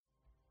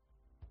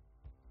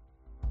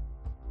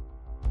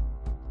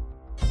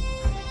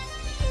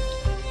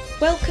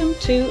Welcome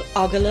to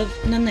Ogalav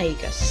na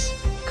Nagus,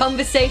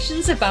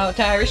 Conversations about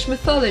Irish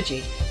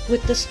mythology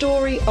with the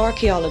story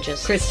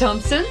archaeologist Chris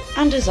Thompson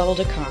and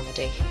Isolde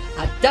Carmody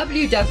at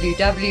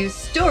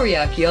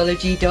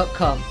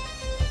www.storyarchaeology.com.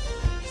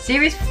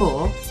 Series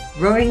 4,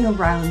 Rowing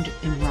Around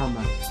in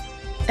Rama.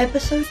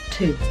 Episode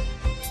 2,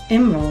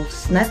 Imrov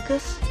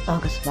Snegus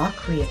agus Mac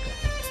Riegla.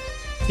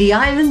 The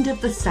Island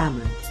of the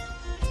Salmon.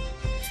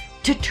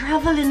 To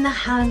travel in the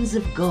hands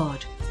of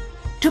God,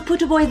 to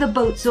put away the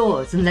boat's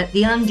oars and let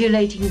the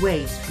undulating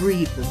waves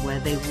breathe them where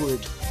they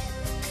would,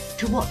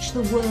 to watch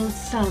the world's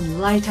sun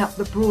light up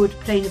the broad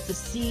plain of the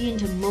sea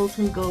into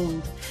molten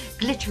gold,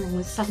 glittering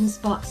with sudden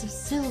sparks of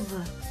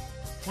silver,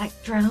 like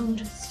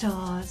drowned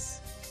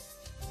stars.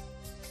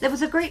 There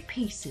was a great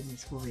peace in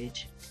this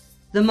voyage.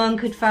 The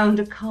monk had found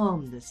a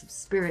calmness of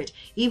spirit,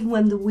 even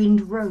when the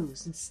wind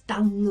rose and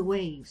stung the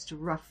waves to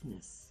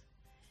roughness.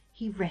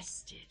 He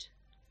rested,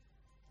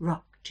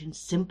 rocked in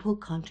simple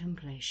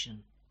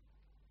contemplation.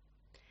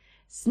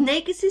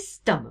 Snegus'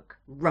 stomach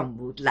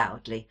rumbled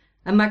loudly,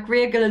 and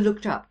MacRaigile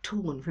looked up,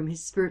 torn from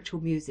his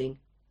spiritual musing.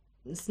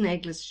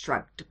 Snegus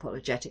shrugged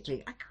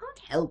apologetically. "I can't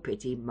help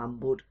it," he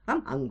mumbled.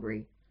 "I'm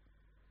hungry."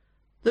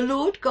 "The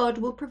Lord God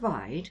will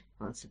provide,"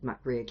 answered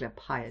MacRaigile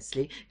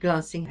piously,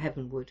 glancing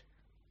heavenward.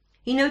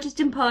 He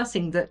noticed in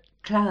passing that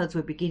clouds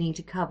were beginning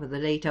to cover the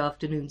late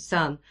afternoon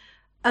sun,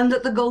 and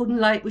that the golden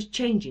light was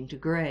changing to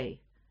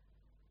grey.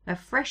 A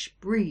fresh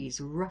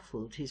breeze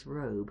ruffled his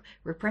robe.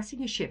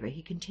 Repressing a shiver,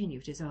 he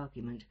continued his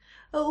argument.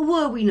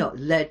 "Were we not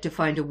led to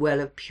find a well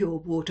of pure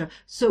water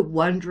so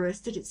wondrous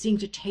that it seemed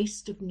to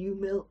taste of new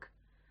milk?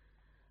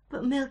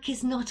 But milk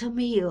is not a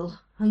meal,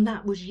 and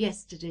that was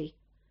yesterday.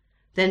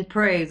 Then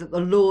pray that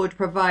the Lord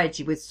provides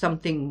you with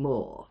something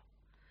more."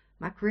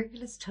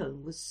 MacRaigile's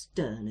tone was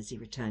stern as he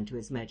returned to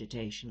his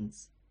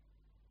meditations.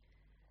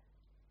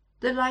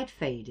 The light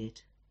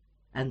faded,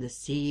 and the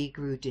sea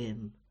grew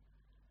dim.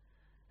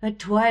 At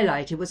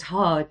twilight it was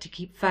hard to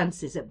keep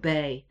fancies at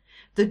bay.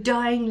 The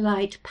dying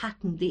light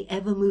patterned the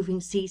ever-moving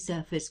sea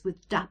surface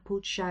with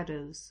dappled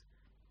shadows.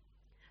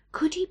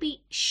 Could he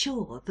be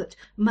sure that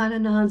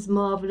Manannan's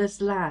marvellous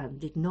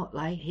land did not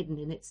lie hidden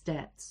in its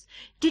depths?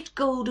 Did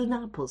golden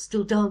apples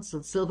still dance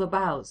on silver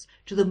boughs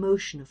to the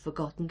motion of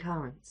forgotten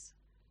currents?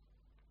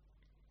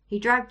 He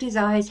dragged his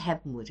eyes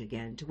heavenward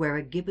again to where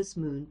a gibbous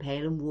moon,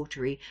 pale and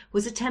watery,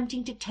 was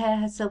attempting to tear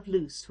herself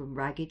loose from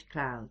ragged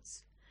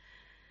clouds.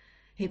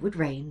 It would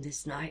rain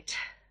this night.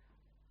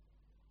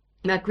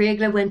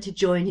 MacRaigile went to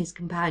join his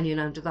companion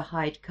under the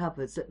hide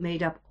covers that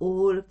made up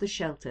all of the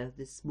shelter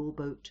this small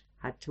boat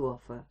had to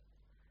offer.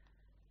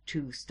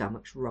 Two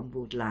stomachs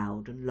rumbled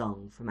loud and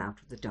long from out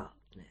of the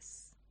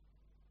darkness.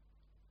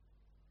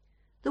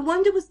 The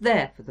wonder was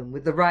there for them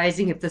with the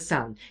rising of the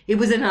sun. It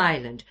was an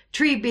island,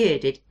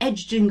 tree-bearded,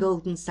 edged in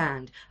golden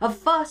sand. A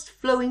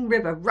fast-flowing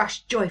river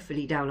rushed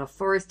joyfully down a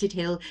forested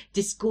hill,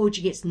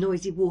 disgorging its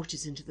noisy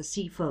waters into the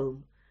sea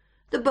foam.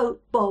 The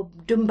boat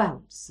bobbed and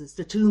bounced as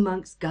the two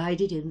monks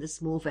guided in the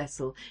small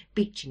vessel,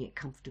 beaching it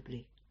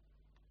comfortably.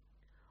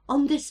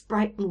 On this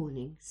bright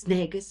morning,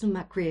 Snegus and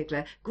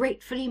MacRaigile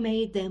gratefully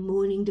made their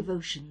morning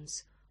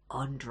devotions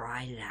on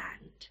dry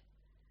land.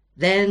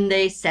 Then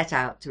they set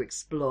out to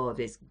explore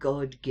this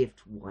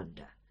God-gift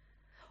wonder.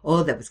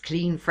 There was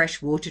clean,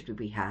 fresh water to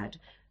be had.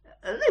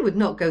 They would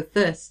not go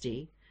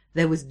thirsty.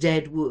 There was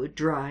dead wood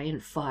dry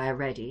and fire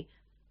ready.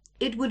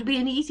 It would be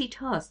an easy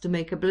task to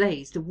make a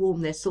blaze to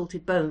warm their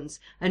salted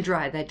bones and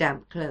dry their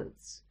damp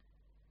clothes.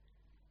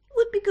 It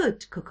would be good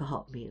to cook a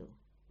hot meal,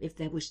 if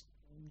there was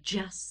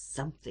just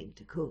something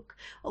to cook.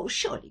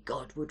 Surely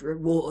God would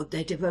reward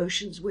their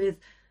devotions with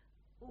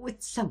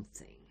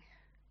something.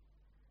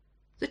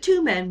 The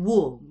two men,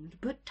 warmed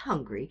but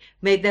hungry,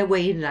 made their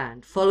way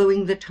inland,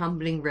 following the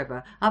tumbling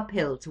river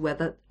uphill to where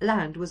the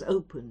land was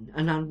open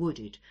and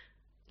unwooded.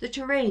 The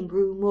terrain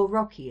grew more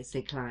rocky as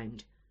they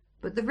climbed,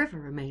 but the river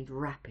remained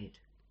rapid.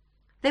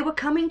 They were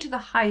coming to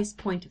the highest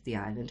point of the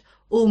island,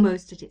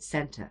 almost at its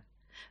centre.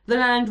 The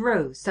land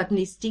rose,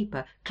 suddenly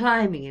steeper,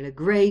 climbing in a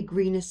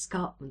grey-green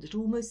escarpment that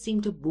almost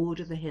seemed to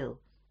border the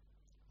hill.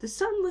 The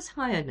sun was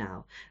higher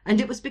now, and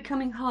it was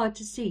becoming hard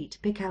to see, to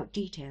pick out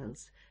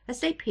details,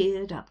 as they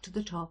peered up to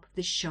the top of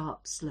this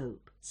sharp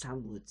slope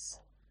sunwards.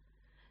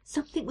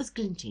 Something was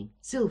glinting,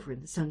 silver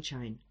in the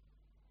sunshine.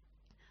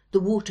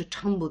 The water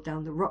tumbled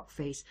down the rock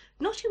face,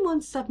 not in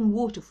one sudden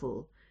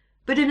waterfall,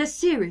 but in a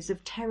series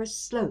of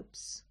terraced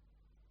slopes.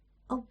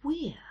 A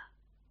weir.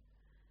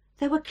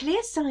 There were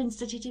clear signs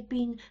that it had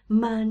been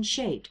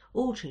man-shaped,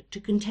 altered to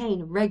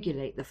contain and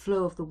regulate the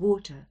flow of the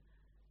water.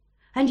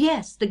 And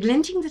yes, the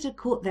glinting that had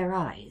caught their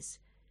eyes.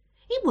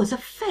 It was a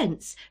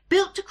fence,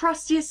 built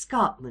across the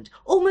escarpment,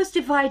 almost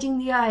dividing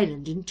the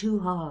island in two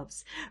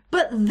halves.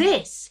 But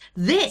this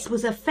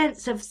was a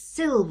fence of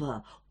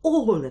silver,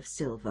 all of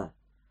silver.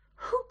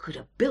 Who could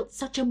have built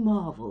such a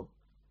marvel?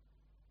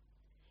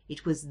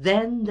 It was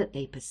then that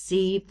they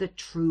perceived the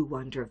true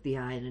wonder of the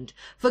island,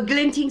 for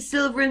glinting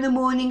silver in the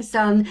morning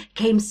sun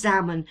came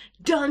salmon,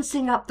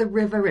 dancing up the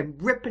river in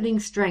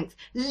rippling strength,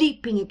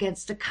 leaping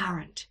against the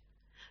current.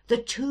 The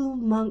two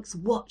monks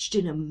watched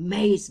in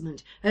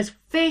amazement as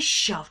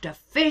fish after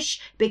fish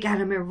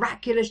began a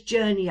miraculous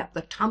journey up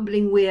the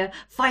tumbling weir,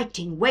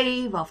 fighting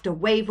wave after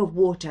wave of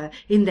water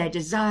in their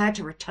desire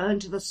to return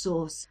to the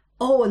source.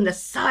 Oh, and the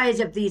size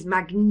of these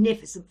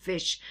magnificent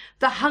fish!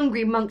 The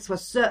hungry monks were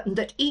certain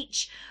that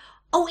each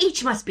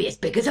must be as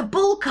big as a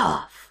bull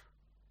calf.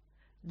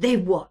 They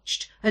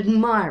watched,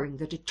 admiring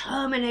the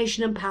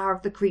determination and power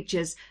of the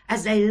creatures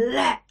as they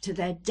leapt to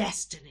their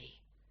destiny.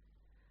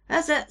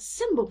 As a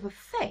symbol for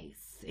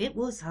faith, it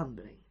was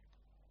humbling.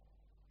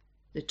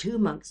 The two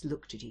monks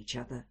looked at each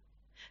other.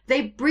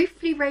 They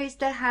briefly raised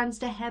their hands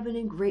to heaven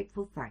in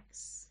grateful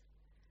thanks.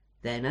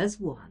 Then, as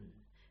one,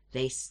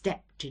 they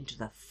stepped into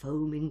the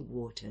foaming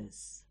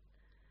waters.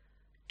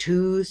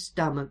 Two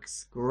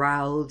stomachs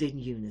growled in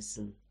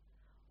unison,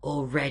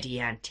 already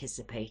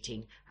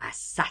anticipating a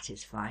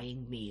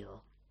satisfying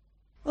meal.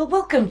 Well,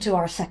 welcome to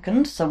our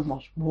second,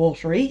 somewhat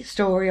watery,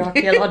 story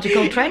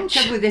archaeological trench.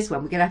 Trouble with this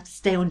one, we're going to have to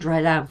stay on dry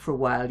land for a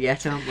while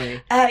yet, aren't we?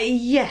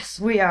 Yes,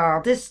 we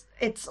are.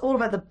 It's all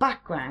about the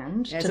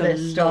background to this story.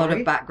 There's a lot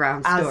of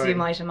background story. As you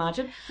might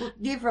imagine. Well,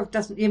 the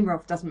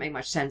improv doesn't make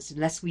much sense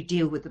unless we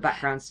deal with the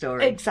background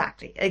story.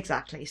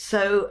 Exactly.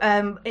 So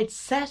it's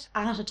set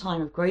at a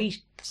time of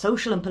great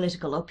social and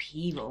political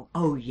upheaval.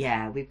 Oh,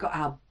 yeah. We've got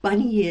our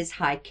bunny ears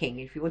hiking.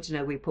 If you want to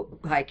know, we put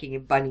hiking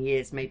in bunny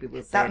ears. Maybe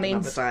we'll say that it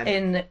means another time.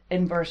 In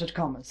inverted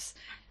commas.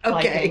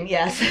 Okay. Hiking,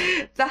 yes.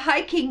 The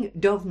hiking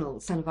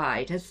Dovnal, son of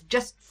Ide, has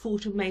just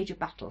fought a major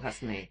battle,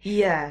 hasn't he?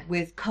 Yeah.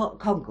 With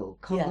Congal.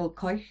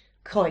 Coich?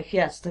 Coich,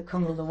 yes, the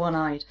Congal, the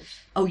one-eyed.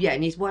 Oh, yeah,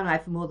 and he's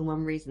one-eyed for more than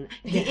one reason.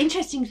 The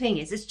interesting thing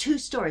is there's two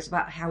stories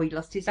about how he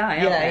lost his eye,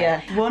 aren't there?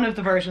 Yeah. One of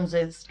the versions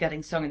is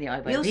getting stung in the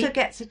eye by He a also bee.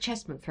 gets a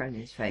chestnut thrown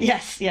in his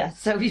face. Yes.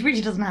 So he really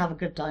doesn't have a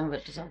good time of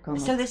it, does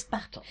Congal. So this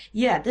battle.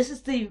 Yeah, this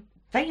is the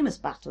famous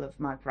Battle of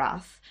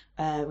Margrath,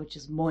 which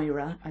is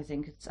Moira, I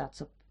think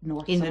that's up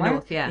north In somewhere. the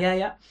north,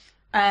 yeah.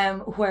 Yeah.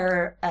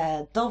 Where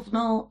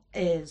Dovnal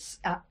is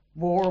at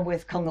war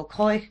with Congal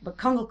Coich, but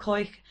Congal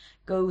Coich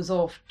goes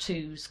off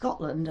to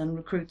Scotland and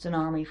recruits an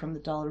army from the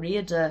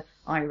Dalriada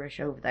Irish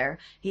over there.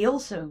 He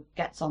also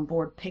gets on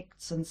board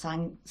Picts and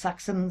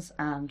Saxons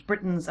and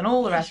Britons and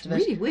all the rest of it.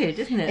 It's really weird,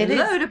 isn't it? It a is.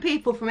 load of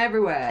people from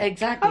everywhere.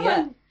 Exactly, Come yeah.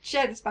 on,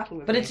 share this battle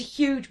with But me. it's a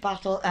huge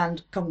battle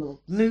and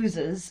Congal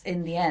loses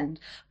in the end.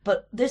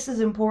 But this is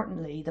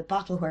importantly the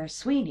battle where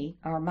Sweeney,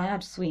 our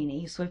mad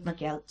Sweeney, Swift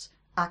McGelt,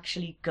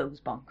 actually goes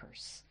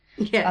bonkers.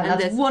 Yeah, And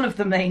that's one of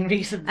the main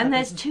reasons. And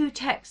there's two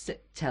texts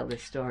that tell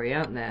this story,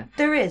 aren't there?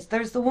 There is.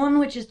 There's the one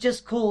which is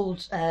just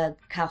called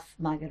Cath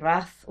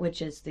Magarath,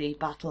 which is the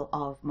Battle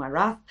of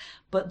Marath.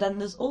 But then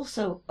there's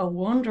also a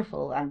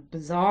wonderful and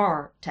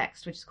bizarre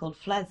text which is called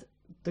Fleth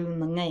Dún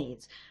na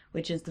Ngaids,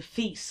 which is the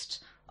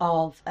feast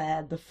of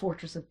the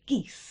fortress of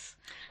Geese.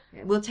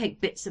 We'll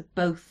take bits of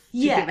both to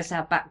Yeah. give us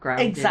our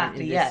background.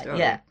 Exactly, in this yeah, story.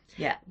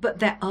 yeah. But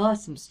there are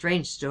some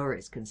strange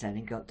stories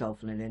concerning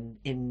Godolphin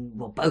in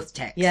both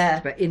texts.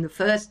 Yeah. But in the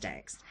first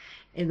text,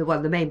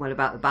 the main one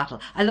about the battle,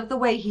 I love the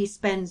way he's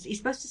supposed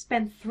to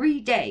spend 3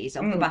 days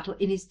of the battle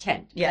in his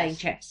tent playing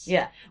chess.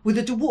 Yeah. With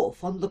a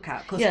dwarf on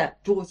lookout, because Yeah.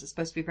 dwarves are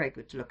supposed to be very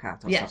good to look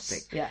out or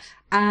something. Yes.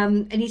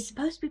 And he's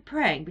supposed to be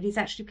praying, but he's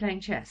actually playing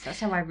chess. That's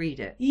how I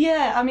read it.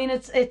 Yeah, I mean,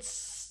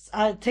 it's.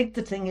 I think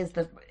the thing is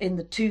that in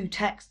the two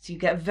texts you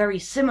get very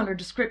similar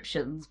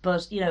descriptions,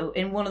 but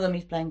in one of them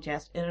he's playing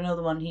chess, in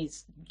another one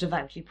he's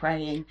devoutly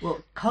praying.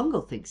 Well,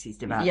 Congal thinks he's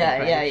devoutly Yeah,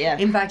 praying. yeah.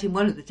 In fact, in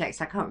one of the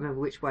texts, I can't remember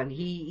which one,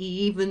 he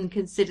even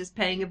considers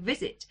paying a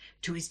visit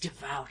to his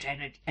devout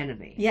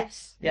enemy.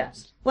 Yes.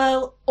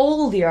 Well,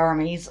 all the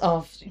armies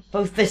of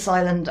both this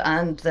island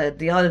and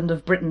the island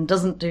of Britain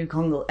doesn't do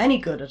Congal any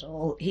good at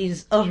all.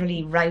 He's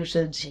utterly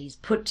routed, he's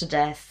put to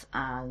death,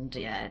 and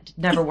it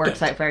never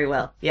works out very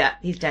well. Yeah,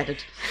 he's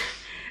deaded.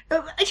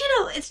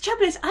 It's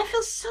trouble is, I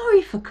feel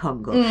sorry for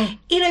Congal.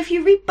 If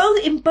you read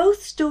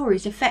both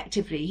stories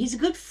effectively, he's a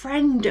good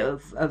friend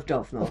of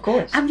Dovnal. Of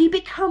course. And he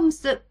becomes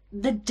the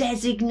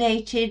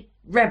designated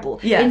rebel.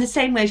 Yeah. In the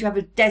same way as you have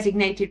a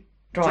designated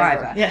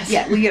driver. Yes.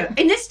 Yeah, well,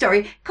 in this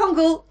story,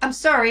 Congal, I'm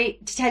sorry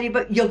to tell you,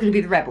 but you're going to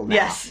be the rebel now.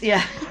 Yes,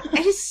 yeah.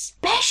 And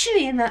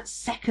especially in that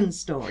second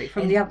story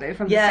from the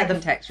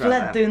second text,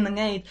 Fled Dún na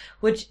Ngaids,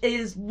 which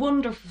is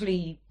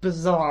wonderfully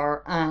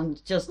bizarre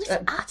and just It's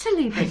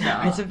utterly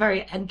bizarre. It's a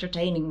very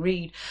entertaining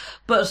read,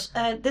 but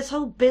this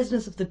whole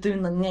business of the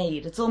Dún na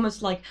Ngaids, it's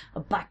almost like a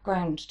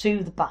background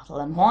to the battle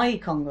and why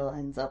Congal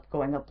ends up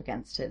going up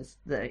against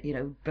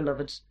the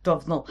beloved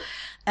Dovnal.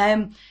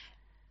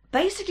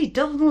 Basically,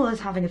 Dovnal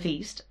is having a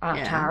feast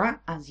at Tara,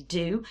 as you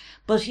do,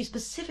 but he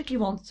specifically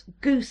wants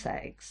goose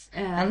eggs.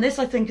 And this,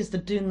 I think, is the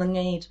Dún na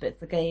Ngaids bit.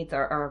 The Gaids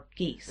are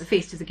geese. The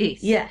Feast of the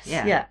Geese. Yes,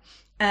 yeah.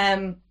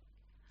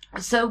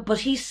 But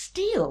he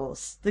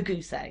steals the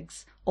goose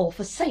eggs off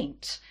a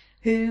saint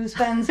who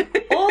spends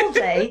all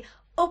day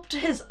up to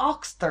his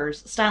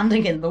oxthers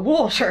standing in the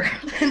water.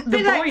 The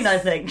Bit like- Boyne, I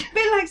think. A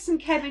bit like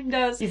St Kevin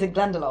does. He's in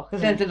Glendalough,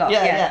 isn't he? Glendalough,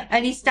 yeah.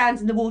 And he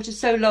stands in the water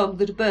so long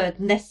that a bird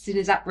nests in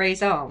his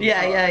upraised arms.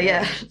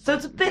 Yeah. So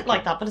it's a bit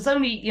like that, but it's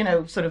only,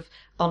 sort of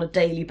on a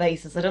daily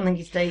basis. I don't think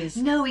he stays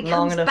No, he long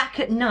comes enough. back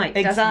at night,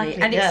 Exactly, doesn't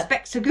he? And yeah.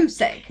 expects a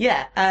goose egg.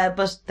 Yeah,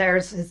 but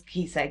there's his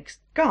geese eggs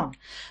gone.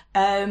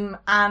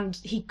 And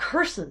he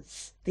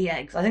curses the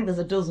eggs. I think there's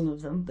a dozen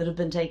of them that have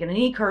been taken, and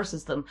he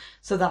curses them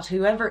so that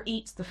whoever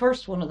eats the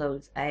first one of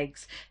those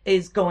eggs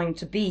is going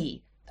to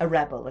be a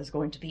rebel, is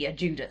going to be a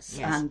Judas,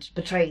 Yes. and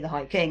betray the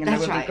High King, and That's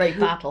there will right. be great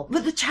battle.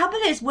 But the trouble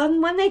is,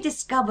 when they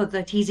discover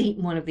that he's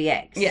eaten one of the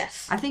eggs,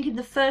 Yes. I think in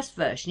the first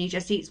version he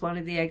just eats one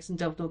of the eggs and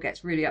Dovnall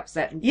gets really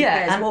upset and Yeah,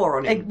 declares and, war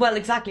on him well,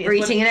 exactly. for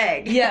It's eating when- an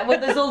egg. Yeah, well,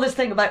 there's all this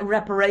thing about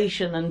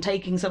reparation and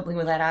taking something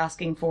without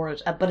asking for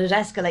it, but it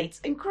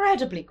escalates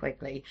incredibly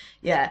quickly.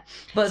 Yeah,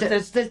 but So-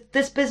 there's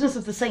this business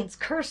of the Saint's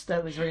Curse,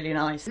 though, is really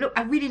nice. Look,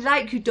 I really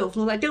like you,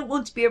 Dovnall. I don't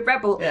want to be a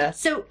rebel. Yeah.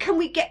 So can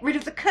we get rid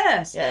of the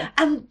curse? Yeah.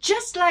 And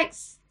just like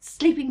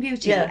Sleeping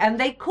Beauty, Yeah. and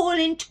they call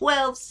in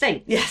 12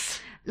 saints. Yes.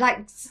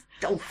 Like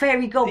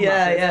fairy godmothers.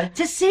 Yeah.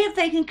 To see if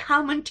they can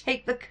come and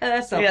take the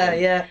curse off him.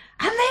 Yeah.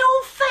 And they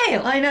all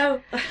fail. I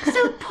know.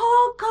 So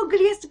poor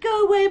Coggley has to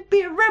go away and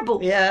be a rebel.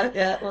 Yeah,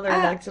 whether he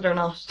likes it or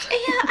not. Yeah,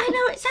 I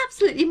know, it's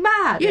absolutely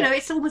mad. You Yeah. know,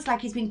 it's almost like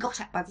he's been got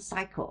at by the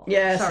Psychor.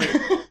 Yes. Sorry.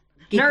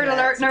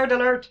 Nerd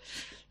alert.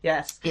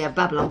 Yes. Yeah,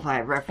 Babylon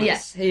 5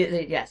 reference.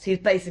 Yes,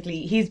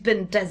 he's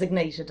been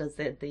designated as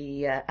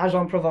the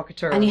agent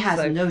provocateur. And he has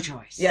so- no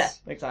choice. Yeah,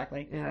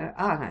 exactly. Yeah.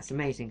 Oh, that's an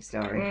amazing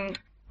story.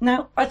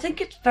 Now, I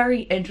think it's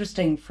very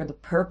interesting for the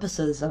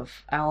purposes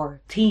of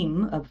our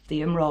theme of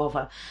the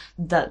Imrova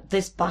that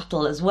this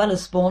battle, as well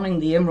as spawning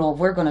the Imrov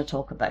we're going to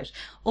talk about,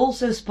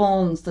 also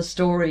spawns the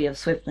story of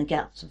Swift na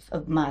Gelt,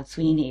 of Mad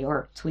Sweeney,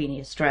 or Sweeney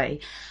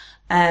Astray,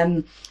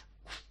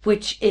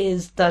 which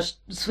is that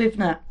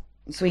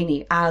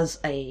Sweeney, as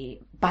a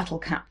battle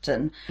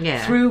captain,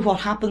 Yeah. through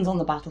what happens on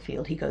the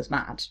battlefield, he goes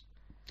mad.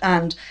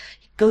 And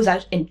he goes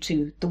out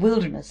into the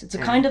wilderness. It's a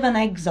kind of an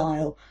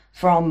exile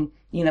from,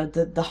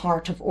 the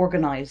heart of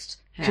organised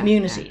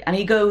community. yeah. And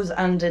he goes,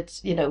 and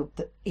it's,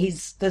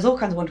 there's all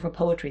kinds of wonderful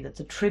poetry that's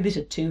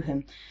attributed to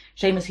him.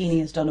 Seamus Heaney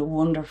has done a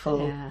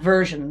wonderful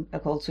version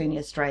called Sweeney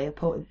Astray, a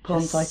poem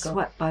cycle.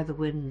 Swept by the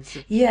winds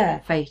of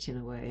fate in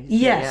a way. So,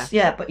 Yes,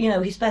 yeah, but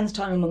he spends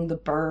time among the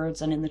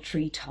birds and in the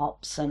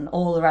treetops and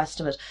all the rest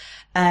of it.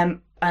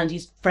 And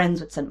he's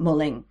friends with St.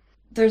 Mulling.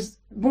 There's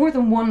more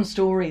than one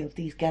story of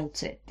these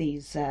Geltsi,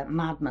 these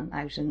madmen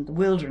out in the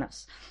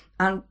wilderness.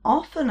 And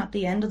often at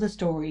the end of the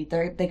story,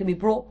 they can be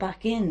brought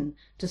back in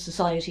to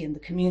society and the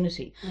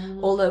community.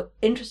 Although,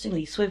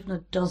 interestingly,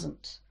 Swivna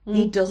doesn't.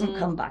 He doesn't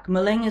come back.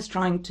 Mulling is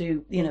trying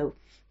to,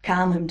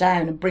 calm him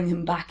down and bring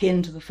him back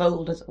into the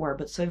fold, as it were.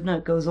 But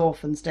Swivna goes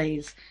off and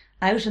stays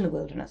out in the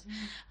wilderness.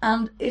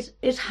 And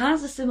it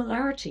has a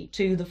similarity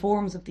to the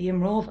forms of the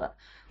Imrova,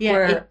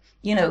 where,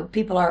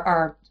 people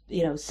are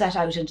set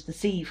out into the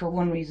sea for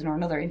one reason or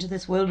another, into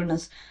this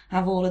wilderness,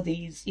 have all of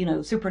these,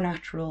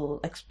 supernatural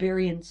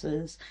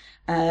experiences,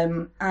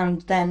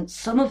 and then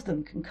some of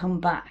them can come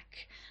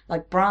back.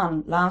 Like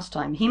Bran last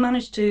time, he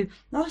managed to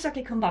not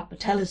exactly come back, but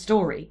tell his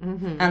story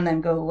and then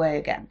go away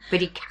again.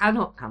 But he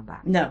cannot come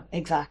back. No,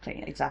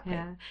 exactly.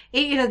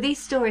 Yeah. These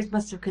stories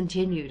must have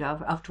continued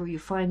after you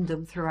find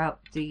them throughout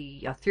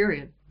the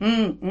Arthurian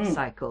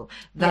cycle.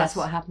 That's Yes.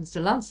 what happens to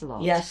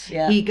Lancelot. Yes,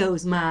 yeah. He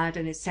goes mad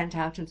and is sent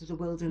out into the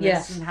wilderness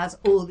Yes. and has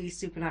all these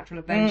supernatural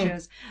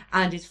adventures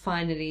and is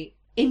finally,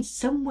 in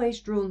some ways,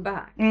 drawn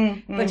back.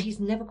 But he's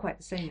never quite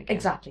the same again.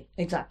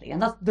 Exactly.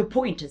 And that's the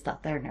point, is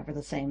that they're never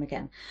the same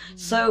again.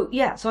 So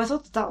I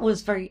thought that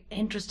was very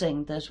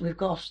interesting that we've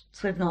got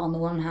Swivna on the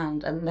one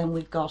hand, and then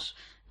we've got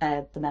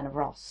the Men of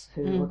Ross,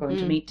 who we're going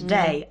to meet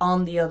today,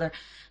 on the other.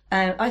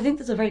 I think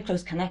there's a very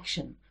close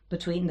connection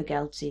between the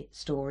Geltsi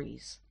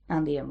stories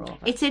and the Imrova.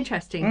 It's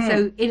interesting.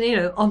 So,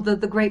 on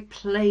the great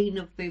plain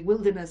of the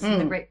wilderness and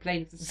the great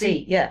plain of the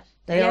sea. Yeah,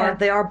 they Yeah.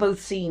 are both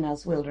seen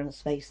as wilderness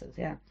spaces.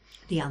 Yeah.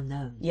 The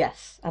unknown.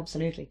 Yes,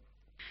 absolutely.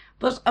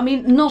 But,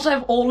 not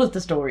all of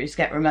the stories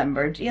get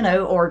remembered,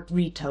 or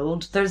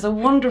retold. There's a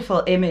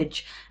wonderful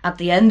image at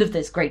the end of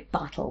this great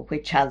battle,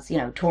 which has,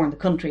 torn the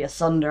country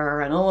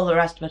asunder and all the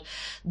rest of it,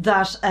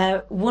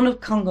 that one of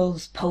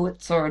Congal's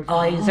poets or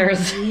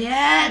advisors...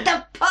 Yeah,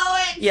 the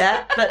poet!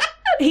 Yeah, but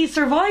he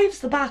survives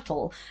the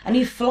battle and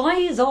he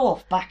flies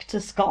off back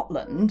to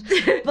Scotland,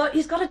 but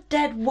he's got a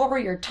dead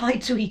warrior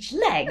tied to each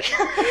leg.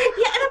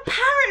 Yeah, and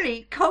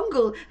apparently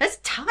Congal has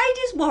tied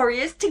his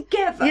warriors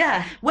together.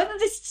 Yeah. Whether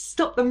this to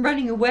stop them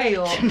running away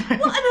or what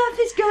on earth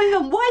is going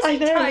on? Why has I he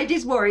know. tied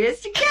his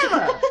warriors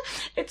together?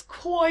 It's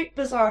quite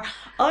bizarre.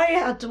 I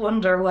had to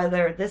wonder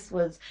whether this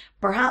was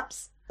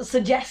perhaps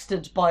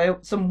suggested by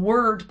some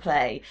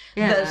wordplay,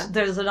 Yeah. that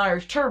there's an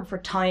Irish term for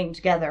tying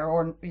together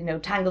or,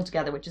 tangled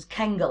together, which is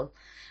kengal.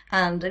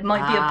 And it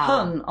might be a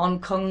pun on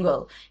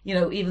Cungal, you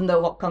know, even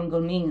though what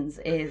Cungal means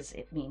is,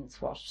 it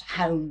means what,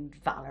 hound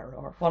valor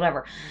or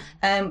whatever.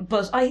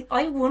 But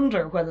I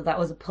wonder whether that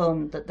was a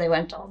pun that they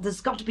went, oh,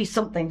 there's got to be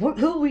something. Who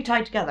will we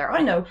tie together?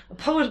 I know, a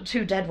poet and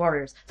two dead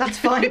warriors. That's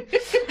fine.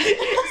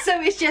 So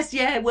it's just,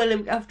 yeah,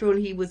 well, after all,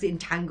 he was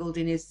entangled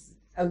in his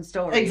own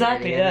story.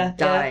 Exactly, really, and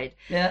died.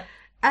 Yeah.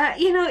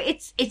 You know,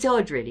 it's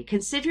odd, really,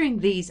 considering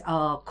these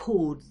are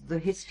called the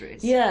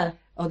histories. Yeah.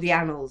 Or the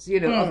annals, you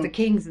know, of the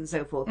kings and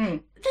so forth. There's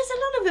a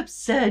lot of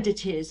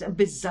absurdities and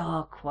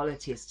bizarre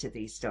qualities to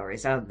these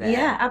stories, aren't there?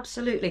 Yeah,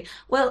 absolutely.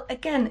 Well,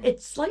 again,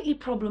 it's slightly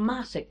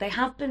problematic. They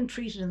have been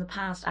treated in the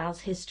past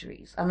as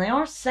histories, and they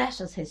are set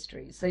as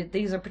histories.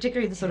 These are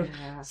particularly the sort of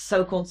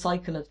so-called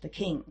cycle of the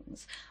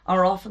kings,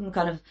 are often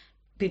kind of,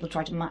 people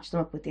try to match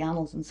them up with the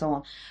annals and so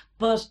on.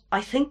 But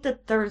I think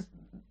that there's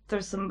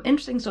some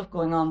interesting stuff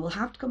going on. We'll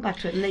have to come back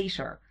to it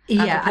later.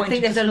 Yeah, I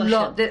think there's a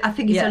lot. I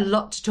think it's a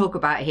lot to talk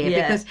about here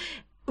because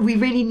we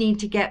really need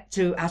to get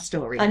to our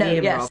story. I know,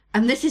 here, yes. Rob.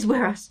 And this is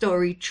where our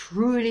story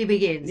truly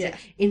begins,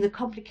 in the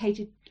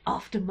complicated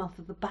aftermath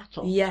of the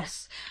battle.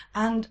 Yes,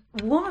 and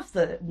one of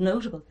the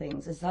notable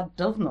things is that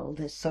Dovnal,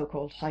 this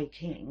so-called High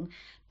King,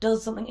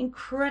 does something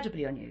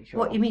incredibly unusual.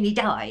 What, you mean he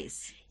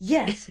dies?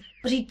 Yes,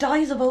 but he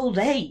dies of old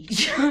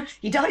age.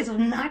 He dies of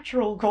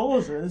natural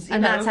causes.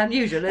 And that's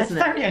unusual, isn't it?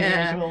 That's very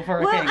unusual for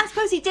a king. Well, I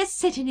suppose he did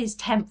sit in his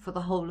tent for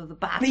the whole of the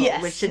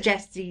battle, which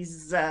suggests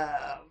he's,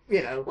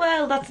 you know,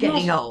 that's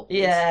getting old.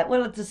 Yeah,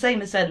 well, it's the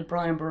same as said of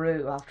Brian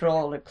Boru, after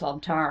all, at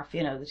Clontarf,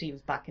 you know, that he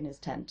was back in his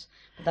tent.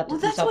 But that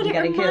doesn't stop him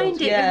getting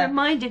killed. It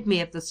reminded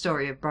me of the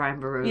story of Brian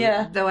Boru,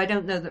 though I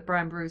don't know that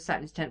Brian Boru sat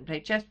in his tent and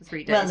played chess for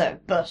 3 days. Well, no,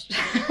 but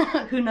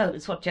who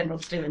knows what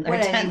generals do in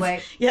their tents.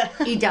 Anyway, yeah.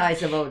 He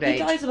dies of old age. He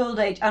dies of old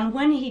age, and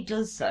when he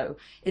does so,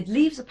 it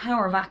leaves a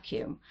power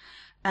vacuum,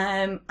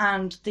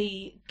 and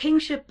the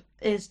kingship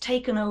is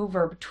taken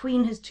over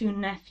between his two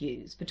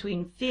nephews,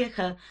 between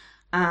Fiacha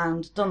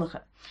and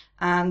Donnacha.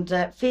 And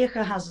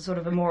Fiacha has a sort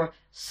of a more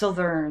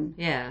southern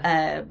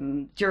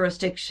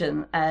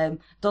jurisdiction.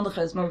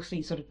 Donnacha is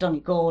mostly sort of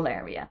Donegal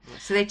area.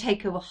 So they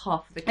take over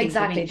half of the kingdom.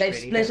 Exactly, they've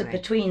really, split it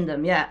between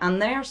them, yeah.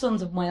 And they're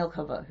sons of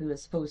Maelcova, who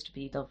is supposed to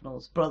be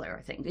Dovnal's brother,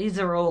 I think.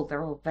 They're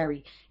all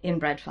very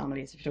inbred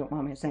families, if you don't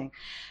mind me saying.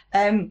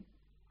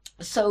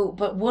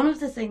 But one of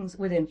the things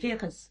within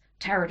Fiacha's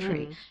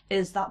territory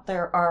is that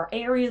there are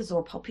areas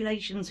or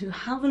populations who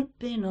haven't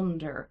been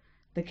under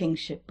the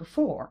kingship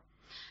before.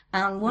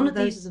 And one of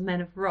those these are the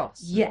men of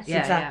Ross. Yes,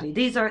 exactly.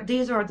 Yeah.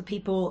 These are the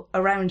people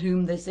around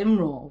whom this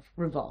Imrov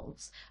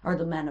revolves, are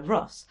the men of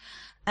Ross.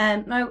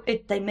 Now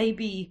they're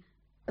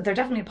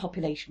definitely a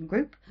population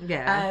group.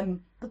 Yeah.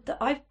 But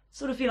I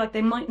sort of feel like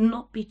they might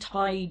not be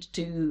tied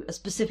to a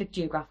specific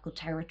geographical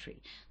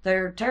territory.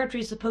 Their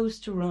territory is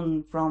supposed to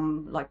run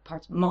from like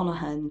parts of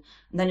Monaghan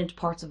and then into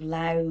parts of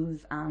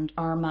Louth and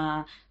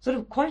Armagh, sort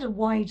of quite a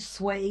wide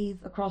swathe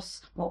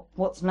across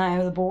what's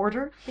now the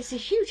border. It's a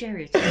huge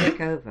area to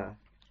take over.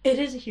 It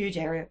is a huge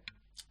area,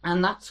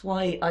 and that's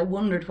why I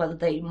wondered whether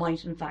they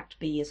might in fact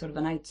be a sort of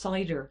an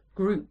outsider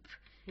group,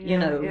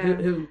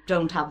 who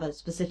don't have a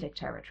specific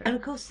territory. And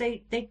of course they're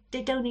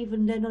not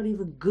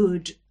even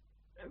good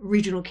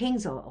regional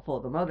kings for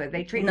them, are they?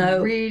 They treat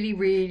them really,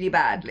 really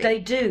badly. They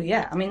do,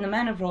 yeah. I mean, the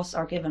men of Ross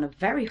are given a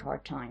very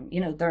hard time.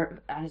 You know,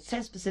 and it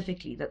says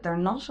specifically that they're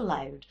not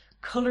allowed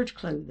coloured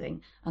clothing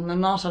and they're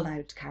not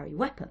allowed to carry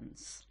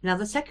weapons. Now,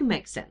 the second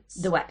makes sense.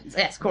 The weapons,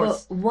 yes, of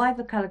course. But why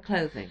the coloured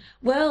clothing?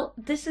 Well,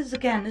 this is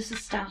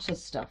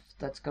status stuff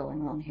that's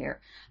going on here.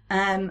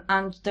 And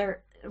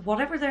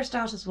whatever their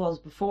status was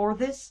before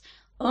this,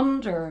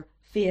 under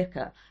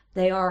Fiacha,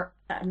 they are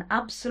an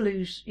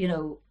absolute,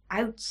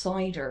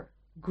 outsider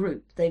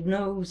group. They've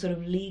no sort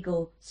of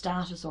legal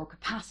status or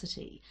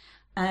capacity.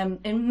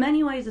 In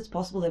many ways, it's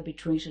possible they'd be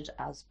treated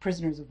as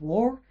prisoners of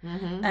war,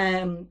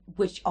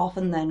 which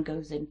often then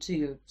goes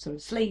into sort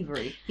of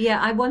slavery. Yeah,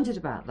 I wondered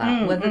about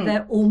that, whether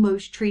they're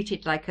almost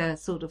treated like a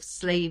sort of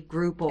slave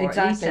group or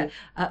at least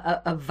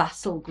a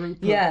vassal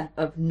group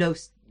of no...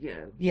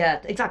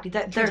 Yeah, exactly.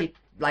 They're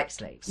like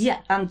slaves. Yeah,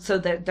 and so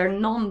they're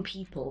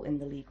non-people in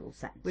the legal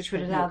sense. Which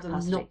would allow them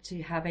not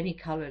to have any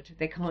coloured.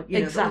 They can't,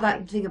 exactly. All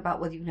that thing about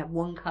whether you can have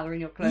one colour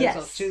in your clothes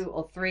or 2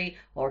 or 3,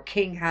 or a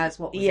king has,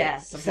 what was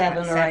it?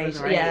 7 or 8.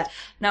 Yeah.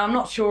 Now, I'm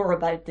not sure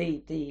about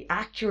the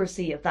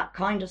accuracy of that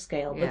kind of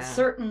scale, but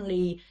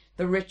certainly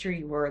the richer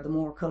you were, the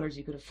more colours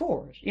you could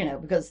afford,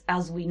 because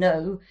as we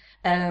know,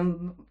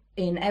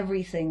 in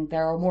everything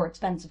there are more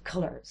expensive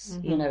colours.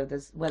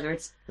 There's whether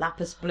it's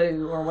lapis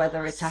blue or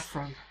whether it's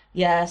saffron.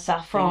 Yeah,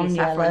 saffron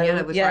yellow.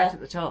 Yellow was right at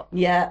the top.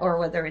 Yeah, or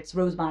whether it's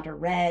rose madder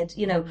red.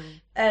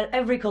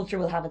 every culture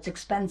will have its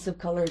expensive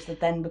colours that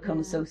then become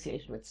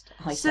associated with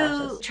high So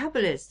status.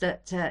 trouble is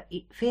that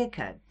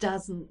Firka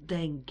doesn't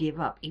then give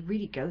up. He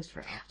really goes for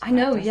it. I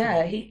know,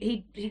 yeah.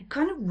 He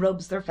kind of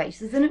rubs their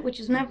faces in it, which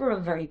is never a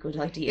very good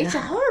idea. It's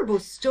a horrible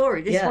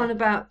story. This Yeah. one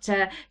about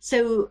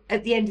so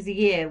at the end of the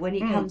year when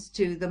he comes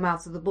to the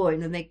mouth of the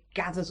Boyne and they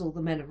gathers all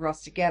the men of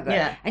Ross together.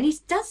 Yeah. And he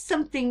does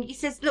something. He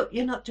says, "Look,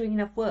 you're not doing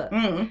enough work.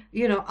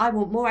 You know, I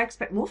want more. I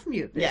expect more from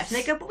you." Of this. Yes. And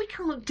they go, "But we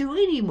can't do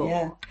any more."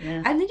 Yeah,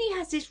 yeah. And then he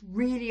has this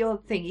really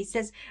odd thing. He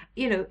says,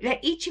 "You know, let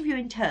each of you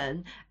in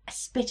turn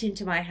spit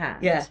into my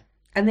hand." Yeah.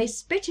 And they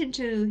spit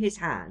into his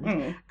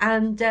hand,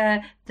 and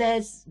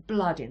there's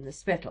blood in the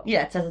spittle.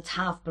 Yeah, it says it's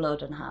half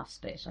blood and half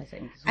spit, I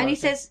think. is And what he it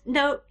says. says,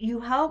 "No,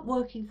 you aren't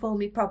working for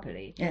me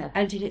properly Yeah.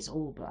 until it's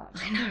all blood."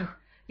 I know.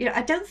 You know,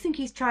 I don't think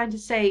he's trying to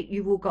say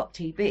you've all got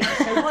TB.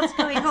 So what's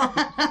going on?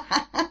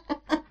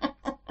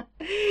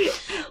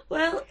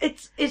 Well,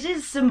 it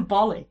is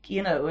symbolic,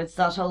 you know. It's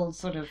that whole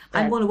sort of.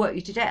 I want to work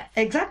you to death.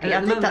 Exactly. And I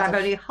at the think moment, that's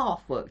I've only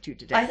half worked you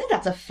to death. I think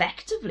that's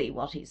effectively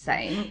what he's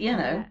saying, you know.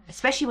 Yeah.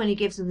 Especially when he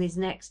gives them his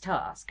next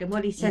task. And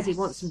what he says he Yes.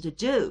 wants them to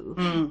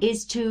do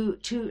is to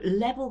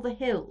level the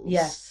hills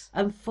Yes.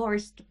 and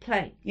forest the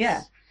plains.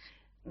 Yeah.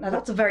 Now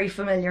that's a very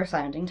familiar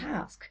sounding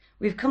task.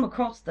 We've come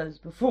across those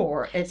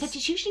before. Except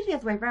it's usually the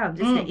other way around,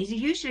 isn't it? It's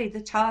usually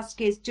the task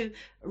is to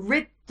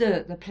rid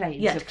the plains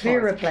Yeah, of to clear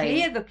forest, a plain.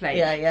 clear the plain.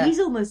 Yeah, yeah. He's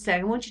almost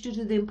saying, I want you to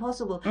do the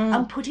impossible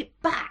and put it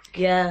back.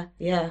 Yeah,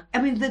 yeah.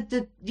 I mean,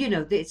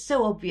 it's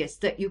so obvious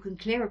that you can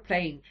clear a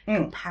plain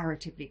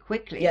comparatively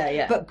quickly. Yeah,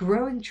 yeah. But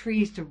growing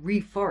trees to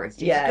reforest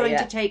is Yeah, going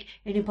yeah. to take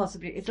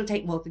it'll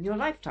take more than your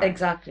lifetime.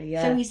 Exactly,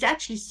 yeah. So he's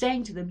actually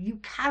saying to them, you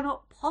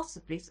cannot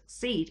possibly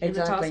succeed in the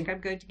Exactly. task I'm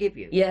going to give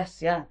you.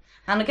 Yes, yeah.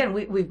 And again,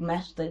 we've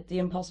met the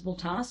impossible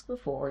task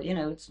before. You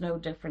know, it's no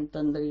different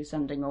than the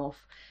sending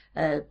off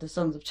the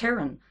sons of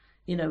Tyrion,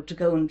 you know, to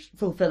go and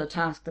fulfill a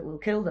task that will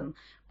kill them.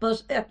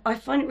 But I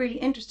find it really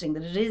interesting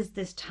that it is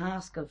this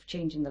task of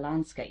changing the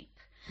landscape.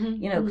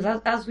 You know,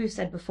 because as we've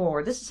said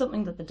before, this is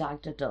something that the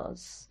Dagda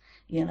does,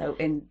 you know,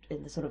 in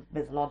the sort of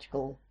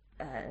mythological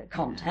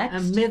context.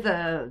 And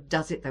Mither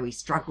does it, though he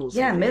struggles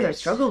Yeah, with Miller it.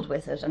 struggled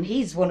with it, and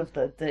he's one of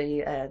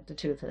the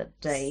two of the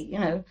day, you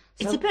know.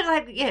 It's So- a bit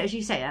like, yeah, as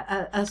you say,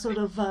 a sort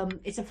of,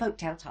 it's a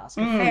folktale task,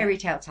 a fairy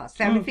tale task.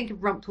 So I think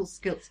of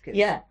Rumpelstiltskin.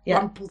 Yeah, yeah.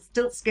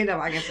 Rumpelstiltskin, if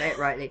I can say it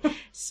rightly.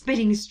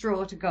 Spinning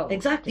straw to gold.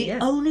 Exactly, The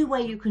yes. only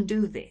way you can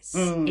do this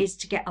is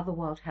to get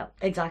otherworld help.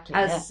 Exactly,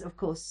 As, of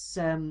course,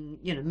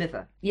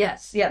 Mither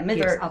yes, yeah, gives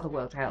Mither.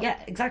 otherworld help. Yeah,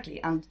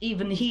 exactly, and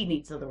even he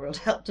needs otherworld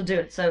help to do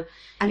it. So,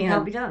 And it you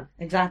can't know, be done.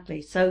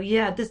 Exactly. So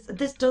yeah, this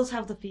does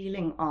have the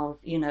feeling of,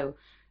 you know,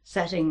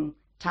 setting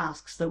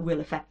tasks that will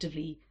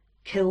effectively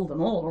kill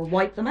them all or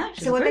wipe them out.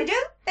 So what they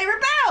do? They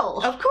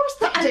rebel! Of course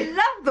they I do.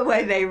 love the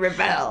way they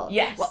rebel.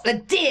 Yes. Well, the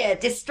deer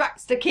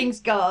distracts the king's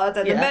guard,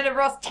 and the Yeah. men of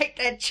Ross take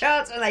their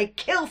chance and they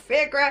kill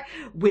Figra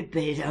with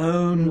his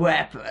own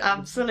weapon.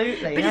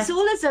 Absolutely. But yeah.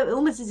 it's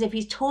almost as if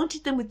he's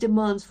taunted them with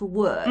demands for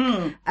work,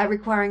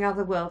 requiring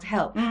otherworld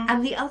help,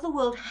 and the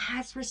otherworld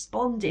has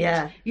responded.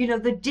 Yeah. You know,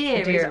 the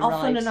deer, The deer, is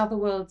often right. an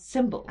otherworld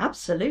symbol.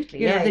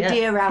 Absolutely. You know, yeah, the yeah.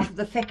 deer out of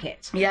the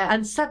thicket. Yeah.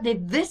 And suddenly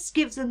this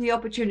gives them the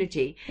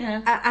opportunity,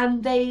 Yeah.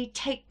 and they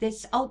take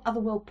this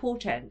otherworld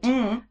portent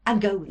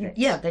and go with it.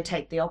 Yeah, they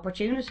take the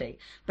opportunity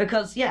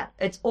because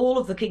it's all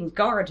of the king's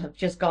guard have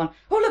just gone.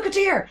 Oh, look a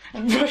deer!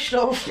 And rushed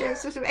off. Yeah,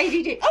 sort of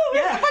ADD. Oh,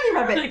 yeah, a bunny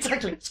rabbit.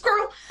 Exactly.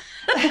 Squirrel.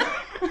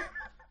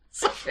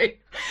 Sorry.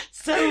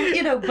 So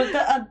you know,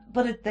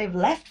 they've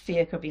left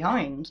Fiacre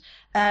behind,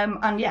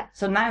 and yeah.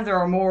 So now there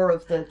are more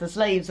of the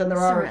slaves than there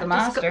are of the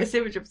I've just got master. this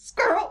image of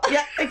squirrel.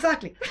 Yeah,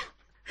 exactly.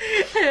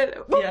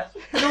 Yeah.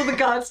 And all the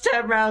guards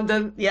turn round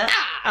and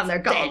And they're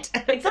gone.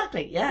 dead.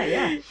 Exactly. Yeah,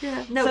 yeah.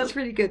 yeah. No, So- it's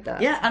really good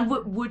that. Yeah, and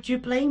would you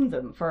blame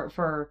them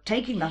for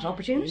taking that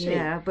opportunity?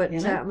 Yeah, but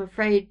you know? I'm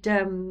afraid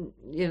the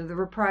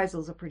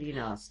reprisals are pretty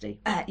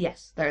nasty.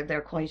 Yes,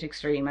 they're quite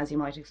extreme, as you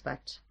might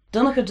expect.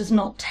 Donnacha does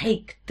not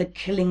take the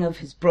killing of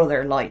his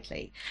brother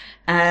lightly.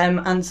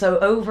 And so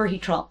over he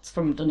trots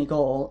from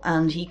Donegal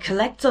and he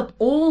collects up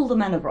all the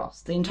men of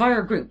Ross, the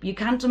entire group. You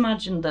can't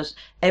imagine that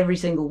every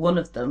single one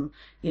of them,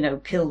 you know,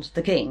 killed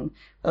the king.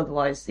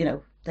 Otherwise, you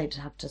know, they'd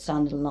have to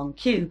stand in a long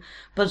queue.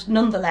 But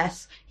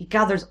nonetheless, he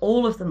gathers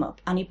all of them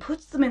up and he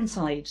puts them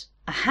inside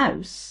a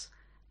house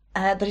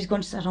that he's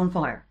going to set on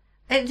fire.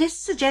 This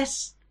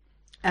suggests,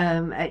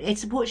 it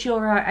supports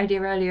your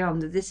idea earlier on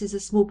that this is a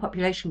small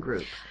population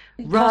group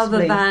rather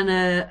Possibly. than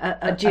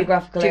a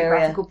geographical area.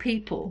 geographical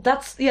people.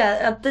 That's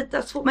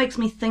that's what makes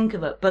me think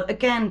of it. But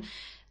again,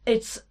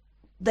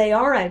 they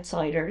are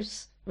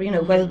outsiders. You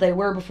know, whether they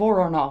were before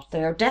or not,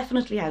 they are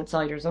definitely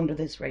outsiders under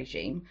this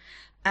regime.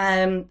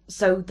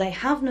 So they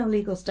have no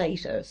legal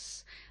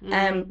status,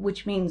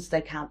 which means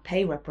they can't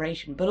pay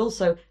reparation. But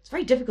also, it's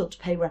very difficult to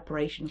pay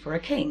reparation for a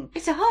king.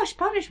 It's a harsh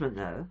punishment,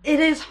 though.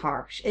 It is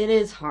harsh. It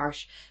is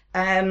harsh.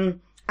 And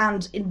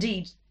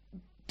indeed,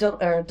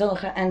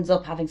 Donnacha ends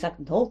up having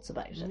second thoughts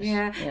about it.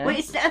 Yeah. You know? Well,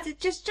 it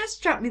just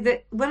struck me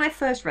that when I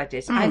first read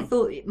this, I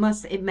thought it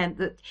meant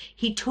that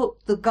he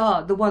took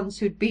the ones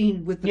who'd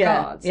been with the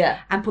guards,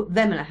 and put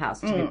them in a house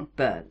to be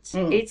burnt.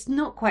 It's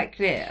not quite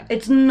clear.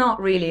 It's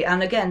not really,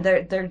 and again,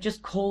 they're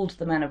just called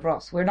the Men of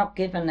Ross. We're not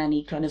given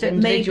any kind of So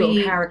individual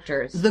maybe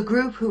characters. the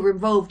group who were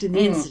involved in the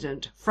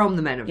incident from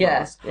the Men of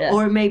Ross,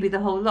 or maybe the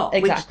whole lot,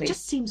 Exactly. which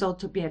just seems odd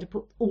to be able to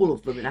put all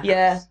of them in a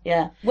house.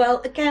 Yeah.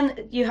 Well,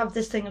 again, you have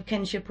this thing of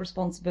kinship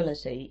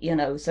responsibility,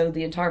 so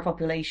the entire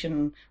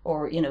population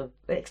or,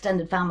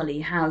 extended family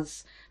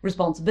has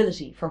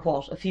responsibility for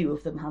what a few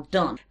of them have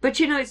done. But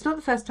it's not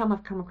the first time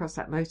I've come across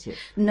that motive.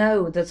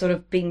 No, the sort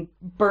of being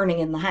burning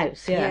in the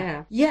house,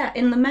 Yeah. Yeah,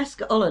 in the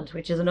Mesca Ullad,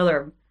 which is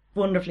another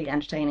wonderfully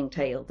entertaining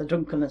tale, the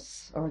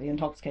drunkenness or the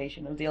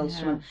intoxication of the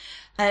Ulsterman.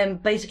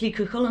 Basically,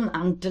 Cuchulainn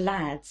and the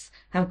lads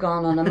have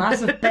gone on a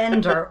massive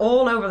bender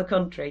all over the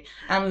country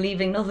and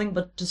leaving nothing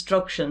but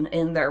destruction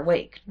in their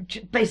wake,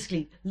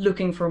 basically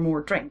looking for more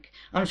drink.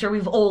 I'm sure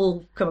we've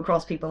all come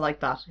across people like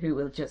that who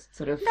will just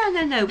sort of...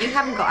 No, we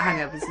haven't got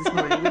hangovers this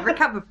morning. We've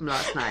recovered from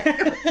last night.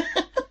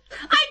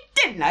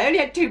 I only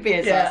had 2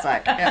 beers last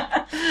night.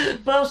 Yeah.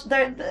 But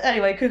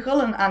anyway,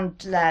 Cuchulainn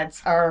and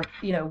lads are,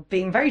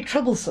 being very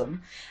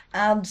troublesome.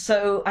 And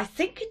so I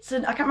think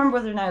I can't remember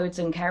whether now it's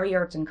in Kerry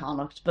or it's in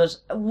Connacht, but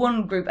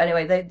one group,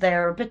 anyway,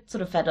 they're a bit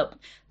sort of fed up.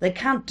 They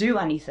can't do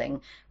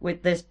anything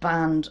with this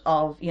band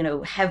of,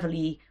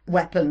 heavily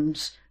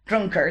weaponed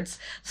drunkards.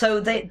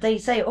 So they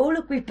say, oh,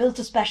 look, we've built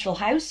a special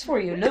house for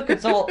you. Look,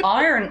 it's all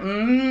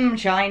iron.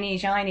 Shiny.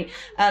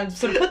 And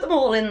sort of put them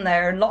all in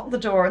there and lock the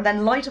door and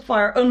then light a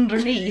fire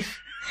underneath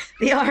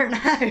the iron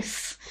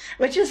house,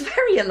 which is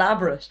very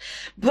elaborate.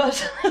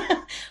 But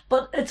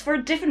it's for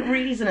a different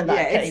reason in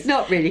that case. It's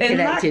not really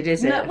connected,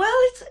 is it? No,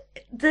 well,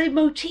 the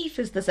motif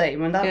is the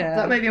same, and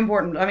that may be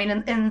important. I mean,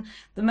 in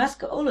the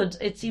Mesca Ullad,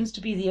 it seems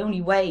to be the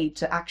only way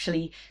to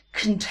actually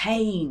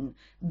contain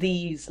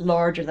these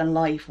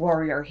larger-than-life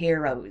warrior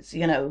heroes,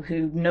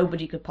 who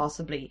nobody could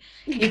possibly...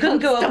 You couldn't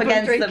go up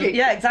against them.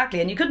 Yeah,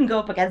 exactly, and you couldn't go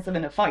up against them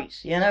in a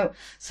fight,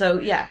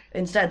 So,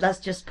 instead, let's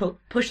just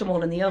push them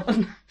all in the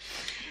oven.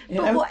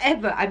 But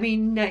whatever, I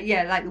mean,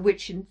 like the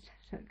witch and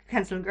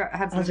Hansel and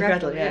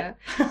Gretel,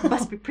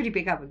 must be a pretty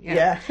big oven,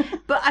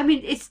 But I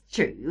mean, it's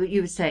true what you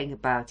were saying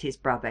about his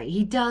brother.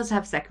 He does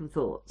have second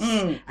thoughts,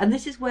 and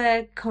this is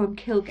where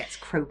Colmcille gets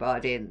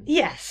crowbarred in.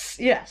 Yes,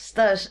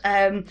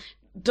 that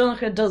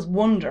Donnacha does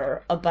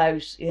wonder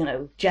about,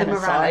 genocide. The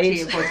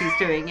morality of what he's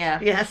doing,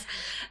 Yes.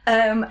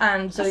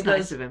 And so That's he goes...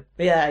 nice of him.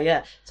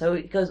 Yeah. So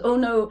he goes, oh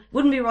no,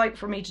 wouldn't be right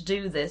for me to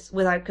do this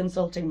without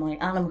consulting my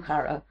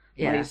Anamchara,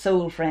 my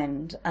soul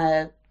friend,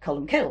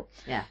 Colmcille.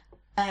 Yeah.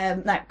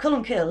 Now,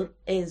 Colmcille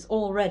is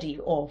already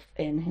off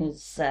in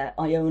his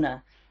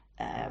Iona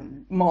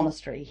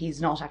monastery.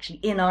 He's not actually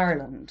in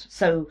Ireland,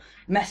 so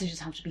messages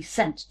have to be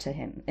sent to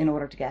him in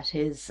order to get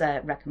his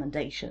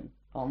recommendation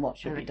on what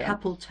should be done. A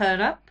couple turn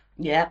up.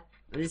 Yeah.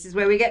 This is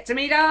where we get to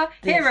meet our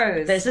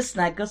heroes. There's a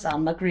Sneggus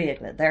and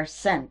Magriegla. They're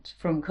sent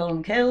from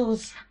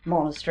Colmcille's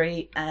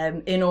monastery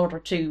in order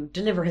to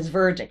deliver his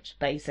verdict,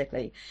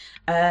 basically,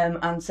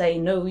 and say,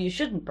 no, you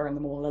shouldn't burn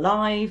them all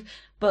alive,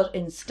 but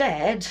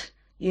instead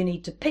you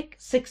need to pick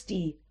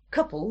 60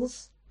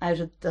 couples out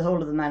of the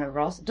whole of the Men of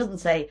Ross. It doesn't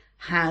say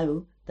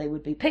how they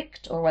would be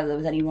picked or whether there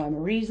was any rhyme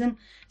or reason.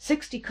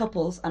 60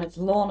 couples, and it's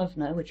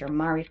Lánamhna, which are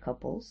married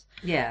couples.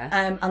 Yeah.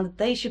 And that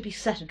they should be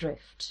set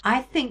adrift.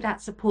 I think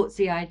that supports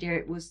the idea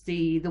it was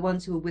the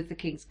ones who were with the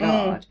King's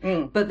Guard.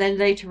 But then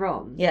later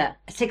on,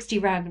 60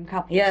 random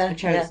couples were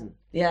chosen.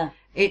 Yeah.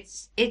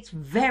 It's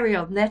very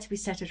odd. And they're to be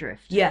set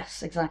adrift.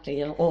 Yes,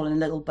 exactly. All in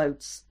little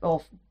boats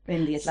off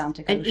in the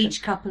Atlantic Ocean. And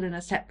each couple in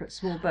a separate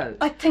small boat.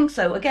 I think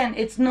so. Again,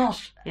 it's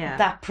not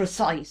that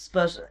precise,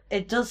 but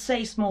it does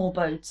say small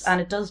boats, and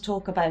it does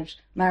talk about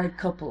married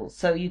couples.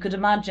 So you could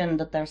imagine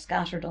that they're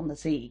scattered on the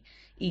sea,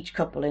 each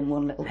couple in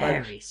one little boat.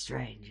 Very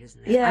strange,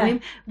 isn't it? Yeah. I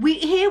mean,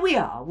 here we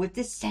are with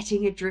this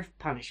setting adrift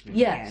punishment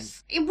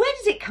yes. again. Where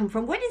does it come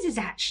from? Where does this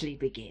actually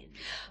begin?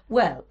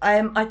 Well,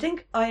 I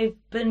think I've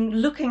been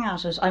looking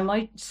at it. I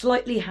might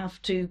slightly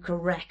have to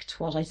correct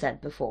what I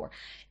said before.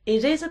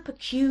 It is a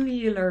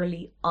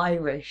peculiarly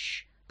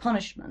Irish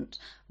punishment,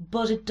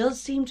 but it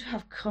does seem to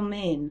have come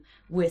in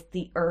with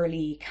the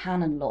early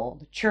canon law,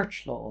 the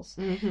church laws.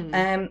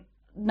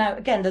 Now,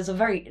 again, it's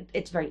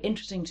very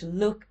interesting to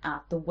look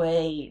at the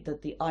way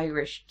that the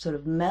Irish sort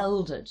of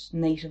melded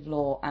native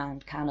law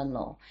and canon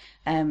law.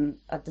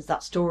 There's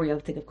that story I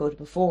think I've quoted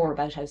before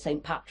about how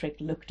St. Patrick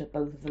looked at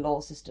both of the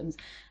law systems,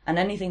 and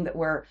anything that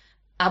were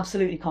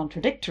absolutely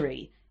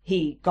contradictory,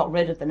 he got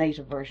rid of the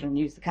native version and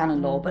used the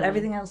canon law, but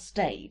everything else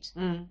stayed.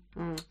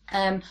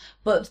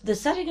 But the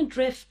setting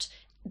adrift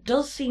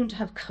does seem to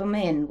have come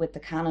in with the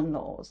canon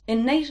laws.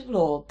 In native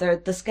law,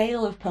 the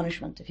scale of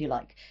punishment, if you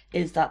like,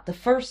 is that the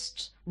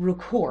first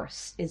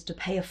recourse is to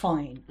pay a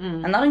fine.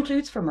 And that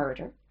includes for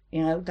murder.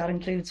 You know, that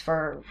includes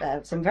for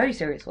some very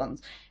serious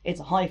ones. It's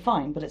a high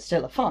fine, but it's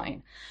still a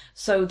fine.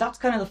 So that's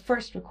kind of the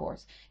first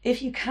recourse.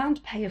 If you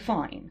can't pay a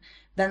fine,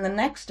 then the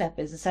next step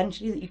is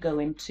essentially that you go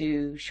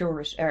into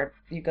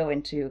you go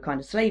into kind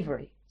of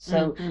slavery.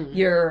 So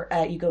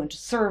you go into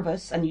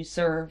service and you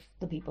serve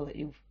the people that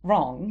you've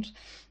wronged.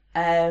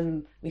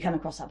 We came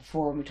across that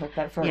before when we talked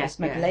about Fergus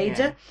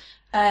MacLeod.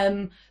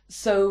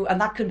 So, and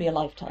that could be a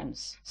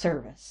lifetime's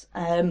service.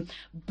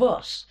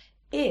 But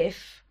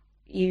if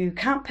you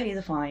can't pay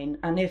the fine,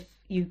 and if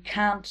you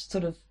can't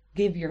sort of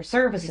give your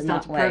service in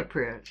that way,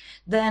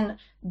 then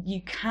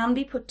you can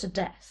be put to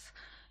death.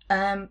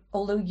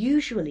 Although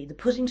usually the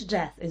putting to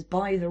death is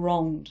by the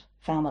wronged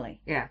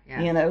family.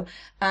 You know,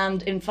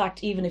 and in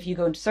fact, even if you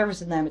go into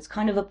service in them, it's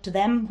kind of up to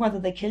them whether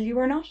they kill you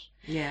or not.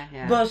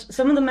 But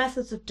some of the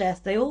methods of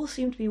death, they all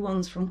seem to be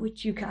ones from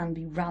which you can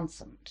be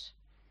ransomed.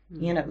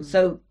 You know,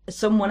 so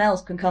someone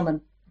else can come and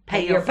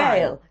pay your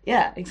bail.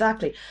 Yeah,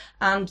 exactly.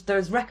 And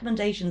there's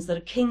recommendations that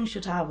a king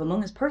should have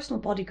among his personal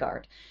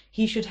bodyguard.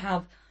 He should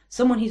have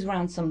someone he's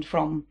ransomed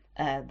from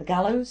the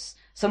gallows,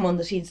 someone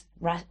that he's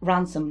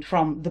ransomed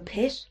from the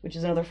pit, which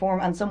is another form,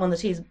 and someone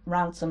that he's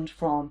ransomed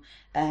from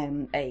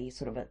a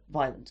sort of a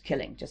violent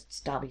killing, just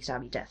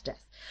stabby,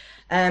 death.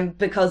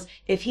 Because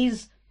if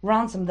he's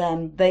ransomed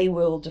them, they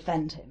will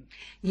defend him.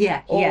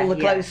 All the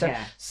closer.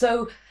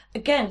 So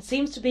again, it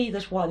seems to be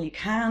that while you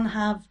can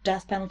have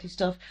death penalty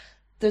stuff,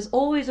 there's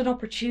always an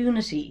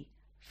opportunity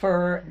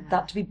for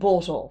that to be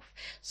bought off.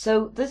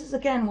 So this is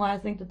again why I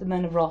think that the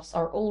men of Ross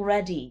are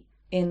already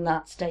in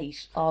that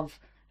state of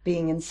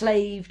being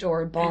enslaved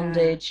or in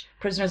bondage,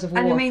 prisoners of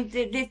war. And I mean,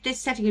 this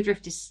setting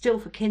adrift is still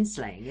for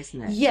kinslaying,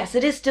 isn't it? Yes,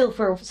 it is still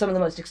for some of the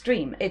most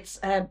extreme. It's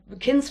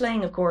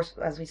kinslaying, of course,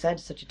 as we said,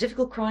 is such a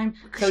difficult crime.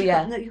 So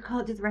you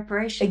can't do the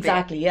reparation.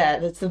 Exactly, bit. Yeah.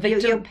 It's the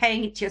victim. You're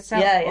paying it to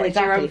yourself or exactly. to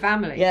your own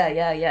family.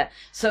 Yeah.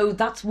 So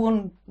that's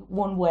one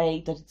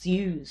way that it's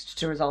used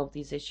to resolve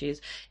these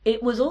issues.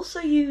 It was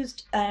also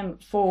used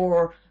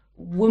for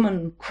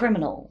women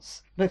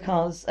criminals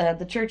because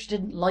the church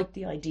didn't like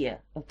the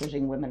idea of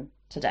putting women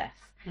to death.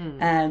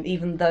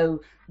 Even though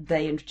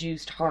they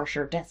introduced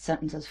harsher death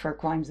sentences for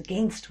crimes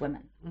against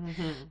women.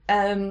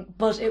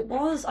 But it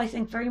was, I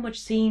think, very much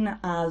seen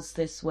as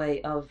this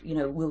way of, you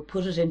know, we'll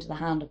put it into the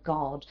hand of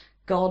God.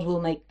 God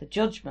will make the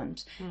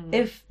judgment.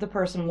 If the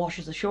person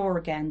washes ashore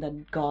again,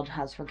 then God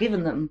has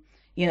forgiven them.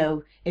 You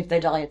know, if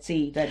they die at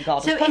sea, then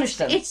God has punished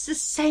them. It's the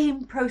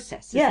same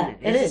process, isn't it?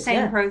 It's the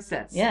same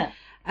process. Yeah.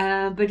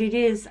 But it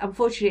is,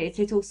 unfortunately,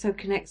 it also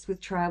connects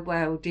with trial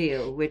by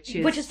ordeal, which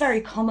is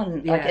very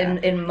common. Like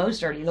in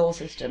most early law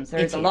systems,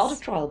 there's a lot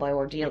of trial by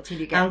ordeal,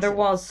 and there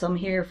was some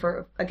here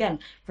for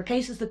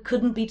cases that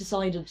couldn't be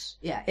decided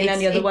in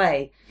any other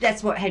way.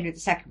 That's what Henry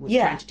II was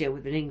trying to deal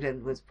with in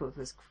England, was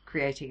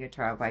creating a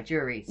trial by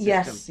jury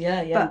system.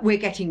 Yes, But we're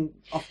getting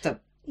off the.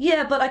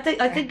 Yeah, but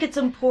I think it's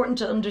important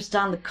to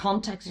understand the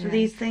context for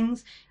these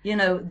things. You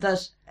know,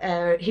 that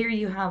here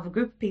you have a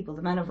group of people,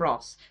 the men of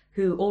Ross,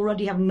 who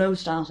already have no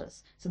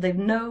status. So they've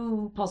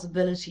no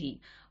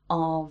possibility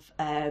of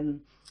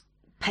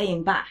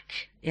paying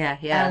back.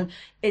 And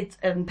it's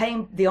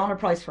paying the honour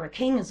price for a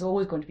king is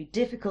always going to be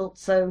difficult.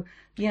 So,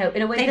 you know,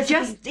 in a way,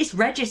 it's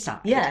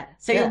regicide.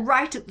 So you're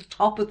right at the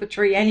top of the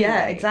tree anyway.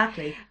 Yeah,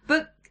 exactly.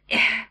 But,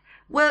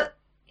 well,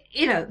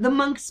 you know, the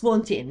monks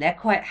want in. They're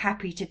quite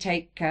happy to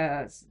take,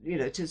 to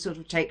sort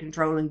of take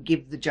control and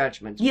give the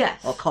judgment.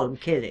 Yes. Or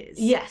Columkill is.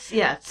 Yes.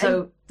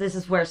 So this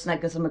is where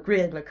Sneggles and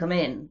MacRaeble come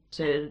in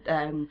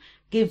to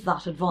give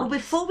that advice. Well,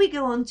 before we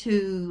go on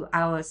to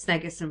our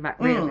Sneggles and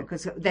MacRaeble,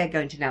 because they're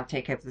going to now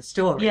take over the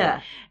story.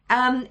 Yeah.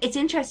 It's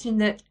interesting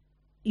that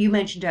you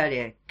mentioned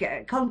earlier,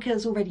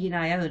 Columkill's already in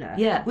Iona.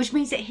 Yeah. Which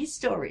means that his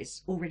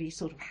story's already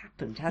sort of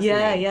happened, hasn't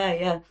it?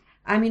 Yeah.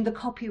 I mean, the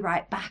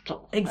copyright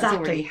battle has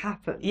already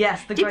happened.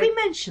 Yes. Did we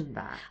mention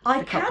that?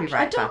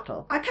 Copyright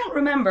battle? I can't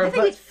remember. I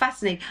think it's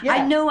fascinating. Yeah.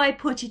 I know I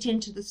put it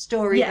into the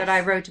story that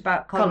I wrote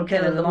about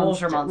Columkill and the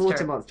Water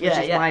Monster, which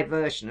is my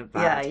version of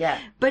that. Yeah.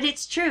 But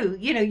it's true.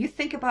 You know, you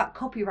think about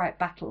copyright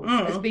battles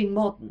as being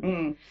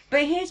modern.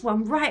 But here's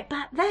one right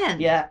back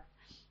then. Yeah.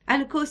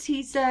 And of course,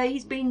 he's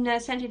been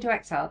sent into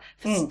exile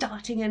for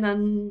starting an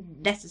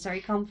unnecessary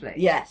conflict.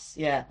 Yes,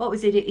 yeah. What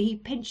was it?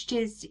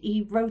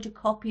 He wrote a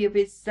copy of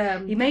his.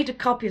 He made a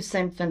copy of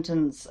St.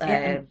 Fintan's.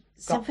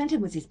 St. Fintan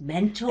was his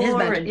mentor,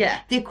 and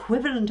the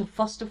equivalent of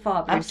foster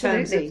father Absolutely.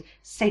 in terms of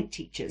saint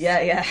teachers.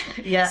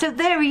 Yeah. So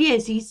there he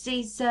is.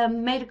 He's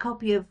made a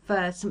copy of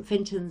St.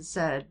 Fintan's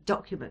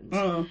document,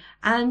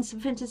 and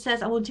St. Fintan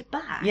says, "I want it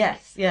back."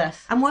 Yes.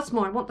 And what's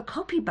more, I want the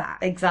copy back.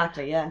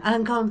 Exactly. Yeah.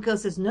 And Columkill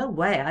says, "No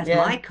way, that's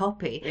my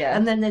copy." Yeah.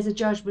 And then there's a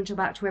judgment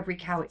about to every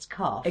cow its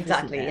calf.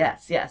 Exactly. Isn't there?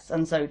 Yes.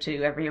 And so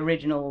to every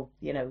original,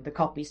 you know, the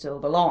copy still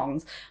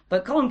belongs.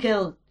 But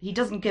Columkill, he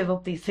doesn't give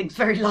up these things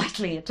very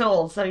lightly at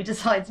all. So he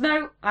decides, no,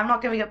 no, I'm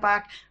not giving it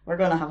back. We're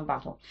going to have a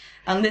battle.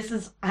 And this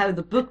is how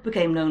the book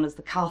became known as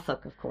the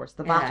Cathach, of course,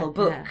 the battle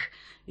book. Yeah.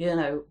 You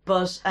know,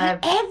 but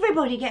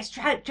everybody gets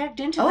dragged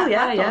into Oh, that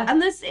yeah, battle, yeah.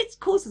 and it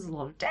causes a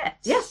lot of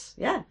deaths. yes,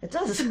 yeah, it It's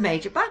does. a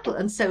major battle,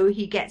 and so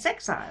he gets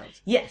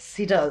exiled. Yes,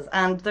 he does.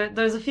 And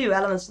there's a few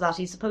elements to that.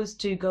 He's supposed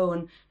to go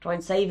and try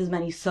and save as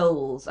many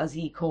souls as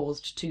he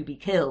caused to be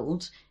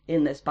killed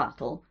in this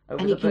battle over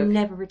And the he book. can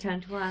never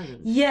return to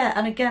Ireland. Yeah,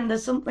 and again,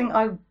 there's something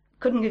I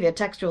couldn't give you a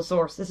textual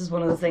source. This is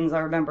one of the things I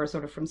remember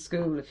sort of from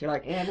school, if you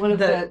like. Yeah, one of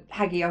the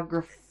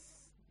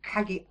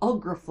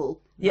hagiographical.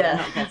 Yeah. I'm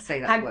not going to say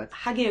that word.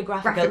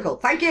 Hagiographical. Graphical.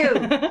 Thank you.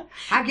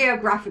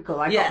 Hagiographical.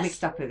 I Yes. got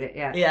mixed up with it.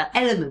 Yeah. Yeah.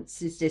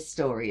 Elements is this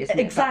story, isn't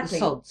it? Exactly.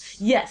 About the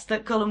sods. Yes,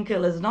 that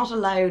Columkill is not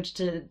allowed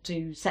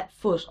to set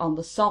foot on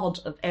the sod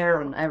of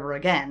Erin ever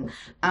again.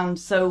 And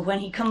so when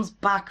he comes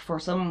back for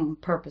some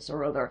purpose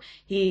or other,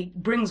 he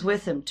brings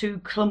with him 2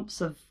 clumps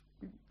of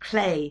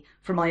clay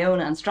from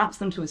Iona and straps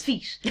them to his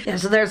feet. Yeah,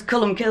 so there's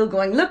Columkill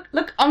going,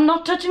 look, I'm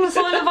not touching the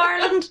soil of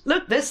Ireland.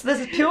 Look, this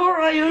is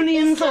pure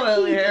Ionian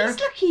soil here. He's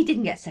lucky he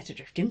didn't get set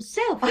adrift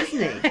himself,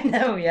 isn't he? I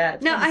know, yeah.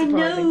 it's Now, I pretty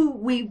surprising. know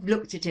we've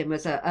looked at him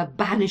as a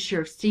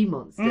banisher of sea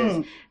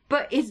monsters,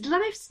 but his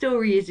life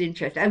story is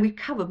interesting, and we've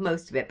covered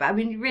most of it, but I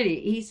mean, really,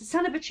 he's the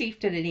son of a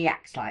chieftain and he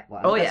acts like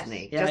one, Oh, doesn't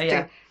yes. he? Yeah, Just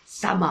yeah. to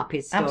sum up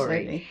his story.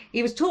 Absolutely.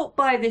 He was taught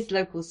by this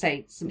local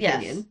saint, St.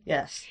 Finian.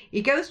 Yes,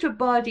 He goes to a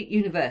Bardic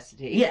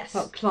university, Yes.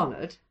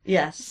 Clonard.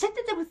 yes. Said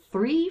that there were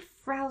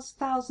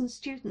 3,000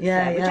 students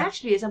Yeah, there, which yeah.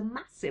 actually is a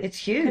massive. It's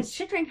huge.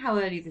 Considering how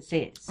early this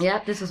is.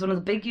 Yeah, this is one of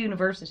the big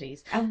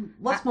universities. And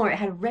what's more, it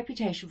had a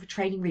reputation for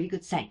training really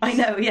good saints. I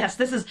know, yes.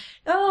 This is,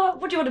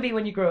 what do you want to be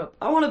when you grow up?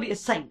 I want to be a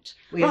saint.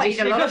 We need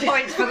a you lot go of to-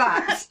 points for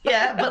that.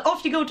 Yeah, but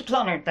off you go to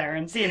Clonard there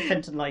and see if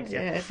Finton likes you.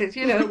 Yes, it's,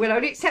 we'll they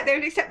only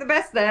accept the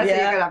best there, so Yeah.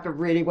 you're going to have to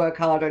really work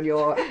hard on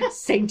your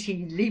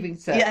sainty leaving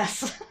cert.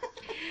 Yes.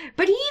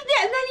 But and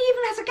then he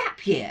even has a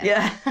gap year.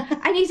 Yeah.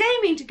 And he's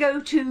aiming to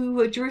go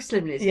to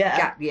Jerusalem in his Yeah.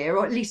 gap year,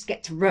 or at least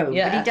get to Rome. But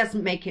Yeah. he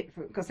doesn't make it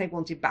because they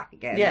want him back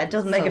again. Yeah, it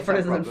doesn't make it Solves that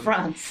further than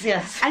problem. France.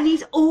 Yes. And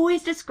he's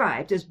always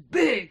described as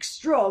big,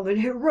 strong,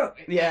 and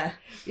heroic. Yeah,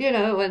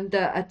 And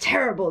a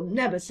terrible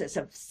nemesis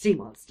of sea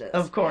monsters.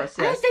 of course.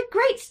 And Yes. they're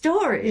great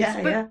stories.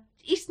 Yeah, but yeah.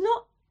 he's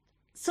not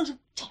sort of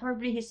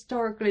terribly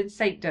historical in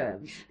saint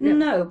terms.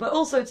 No, but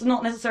also it's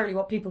not necessarily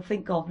what people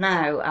think of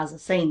now as a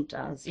saint,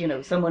 as,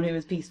 someone who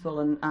is peaceful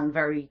and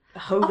very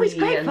holy he's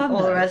great and fun,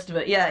 all the though. rest of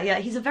it. Yeah, yeah.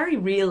 He's a very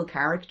real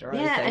character,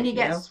 I Yeah, think, and he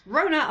gets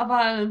thrown out of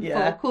Ireland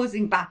Yeah. for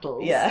causing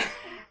battles. Yeah.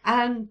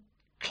 And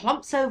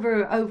clumps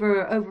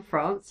over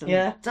France and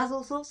Yeah. does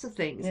all sorts of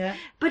things. Yeah.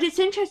 But it's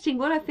interesting,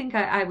 what I think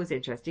I was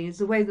interesting is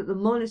the way that the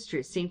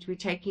monasteries seem to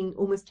be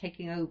almost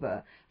taking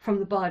over from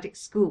the bardic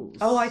schools.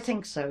 Oh, I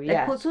think so, They're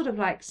yeah. called sort of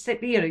like,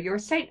 you're a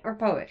saint or a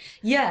poet.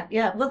 Yeah,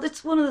 yeah. Well,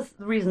 it's one of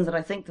the reasons that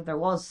I think that there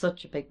was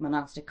such a big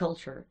monastic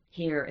culture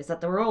here, is that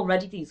there were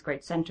already these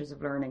great centres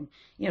of learning.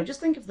 Just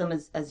think of them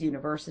as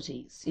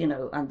universities,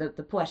 and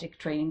the poetic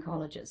training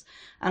colleges.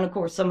 And of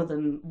course, some of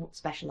them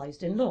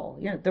specialised in law.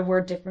 There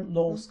were different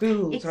law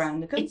schools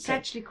around the country. It's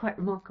actually quite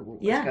remarkable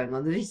what's Yeah. going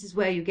on. This is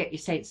where you get your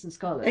saints and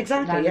scholars.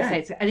 Exactly, Land of yeah.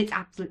 Saints, and it's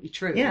absolutely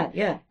true. Yeah,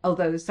 yeah.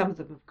 Although some of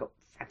them have got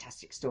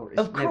fantastic stories.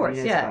 Of nobody course,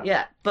 knows yeah, about.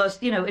 yeah. But,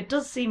 it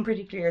does seem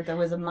pretty clear there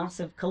was a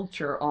massive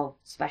culture of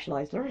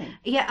specialised learning.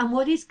 Yeah, and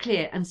what is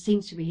clear and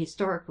seems to be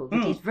historical, that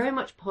Mm. is very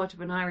much part of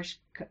an Irish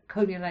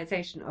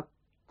colonialisation of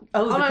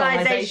Oh, the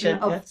colonisation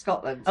of yeah.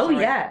 Scotland. Oh,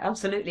 sorry. yeah,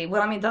 absolutely.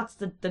 Well, I mean, that's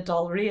the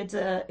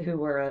Dalriada, who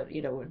were a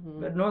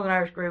Northern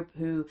Irish group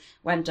who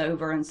went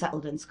over and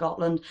settled in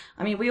Scotland.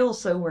 I mean, we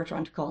also were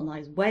trying to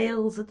colonise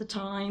Wales at the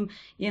time.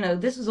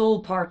 This is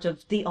all part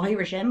of the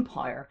Irish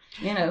Empire,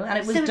 and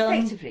it was So done...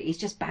 effectively, he's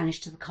just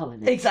banished to the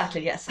colonies.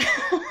 Exactly, yes.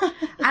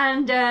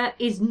 And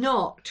is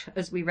not,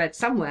 as we read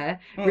somewhere,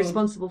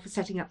 responsible for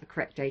setting up the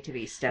correct date of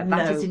Easter. That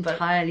No, is but-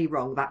 entirely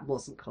wrong. That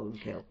wasn't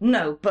Columkill.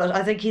 No, but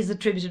I think he's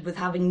attributed with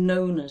having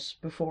known it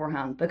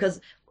beforehand, because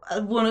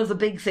one of the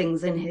big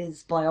things in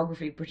his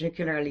biography,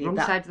 particularly Wrong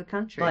that side of the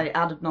country. by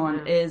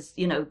Adamnan, Yeah. is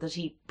that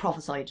he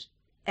prophesied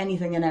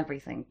anything and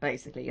everything,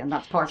 basically, and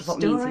that's part of what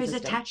means Stories he's a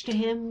saint. attached to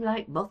him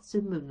like moths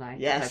in moonlight,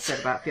 Yes. as I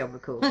said about Fionn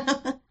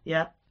McCool.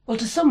 Yeah. Well,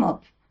 to sum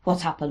up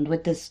what's happened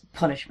with this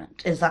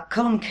punishment is that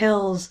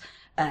Columkill's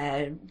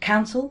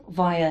council,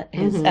 via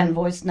his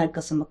envoys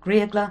Nedgus and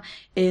MacRiagla,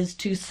 is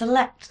to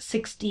select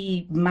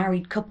 60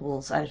 married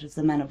couples out of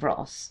the men of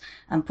Ross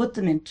and put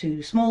them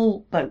into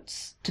small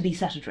boats to be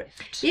set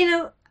adrift.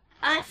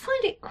 I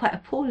find it quite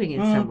appalling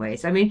in some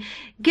ways. I mean,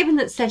 given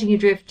that setting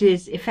adrift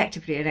is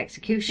effectively an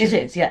execution. It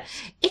is, yes.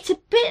 It's a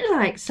bit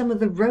like some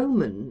of the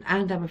Roman,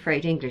 and I'm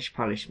afraid English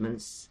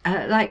punishments,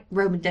 like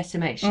Roman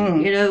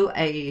decimation.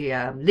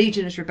 A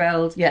legion has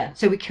rebelled, Yeah.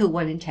 so we kill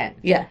 1 in 10.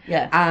 Yeah,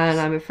 yeah. And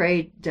I'm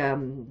afraid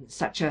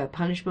such a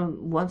punishment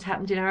once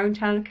happened in our own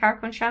town of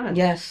Carrick-on-Shannon.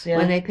 Yes, yeah.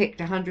 When they picked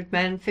 100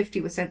 men,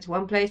 50 were sent to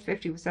one place,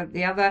 50 were sent to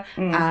the other,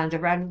 and a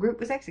random group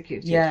was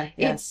executed. Yeah,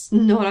 yeah. It's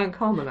not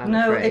uncommon, I'm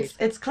No, afraid.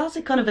 it's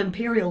classic kind of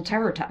imperial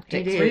terror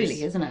tactics, It is.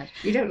 really, isn't it?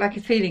 You don't like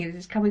a feeling that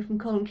it's coming from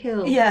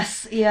Columkill.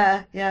 Yes,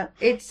 yeah, yeah.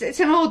 It's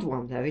an odd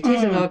one, though. It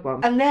is an odd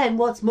one. And then,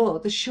 what's more,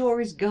 the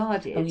shore is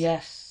guarded. Oh,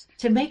 yes.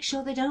 To make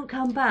sure they don't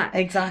come back.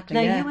 Exactly,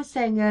 Now, yeah. you were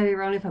saying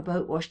earlier on if a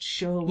boat washed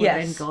ashore, well,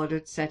 Yes. then God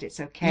had said it's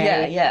okay.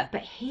 Yeah, yeah.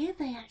 But here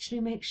they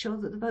actually make sure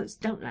that the boats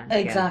don't land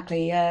again.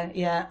 Exactly, yeah,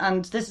 yeah.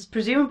 And this is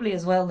presumably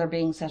as well, they're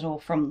being set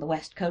off from the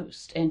west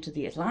coast into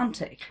the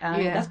Atlantic.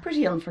 And Yeah. that's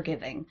pretty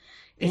unforgiving.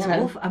 It's you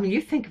know? awful. I mean,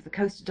 you think of the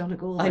coast of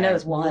Donegal. I know, there.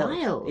 it's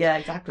wild. Yeah,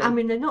 exactly. I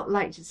mean, they're not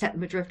like to set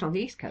them adrift on the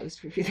east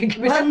coast, if you think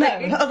of it. Well, no,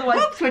 that way. otherwise-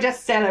 Oops, we're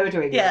just sail over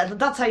to England. Yeah,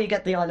 that's how you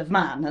get the Isle of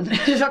Man, and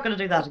you're not going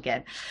to do that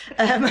again.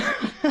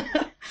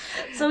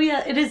 So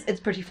yeah, it's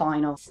pretty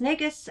final.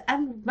 Snegus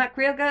and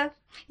MacReilga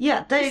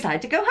Yeah, they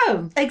decide to go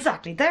home.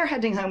 exactly. They're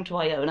heading home to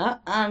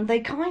Iona, and they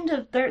kind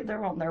of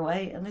they're on their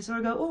way, and they sort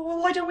of go, "Oh, well,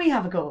 why don't we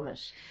have a go of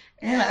it?"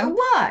 You know,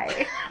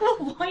 Why?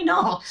 well, why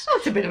not? Oh,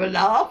 it's a bit of a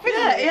laugh, isn't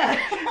Yeah, it?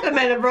 yeah. The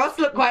men of Ross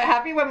look quite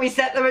happy when we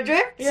set them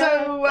adrift,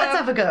 so let's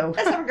have a go.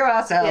 let's have a go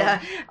ourselves. Yeah.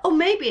 Or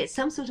maybe it's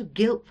some sort of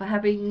guilt for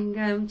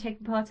having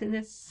taken part in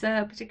this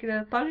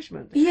particular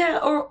punishment. Yeah,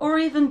 or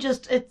even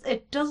just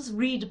it does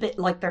read a bit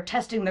like they're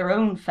testing their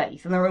own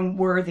faith and their own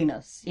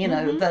worthiness. You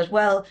know that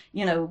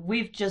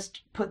we've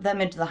just put them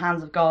into the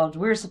hands of God.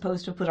 We're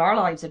supposed to put our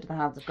lives into the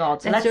hands of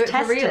God. So let's do it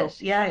test for real.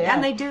 it. Yeah, yeah.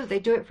 And they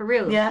do it for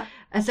real. Yeah.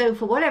 And so,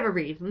 for whatever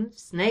reason,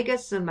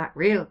 Snegus and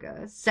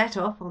MacReilga set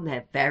off on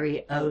their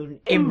very own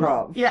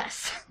Imrov.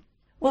 Yes.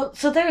 Well,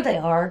 so there they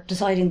are,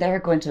 deciding they're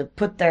going to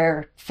put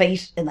their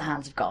fate in the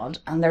hands of God,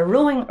 and they're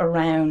rowing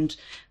around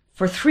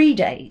for 3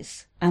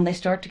 days, and they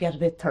start to get a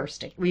bit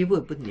thirsty. Well, you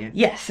would, wouldn't you?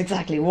 Yes,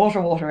 exactly.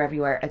 Water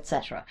everywhere,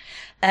 etc.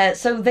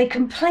 So they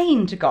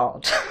complain to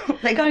God.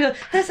 They kind of go,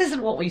 "This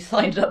isn't what we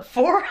signed up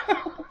for."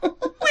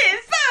 We're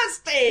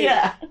thirsty!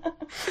 Yeah.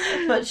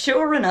 But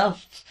sure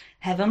enough,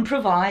 heaven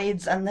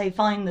provides, and they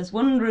find this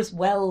wondrous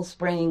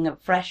wellspring of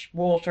fresh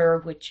water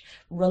which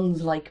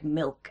runs like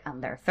milk,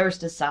 and their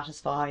thirst is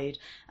satisfied,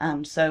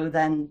 and so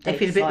then They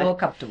feel a bit more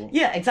comfortable.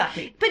 Yeah,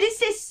 exactly. But is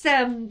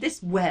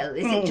this well,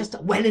 is it just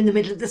a well in the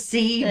middle of the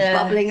sea,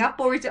 Yeah. bubbling up,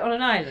 or is it on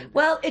an island?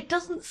 Well, it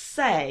doesn't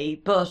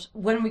say, but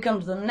when we come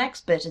to the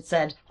next bit, it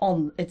says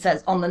on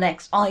the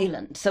next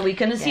island, so we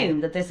can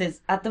assume that this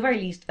is at the very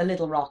least a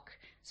little rock.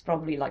 It's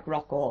probably like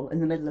Rockall in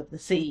the middle of the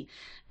sea,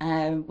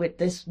 with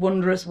this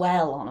wondrous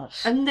well on it.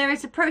 And their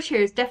approach here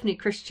is definitely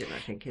Christian, I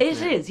think. It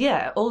isn't is,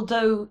 yeah.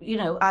 Although,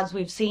 as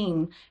we've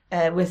seen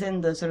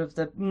within the sort of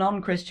the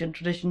non-Christian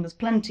tradition, there's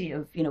plenty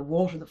of,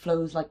 water that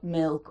flows like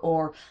milk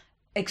or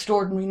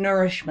extraordinary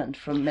nourishment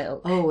from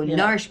milk. Oh, and you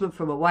know. nourishment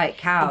from a white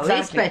cow.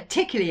 Exactly. It's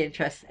particularly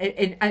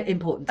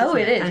important. Oh,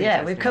 isn't it is, And yeah.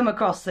 interesting. We've come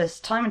across this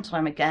time and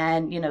time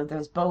again.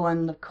 There's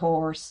Bowen, of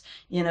course.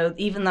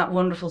 Even that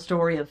wonderful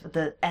story of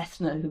the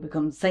Ethna who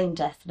becomes Saint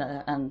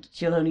Ethna, and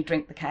she'll only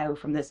drink the milk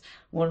from this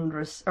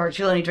wondrous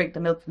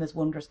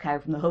cow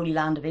from the Holy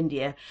Land of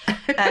India.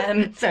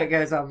 So it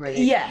goes on,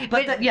 really. Yeah,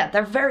 but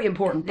they're very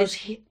important. But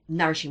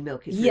Nourishing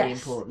milk is really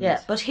important.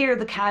 yeah. But here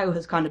the cow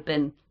has kind of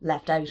been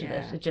left out of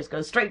Yeah. it. It just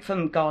goes straight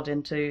from God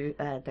into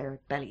their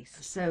bellies.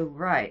 So,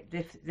 right,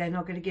 they're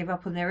not going to give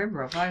up on their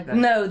Imrov either.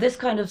 No, this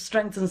kind of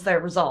strengthens their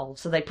resolve.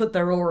 So they put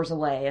their oars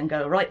away and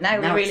go, right, now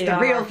Now we it's really the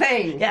are. real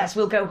thing. Yes,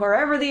 we'll go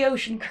wherever the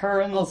ocean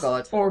currents Oh,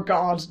 God. or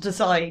God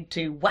decide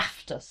to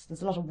waft us.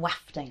 There's a lot of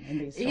wafting in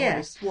these stories.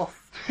 Yes, woof.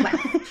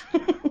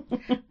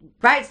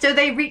 Right, so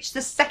they reach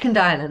the second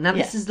island. Now,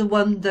 Yes. this is the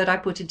one that I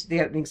put into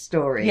the opening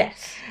story.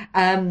 Yes.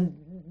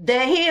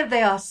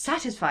 They are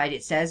satisfied,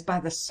 it says, by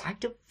the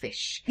sight of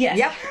fish. Yes.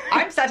 Yep,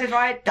 I'm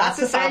satisfied. That's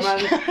a That's a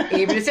fish. salmon.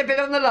 Even if it's a bit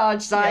on the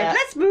large side. Yeah.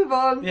 Let's move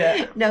on.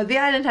 Yeah. No, the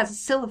island has a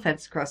silver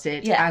fence across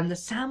it, Yeah. and the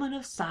salmon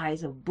of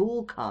size of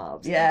bull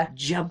calves Yeah.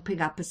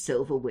 jumping up a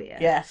silver weir.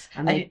 Yes.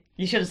 And And they,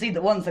 you should have seen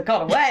the ones that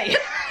got away.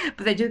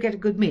 but they do get a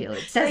good meal.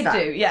 It says They that.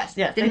 do, yes.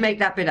 Didn't make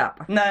that bit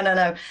up.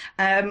 No.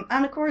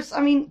 And of course,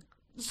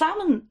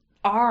 salmon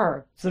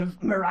are sort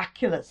of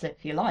miraculous,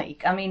 if you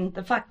like.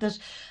 The fact that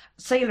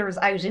sailors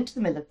out into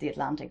the middle of the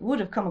Atlantic would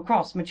have come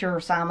across mature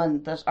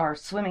salmon that are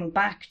swimming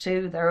back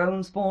to their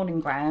own spawning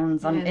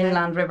grounds on Yeah,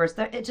 inland rivers.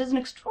 It is an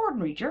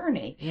extraordinary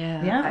journey.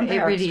 Yeah, and it they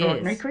are really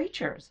extraordinary is.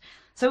 creatures.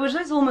 So it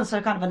is almost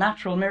a kind of a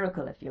natural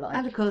miracle, if you like.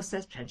 And of course,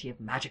 there's plenty of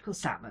magical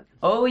salmon.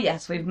 Oh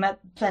yes, we've met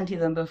plenty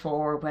of them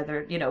before,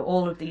 whether,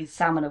 all of these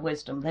salmon of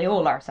wisdom, they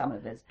all are salmon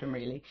of wisdom,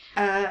 really.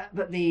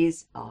 But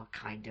these are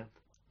kind of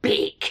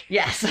big.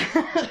 Yes.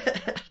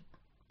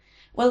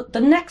 Well,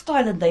 the next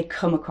island they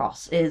come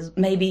across is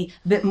maybe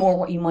a bit more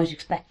what you might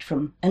expect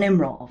from an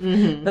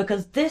Imrov,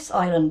 because this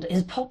island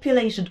is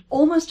populated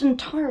almost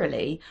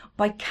entirely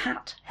by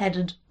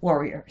cat-headed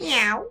warriors.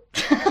 Meow.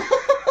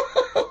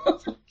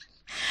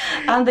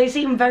 And they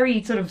seem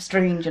very sort of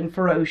strange and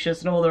ferocious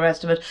and all the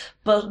rest of it.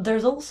 But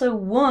there's also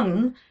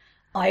one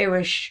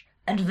Irish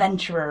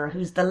adventurer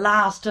who's the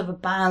last of a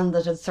band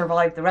that has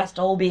survived, the rest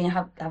all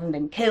having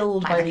been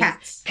killed by the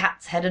these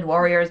cats-headed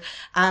warriors,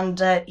 and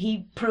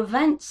he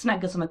prevents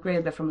Snegus and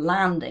MacReilga from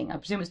landing. I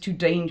presume it's too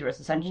dangerous,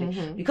 essentially.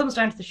 He comes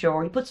down to the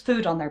shore, he puts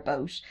food on their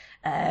boat,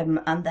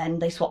 and then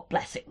they swap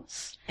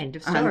blessings. End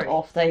of And story.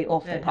 off they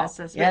pop.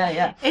 That's Yeah,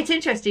 yeah. It's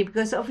interesting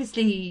because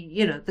obviously,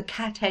 you know, the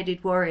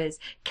cat-headed warriors,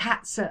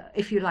 cats are,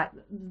 if you like,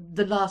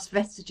 the last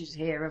vestiges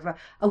here of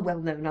a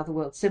well-known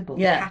otherworld symbol.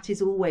 Yeah. The cat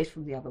is always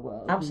from the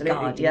otherworld. Absolutely, And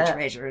guarding yeah.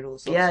 treasure and all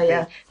sorts Yeah, of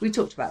yeah. things. We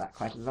talked about that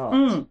quite a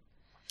lot.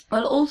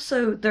 Well,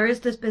 also there is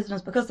this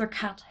business because they're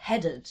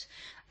cat-headed.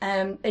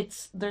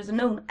 There's a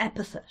known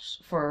epithet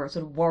for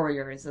sort of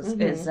warriors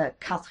is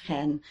cat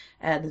hen.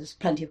 There's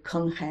plenty of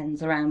cun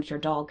hens around your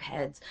dog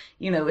heads.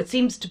 You know, it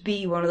seems to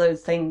be one of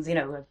those things. You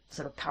know, a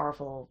sort of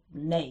powerful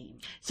name.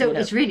 So you know.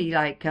 it's really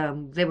like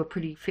they were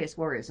pretty fierce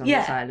warriors on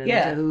Yeah, this island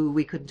yeah. who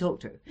we couldn't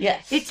talk to.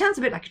 Yes. It sounds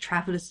a bit like a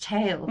traveller's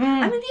tale.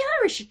 I mean, the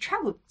Irish had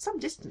travelled some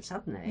distance,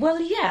 haven't they?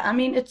 Well, yeah. I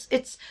mean,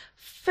 it's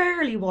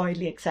fairly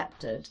widely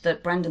accepted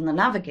that Brendan the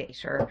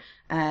Navigator,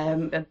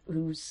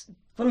 who's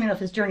funnily enough,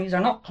 his journeys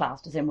are not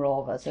classed as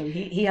Imrava, so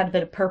he had a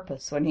bit of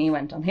purpose when he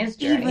went on his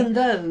journey. Even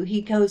though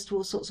he goes to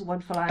all sorts of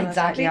wonderful islands,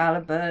 Exactly. like the Isle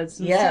of Birds,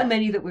 and Yeah. so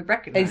many that we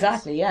recognise.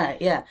 Exactly, yeah,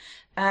 yeah.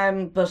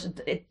 But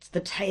the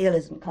tale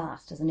isn't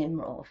classed as an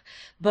Imrov.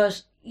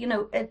 But, you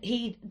know,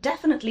 he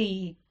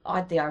definitely,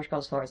 the Irish got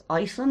as far as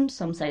Iceland.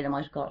 Some say they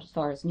might have got as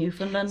far as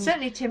Newfoundland.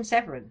 Certainly Tim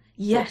Severin.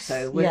 Yes,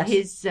 So with yes.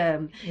 his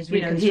His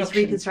his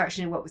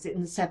reconstruction in what was it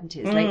in the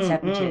 70s, late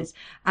 70s,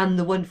 and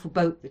the wonderful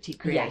boat that he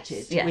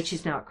created, yes. which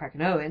is now at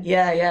Crackenowin.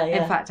 Yeah, yeah,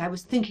 yeah. In fact, I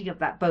was thinking of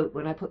that boat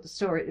when I put the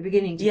story at the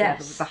beginning together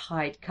Yes. with the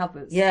hide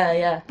covers. Yeah,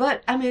 yeah.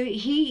 But I mean,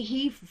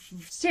 he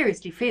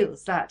seriously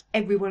feels that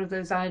every one of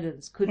those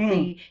islands could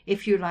be,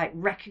 if you like,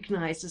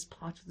 recognised as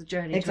part of the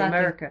journey Exactly. to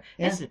America.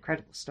 Yeah. It's an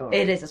incredible story.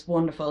 It is. It's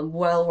wonderful and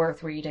well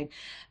worth reading.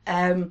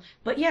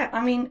 But yeah,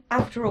 I mean,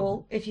 after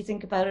all, if you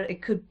think about it,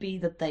 it could be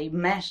that they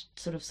met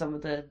sort of some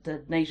of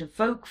the native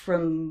folk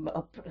from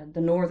up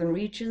the northern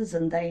reaches,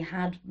 and they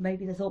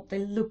thought they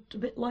looked a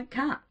bit like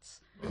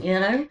cats. You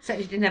know?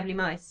 Certainly didn't have any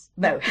mice.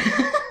 No.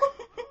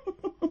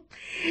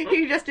 You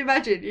can just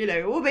imagine, you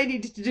know, all they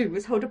needed to do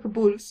was hold up a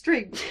ball of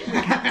string. And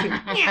the cat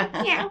would,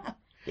 meow, meow.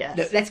 Yes.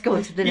 Look, let's go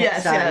on to the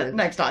next Yes. island.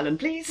 Next island,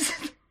 please.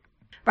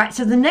 Right,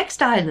 so the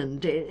next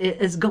island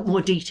has got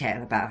more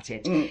detail about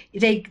it.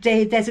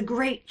 There's a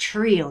great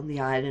tree on the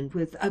island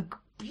with a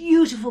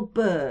beautiful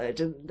bird,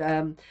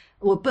 and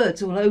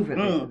birds all over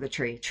the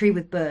tree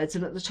with birds,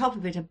 and at the top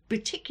of it a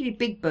particularly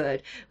big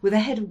bird with a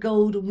head of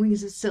gold and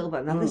wings of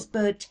silver. Now this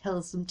bird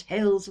tells them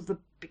tales of the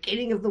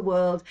beginning of the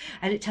world,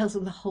 and it tells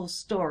them the whole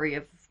story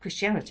of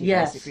Christianity,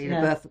 Yes, basically,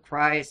 yeah. the birth of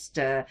Christ,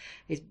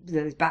 his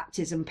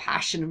baptism,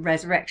 passion, and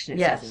resurrection. It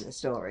Yes. says in the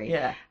story.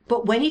 Yeah.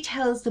 But when he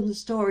tells them the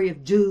story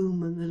of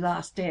doom and the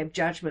last day of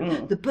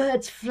judgment, the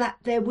birds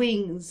flap their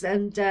wings,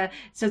 and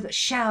so that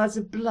showers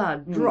of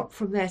blood drop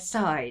from their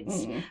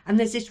sides. And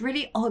there's this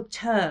really odd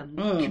term,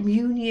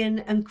 communion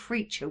and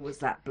creature was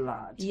that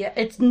blood. Yeah,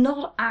 it's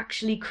not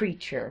actually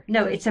creature.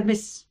 No, it's a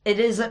It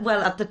is,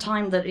 well, at the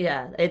time that,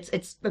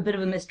 it's a bit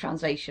of a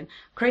mistranslation.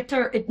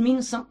 Creator, it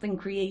means something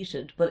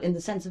created, but in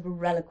the sense of a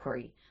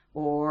reliquary,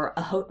 or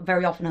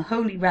very often a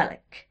holy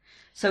relic.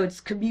 So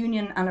it's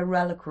communion and a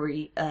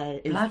reliquary.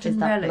 blood is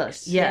and that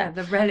relics. blood? Yeah.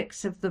 The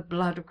relics of the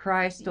blood of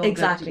Christ. Or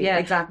Exactly,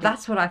 exactly.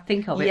 That's what I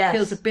think of. It Yes.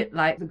 feels a bit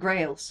like the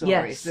Grail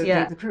stories,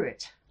 Yes, the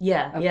cruet.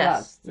 Yeah, Of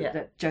yes. blood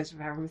that Joseph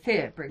of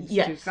Arimathea brings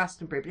Yes. to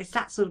Glastonbury. But it's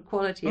that sort of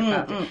quality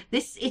about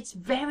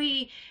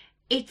it.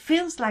 It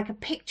feels like a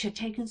picture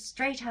taken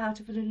straight out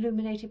of an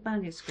illuminated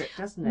manuscript,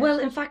 doesn't it? Well,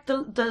 in fact,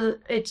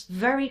 it's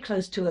very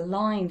close to a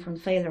line from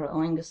Féile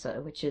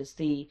Oingasa, which is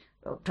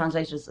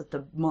translated as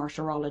the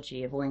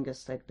martyrology of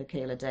Oingus, the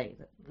Céile Day,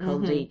 the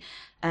Culdee,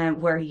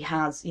 where he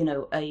has, you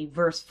know, a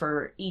verse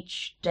for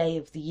each day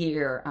of the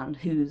year and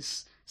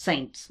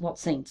what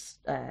saints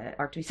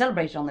are to be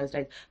celebrated on those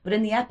days. But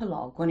in the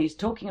epilogue, when he's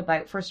talking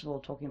about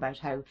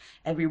how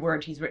every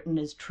word he's written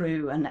is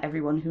true and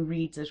everyone who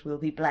reads it will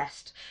be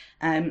blessed,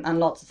 and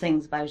lots of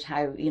things about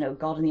how, you know,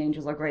 God and the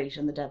angels are great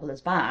and the devil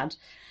is bad.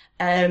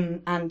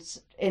 And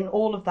in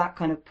all of that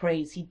kind of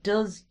praise, he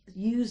does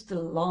use the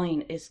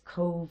line is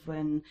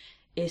coven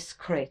is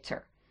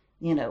crater,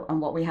 you know,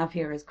 and what we have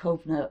here is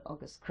Covna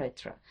August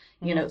Cretra,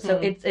 you know, so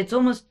it's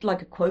almost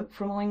like a quote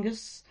from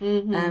Oingus,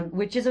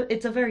 which is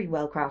it's a very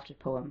well crafted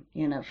poem,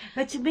 you know.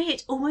 But to me,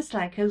 it's almost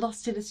like a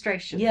lost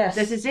illustration. Yes.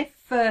 There's as if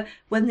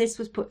when this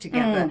was put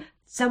together,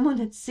 someone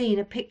had seen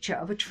a picture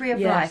of a tree of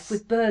Yes. life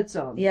with birds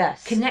on,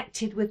 Yes.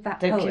 connected with that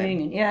The poem.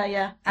 communion,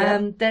 yeah.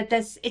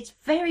 It's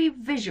very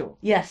visual.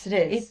 Yes, it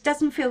is. It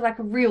doesn't feel like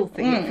a real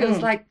thing. It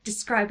feels like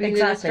describing an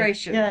Exactly.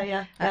 illustration.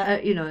 Yeah.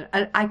 You know,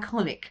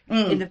 iconic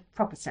in the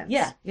proper sense.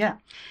 Yeah.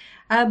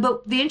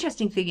 But the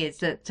interesting thing is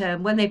that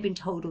when they've been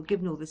told or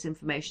given all this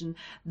information,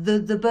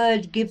 the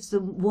bird gives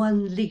them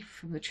one leaf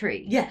from the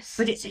tree. Yes.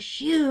 But it's a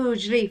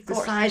huge leaf, the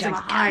course, size of a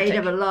hide gigantic.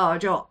 of a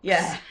large ox.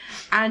 Yeah.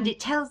 And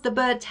the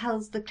bird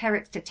tells the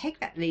clerics to take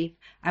that leaf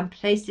and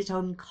place it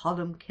on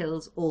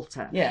Columkill's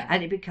altar. Yeah.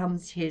 And it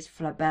becomes his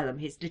flabellum,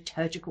 his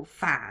liturgical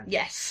fan.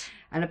 Yes.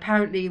 And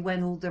apparently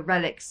when all the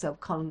relics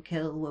of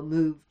Columkill were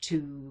moved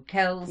to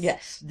Kells,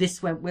 Yes.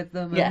 this went with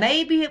them. Yes. And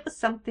maybe it was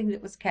something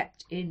that was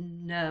kept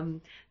in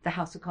the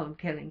House of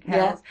Columkill in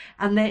Kells.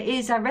 Yeah. And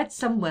I read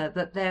somewhere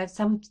that there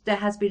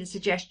has been a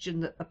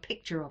suggestion that a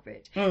picture of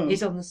it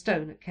is on the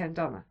stone at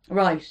Kendonna.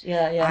 Right.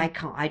 Yeah.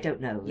 I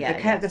don't know.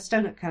 Yeah, The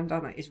stone at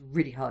Kendonna is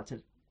really hard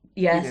to.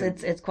 Yes, you know,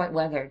 it's quite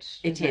weathered.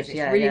 It is. It's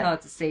Yeah, really yeah.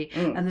 hard to see,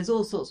 and there's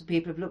all sorts of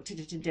people who've looked at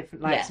it in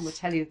different lights Yes. and will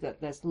tell you that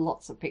there's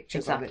lots of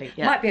pictures of Exactly, it.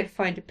 yeah. Might be able to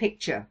find a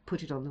picture,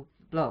 put it on the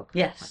blog.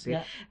 Yes, Might be.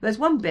 yeah. There's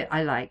one bit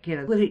I like,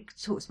 where it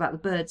talks about the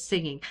birds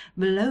singing.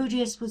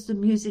 Melodious was the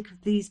music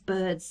of these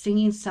birds,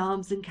 singing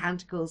psalms and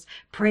canticles,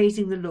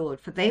 praising the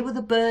Lord, for they were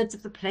the birds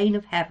of the plain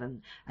of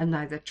heaven, and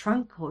neither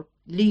trunk or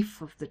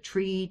leaf of the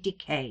tree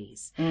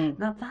decays.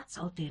 Now that's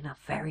oddly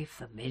enough very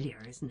familiar,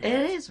 isn't it?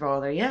 It is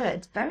rather, yeah.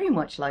 It's very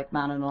much like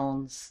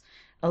Manannan's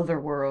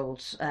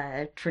otherworld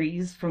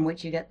trees from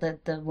which you get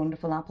the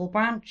wonderful apple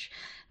branch.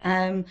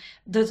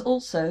 There's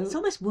also It's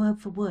almost word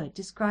for word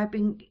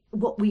describing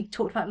what we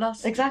talked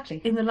about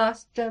exactly. in the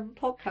last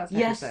podcast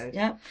Yes, episode.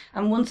 yeah.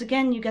 And once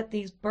again, you get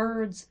these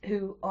birds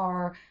who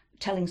are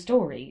telling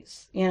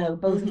stories,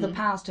 both of the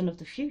past and of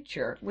the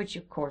future, which,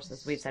 of course,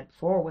 as we've said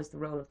before, was the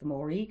role of the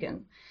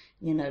Morrigan,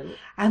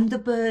 And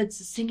the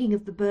singing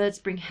of the birds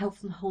bring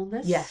health and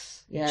wholeness.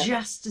 Yes, yeah.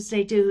 Just as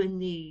they do in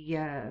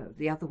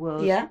the other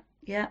world. Yeah.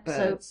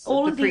 Birds, So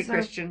all the of these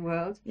pre-Christian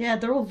world. Yeah,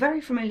 they're all very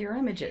familiar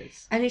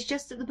images. And it's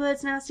just that the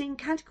birds now sing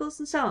canticles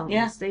and songs.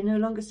 Yeah. They no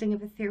longer sing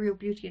of ethereal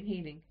beauty and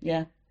healing.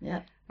 Yeah.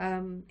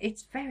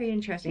 It's very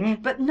interesting.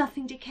 But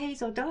nothing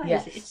decays or dies.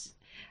 Yes.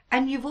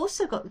 And you've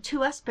also got the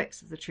two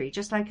aspects of the tree,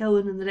 just like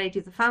Owen and the Lady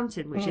of the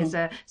Fountain, which is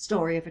a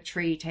story of a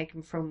tree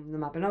taken from the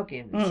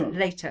Mabinogion. It's a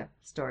later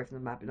story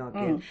from the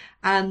Mabinogion.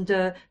 And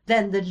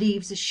then the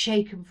leaves are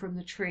shaken from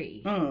the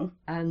tree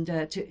and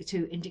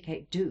to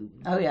indicate doom.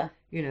 Oh, yeah.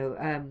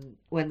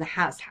 When the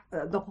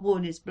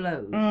horn is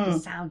blown, the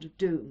sound of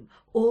doom,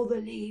 all the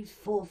leaves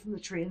fall from the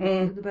tree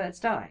and the birds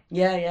die.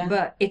 Yeah.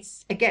 But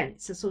it's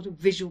a sort of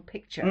visual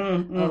picture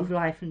of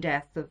life and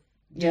death, of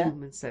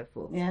doom and so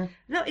forth. Yeah.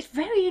 No, it's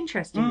very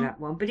interesting, that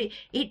one, but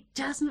it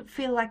doesn't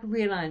feel like a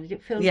real island.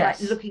 It feels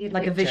Yes. like looking at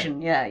like a picture.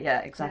 vision. Yeah,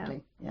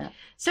 exactly. Yeah.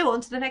 So on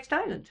to the next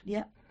island.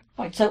 Yeah.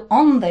 Right, so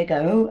on they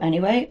go,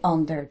 anyway,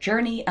 on their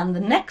journey, and the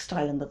next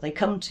island that they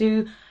come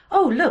to,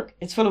 oh, look,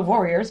 it's full of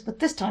warriors, but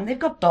this time they've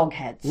got dog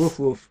heads. Woof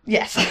woof.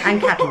 Yes. And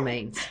cattle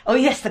manes. Oh,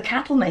 yes, the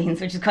cattle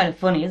manes, which is kind of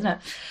funny, isn't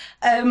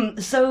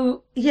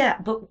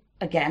it? But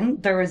again,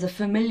 there is a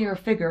familiar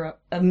figure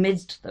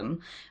amidst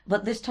them,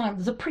 but this time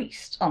there's a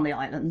priest on the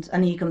island,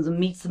 and he comes and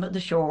meets them at the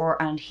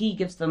shore, and he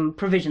gives them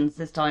provisions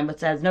this time, but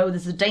says, no,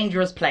 this is a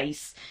dangerous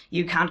place,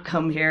 you can't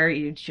come here,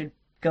 you should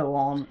go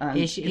on and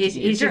Here's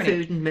your journey.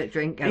 food and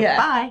drink. Go. Yeah.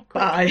 Bye.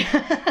 Quick.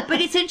 Bye.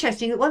 But it's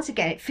interesting that once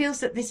again it feels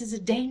that this is a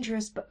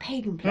dangerous but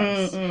pagan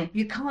place.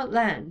 You can't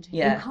land.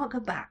 Yeah. You can't go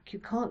back. You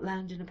can't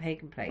land in a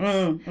pagan place.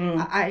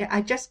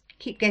 I just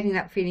keep getting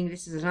that feeling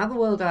this is another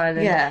world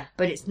island. Yeah.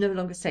 But it's no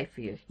longer safe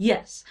for you.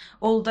 Yes,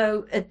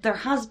 although there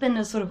has been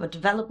a sort of a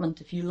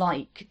development, if you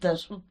like,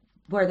 that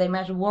where they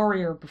met a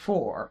warrior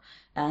before,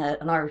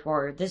 an Irish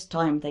warrior. This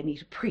time they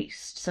meet a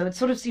priest. So it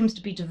sort of seems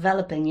to be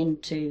developing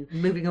into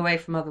Moving away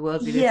from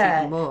otherworldliness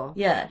even more.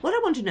 Yeah. What I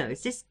want to know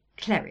is this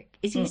cleric,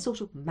 is he sort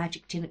of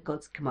magicked in at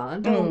God's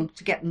command or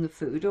to get them the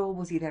food, or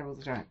was he there all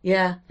the time?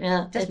 Yeah.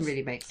 It doesn't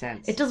really make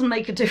sense. It doesn't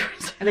make a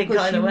difference. And of course,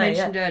 kind you of way,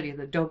 mentioned earlier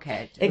the dog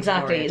head.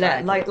 Exactly,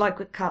 warrior like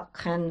with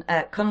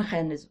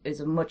Cunchen is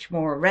a much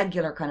more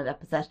regular kind of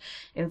epithet.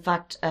 In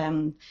fact,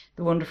 the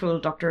wonderful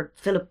Dr.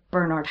 Philip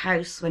Bernard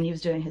House, when he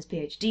was doing his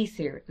PhD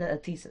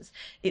thesis,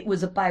 it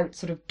was about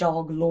sort of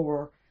dog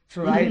lore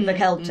throughout the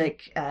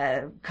Celtic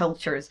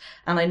cultures,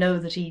 and I know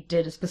that he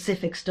did a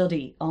specific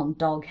study on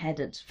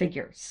dog-headed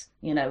figures,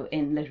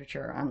 in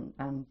literature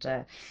and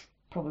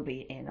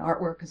probably in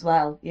artwork as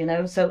well,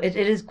 so it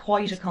is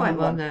quite a common quite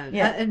well one. known.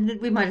 Yeah.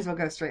 And we might as well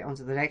go straight on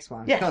to the next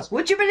one. Yes. Because,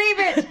 would you believe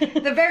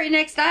it? The very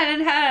next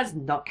island has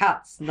not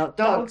cats, not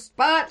dogs,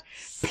 but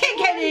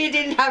pig-headed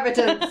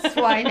inhabitants,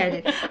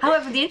 swine-headed.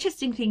 However, the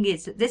interesting thing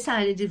is that this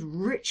island is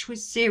rich with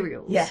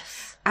cereals.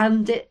 Yes.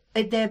 And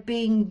they're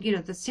being,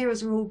 the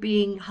cereals are all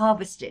being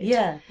harvested.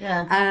 Yeah.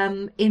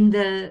 In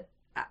the...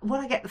 What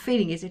I get the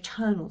feeling is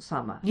eternal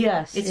summer.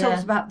 Yes. It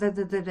talks about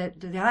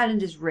the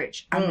island is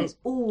rich and there's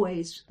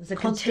always There's a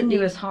constantly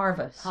continuous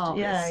harvest.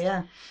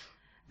 Yeah.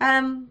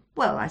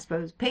 Well, I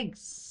suppose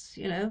pigs,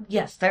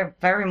 Yes, they're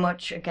very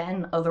much,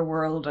 again,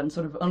 otherworld and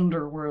sort of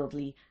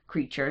underworldly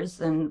creatures.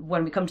 And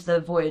when we come to the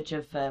voyage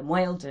of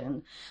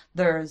Moelden,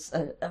 there's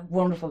a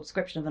wonderful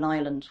description of an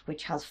island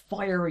which has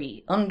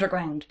fiery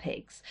underground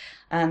pigs.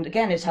 And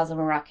again, it has a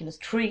miraculous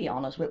tree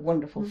on it with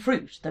wonderful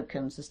fruit that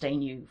can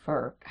sustain you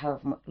for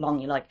however long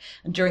you like.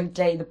 And during the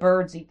day, the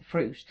birds eat the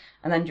fruit.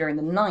 And then during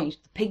the night,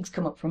 the pigs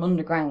come up from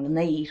underground and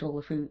they eat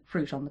all the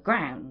fruit on the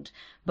ground.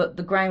 But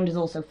the ground is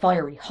also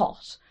fiery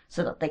hot,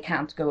 so that they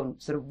can't go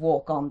and sort of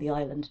walk on the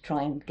island to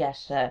try and get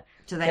So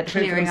they're get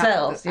through clearing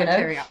themselves, up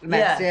clearing up the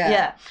mess.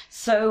 yeah.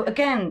 So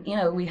again,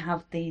 we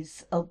have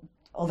these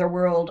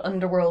otherworld,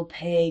 underworld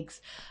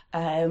pigs.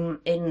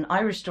 In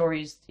Irish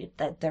stories,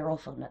 they're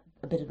often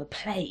a bit of a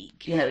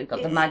plague. You know, you've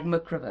got the Mag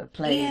Mucrava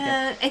plague.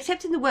 Yeah,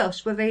 except in the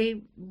Welsh, where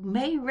they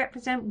may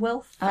represent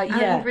wealth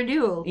yeah. and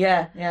renewal.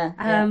 Yeah,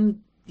 yeah.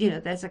 You know,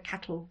 there's a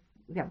cattle.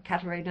 We have a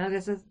cattle raid now.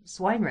 There's a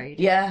swine raid.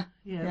 Yeah,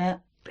 You know, yeah.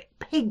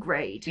 pig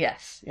raid.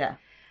 Yes, yeah.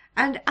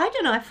 And I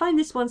don't know. I find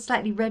this one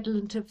slightly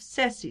redolent of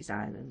Circe's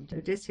Island,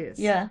 Odysseus.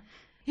 Yeah.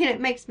 You know,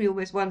 it makes me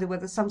always wonder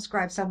whether some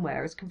scribe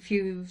somewhere has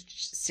confused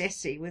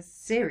Circe with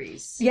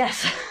Ceres.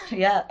 Yes,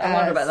 yeah, I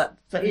wonder about that.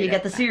 So you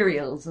get the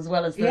cereals as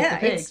well as the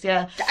pigs,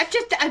 yeah.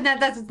 And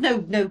that's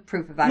no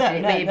proof of that. No,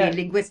 It may be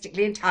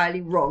linguistically entirely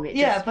wrong.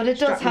 But it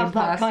does have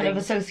that kind of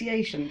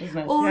association, doesn't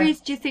it? Or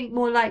is, do you think,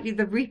 more likely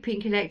the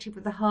reaping connected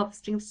with the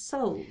harvesting of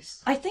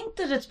souls? I think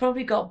that it's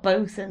probably got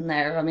both in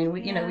there. I mean,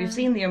 we've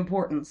seen the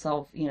importance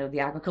of, the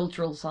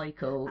agricultural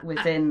cycle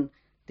within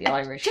the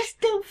Irish.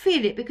 Just don't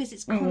feel it because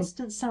it's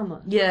constant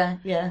summer. Yeah,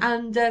 yeah.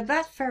 And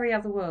that's very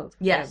otherworld.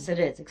 Yes, it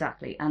is,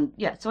 exactly. And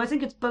so I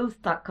think it's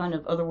both that kind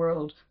of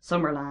otherworld,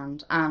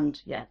 Summerland,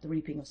 and the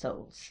reaping of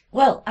souls.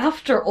 Well,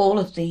 after all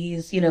of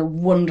these,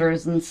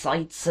 wonders and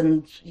sights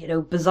and,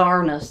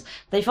 bizarreness,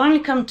 they finally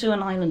come to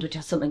an island which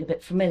has something a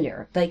bit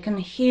familiar. They can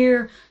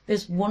hear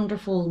this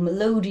wonderful,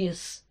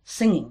 melodious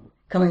singing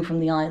coming from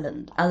the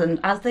island. And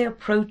as they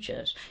approach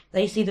it,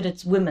 they see that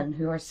it's women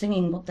who are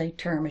singing what they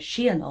term a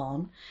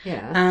Shianon.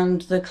 Yeah.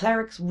 And the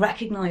clerics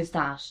recognise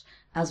that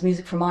as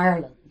music from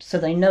Ireland. So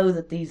they know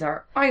that these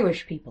are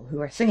Irish people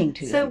who are singing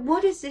to them. So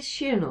what is this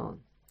Shianon?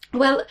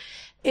 Well,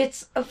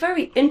 it's a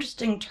very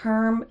interesting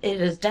term.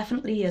 It is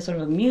definitely a sort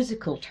of a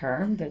musical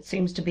term that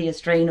seems to be a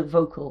strain of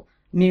vocal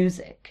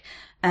music.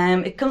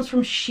 It comes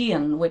from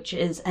Shean, which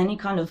is any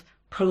kind of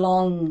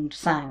prolonged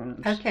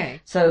sound.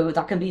 Okay. So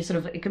that can be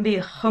it can be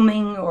a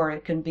humming, or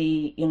it can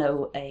be,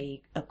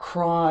 a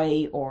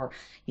cry, or,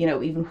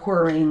 even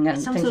whirring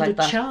and Some things sort like of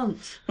that.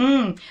 chant.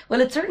 Well,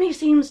 it certainly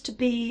seems to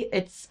be,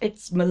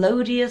 it's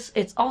melodious.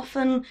 It's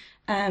often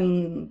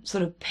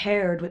sort of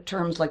paired with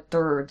terms like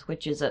thirds,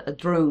 which is a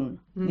drone,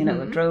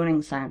 a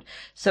droning sound.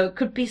 So it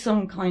could be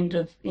some kind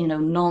of,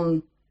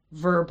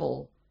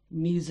 non-verbal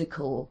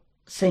musical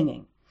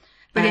singing.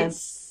 But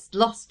it's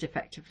lost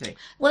effectively.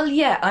 Well,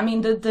 yeah, I mean,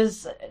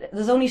 there's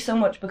only so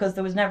much, because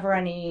there was never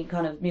any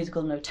kind of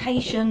musical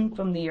notation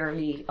from the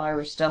early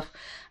Irish stuff.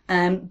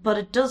 But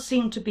it does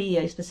seem to be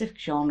a specific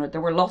genre.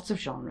 There were lots of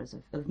genres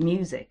of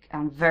music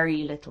and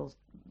very little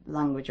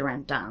language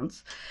around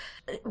dance.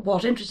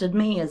 What interested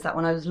me is that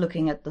when I was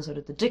looking at the sort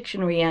of the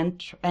dictionary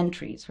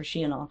entries for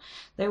Shianon,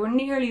 they were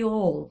nearly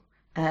all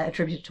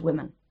attributed to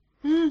women.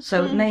 Mm-hmm.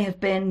 So it may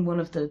have been one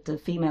of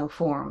the female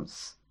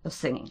forms of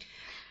singing.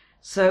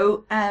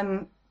 So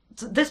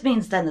this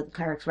means then that the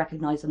clerics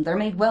recognise them. They're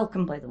made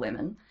welcome by the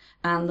women,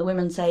 and the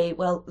women say,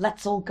 well,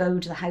 let's all go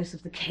to the house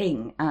of the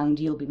king and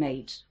you'll be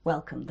made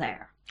welcome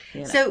there.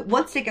 So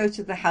once they go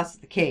to the house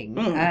of the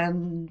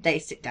king, they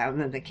sit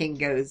down and the king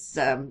goes,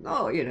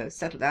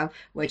 settle down.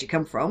 Where'd you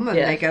come from? And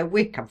they go,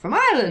 we come from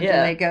Ireland.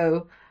 And they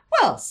go,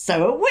 well,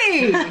 so are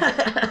we.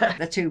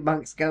 The two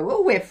monks go,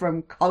 well, we're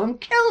from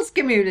Columkill's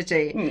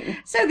community.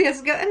 So the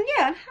others go, and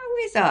how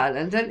is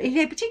Ireland? And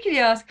they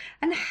particularly ask,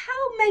 and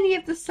how many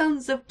of the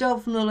sons of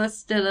Dovnall are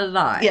still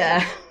alive?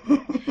 Yeah.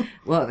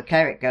 Well, the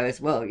cleric goes,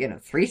 well,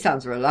 3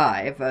 sons are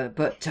alive,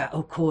 but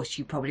of course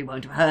you probably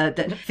won't have heard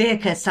that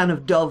Fiacre, son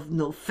of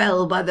Dovnall,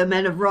 fell by the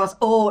men of Ross.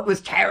 Oh, it was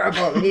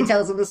terrible. And he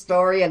tells them the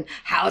story and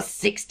how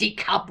 60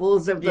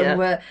 couples of them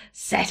were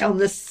set on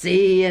the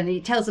sea, and he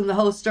tells them the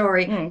whole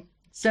story.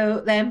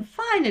 So then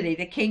finally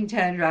the king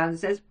turned around and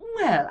says,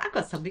 well, I've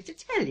got something to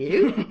tell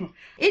you.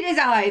 It is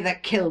I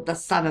that killed the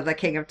son of the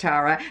king of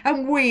Tara,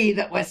 and we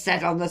that were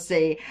set on the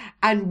sea.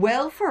 And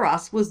well for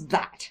us was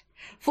that.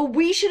 For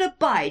we should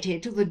abide here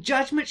till the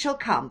judgment shall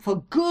come.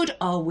 For good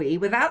are we,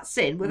 without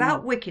sin,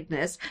 without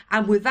wickedness,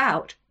 and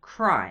without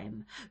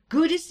crime.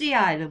 Good is the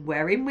island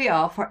wherein we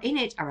are, for in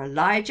it are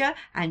Elijah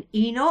and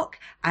Enoch,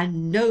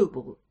 and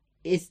noble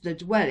is the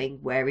dwelling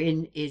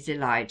wherein is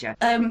Elijah.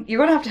 You're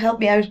going to have to help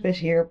me out a bit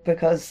here,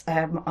 because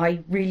I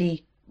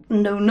really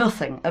know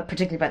nothing,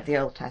 particularly about the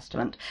Old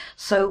Testament.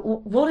 So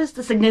what is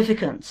the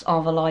significance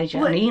of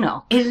Elijah and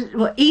Enoch?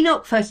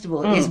 Enoch, first of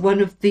all, is one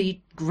of the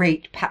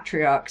great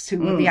patriarchs who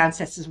were the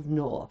ancestors of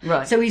Noah.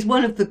 Right. So he's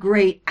one of the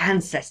great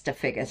ancestor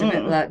figures, a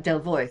bit like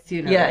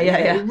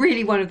Delvoye,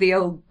 really one of the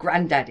old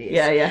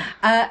granddaddies.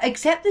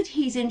 Except that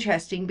he's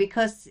interesting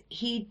because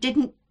he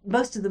didn't.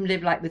 Most of them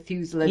live like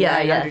Methuselah,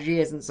 900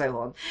 years and so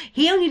on.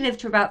 He only lived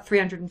for about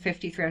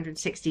 350,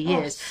 360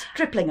 years.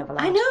 Stripling of a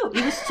lad. I know,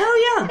 he was so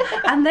young.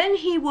 And then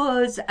he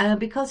was,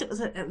 because it was,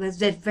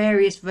 there's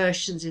various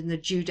versions in the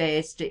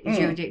Judaic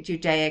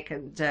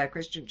and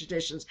Christian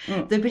traditions,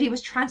 but he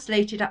was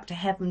translated up to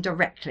heaven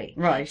directly.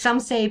 Right.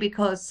 Some say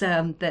because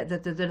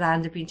the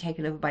land had been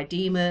taken over by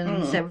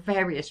demons. There were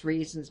various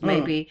reasons.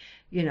 Maybe,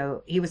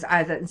 he was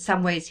either, in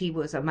some ways he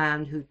was a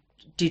man who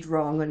did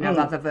wrong, and of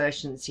other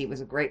versions he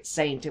was a great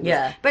saint. And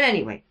Yeah. But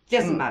anyway,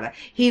 doesn't matter.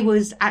 He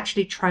was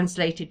actually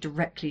translated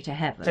directly to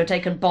heaven. So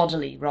taken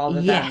bodily rather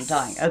than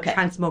dying. Okay.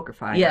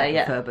 Transmogrified, Yeah, I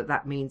prefer, yeah. but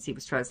that means he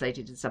was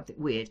translated into something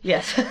weird.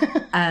 Yes.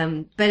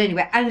 But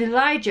anyway, and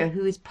Elijah,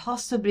 who is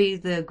possibly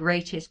the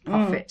greatest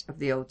prophet of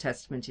the Old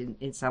Testament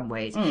in some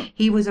ways,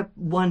 he was a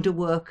wonder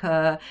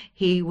worker.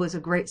 He was a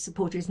great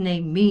supporter. His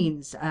name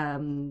means,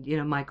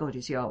 my God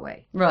is Yahweh.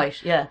 Right,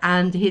 yeah.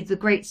 And the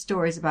great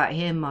stories about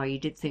him are he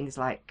did things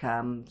like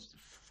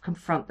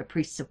confront the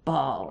priests of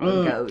Baal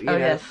and go,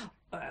 yes.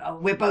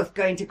 We're both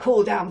going to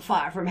call down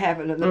fire from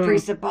heaven, and the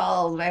priests of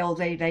Baal,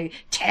 they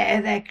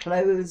tear their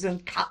clothes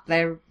and cut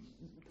their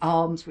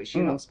arms, which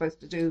you're not supposed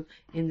to do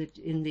in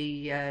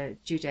the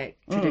Judaic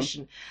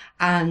tradition.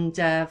 And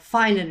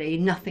finally,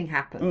 nothing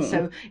happens.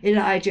 So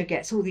Elijah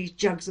gets all these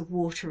jugs of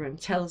water and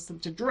tells them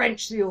to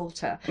drench the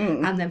altar,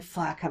 and then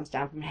fire comes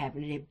down from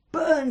heaven and it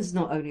burns.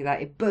 Not only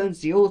that, it burns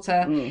the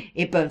altar,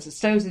 it burns the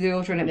stones of the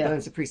altar, and it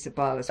burns the priests of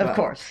Baal as well. Of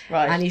course,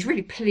 right. And he's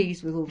really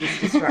pleased with all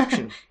this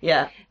destruction.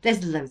 Yeah.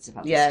 There's loads of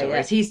other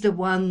stories. Yeah. He's the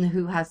one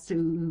who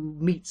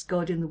meets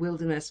God in the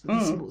wilderness with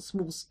a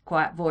small,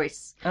 quiet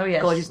voice. Oh,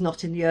 yes. God is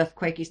not in the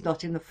earthquake, he's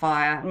not in the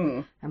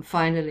fire. And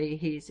finally,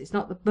 it's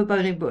not the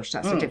burning bush,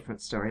 that's a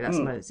different story, that's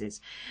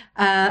Moses.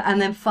 And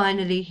then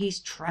finally, he's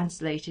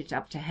translated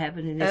up to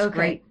heaven in this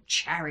great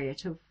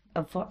chariot of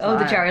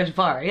the chariot of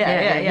fire.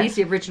 Yeah. He's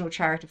the original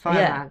chariot of fire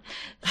man.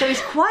 So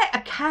he's quite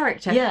a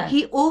character. Yeah.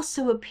 He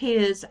also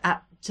appears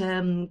at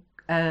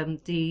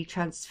the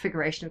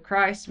transfiguration of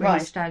Christ, when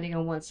he's standing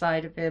on one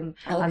side of him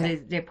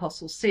and the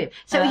apostles see him.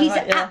 So he's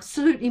an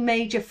absolutely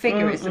major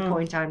figure, is the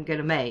point I'm going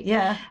to make.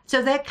 Yeah.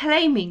 So they're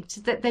claiming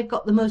that they've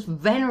got the most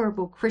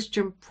venerable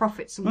Christian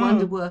prophets and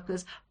wonder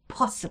workers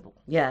possible.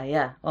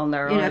 Yeah, on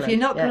their island. If you're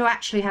not going to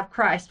actually have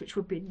Christ, which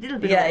would be a little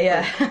bit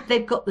awkward,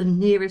 they've got the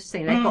nearest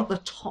thing. They've got the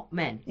top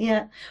men.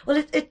 Yeah. Well,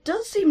 it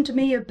does seem to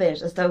me a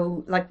bit as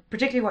though, like,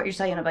 particularly what you're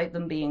saying about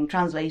them being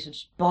translated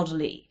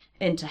bodily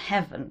into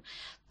heaven,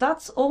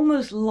 that's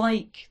almost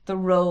like the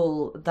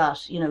role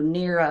that,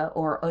 Nera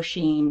or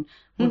Oisin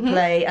would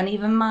play, and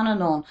even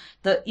Mananon,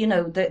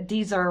 that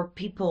these are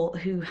people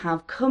who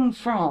have come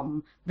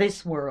from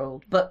this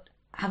world, but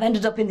have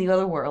ended up in the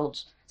other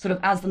world sort of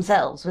as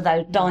themselves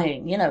without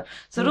dying,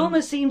 So it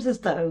almost seems as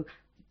though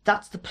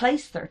that's the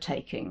place they're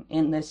taking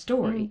in this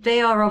story.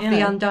 They are of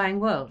the undying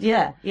world.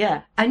 Yeah.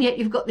 And yet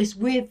you've got this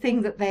weird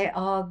thing that they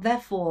are,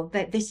 therefore,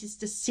 that this is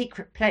the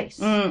secret place,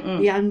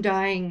 the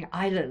undying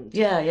island.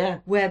 Yeah.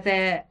 Where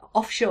they're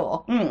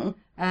offshore.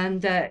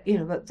 And,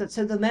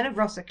 so the men of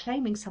Ross are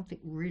claiming something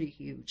really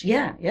huge.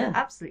 Yeah.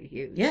 Absolutely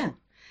huge. Yeah.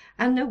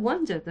 And no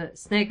wonder that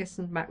Sneggis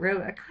and Macrill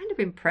are kind of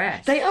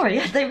impressed. They are,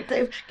 yeah. They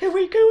can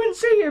we go and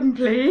see him,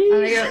 please?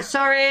 And they go,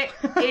 sorry,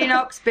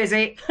 Enoch's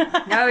busy.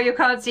 No, you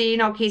can't see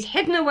Enoch. He's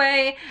hidden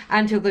away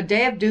until the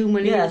day of doom,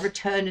 when he will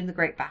return in the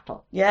great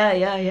battle.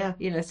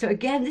 Yeah. So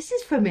again, this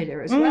is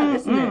familiar as well,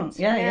 isn't it?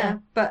 Yeah.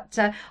 But,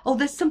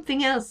 there's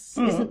something else,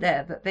 isn't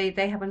there, that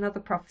they have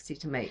another prophecy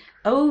to make.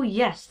 Oh,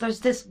 yes.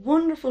 There's this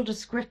wonderful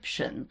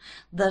description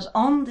that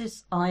on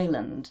this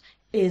island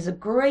is a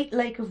great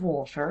lake of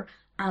water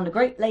and a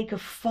great lake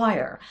of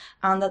fire,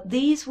 and that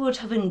these would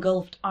have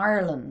engulfed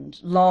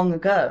Ireland long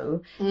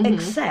ago,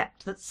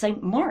 except that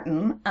St.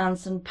 Martin and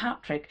St.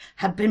 Patrick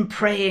had been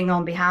praying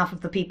on behalf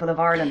of the people of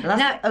Ireland. And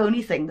that's the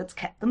only thing that's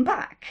kept them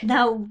back.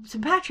 Now,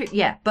 St. Patrick,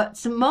 but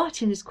St.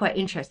 Martin is quite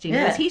interesting,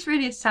 because he's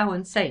really a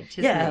Samhain saint,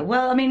 isn't he? Yeah,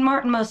 well, I mean,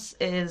 Martinmas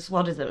is,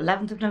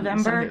 11th of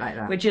November? Something like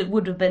that. Which it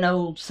would have been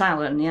Old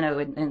Samhain,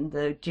 in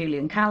the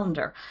Julian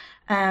calendar.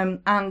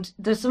 And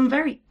there's some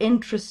very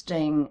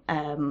interesting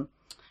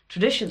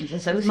traditions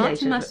associated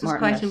Martinmas with was Martinmas.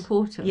 quite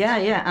important.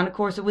 Yeah, and of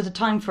course it was a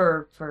time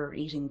for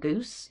eating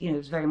goose. It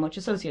was very much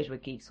associated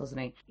with geese,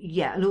 wasn't he?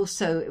 Yeah, and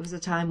also it was a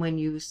time when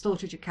you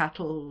slaughtered your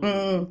cattle,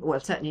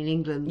 well, certainly in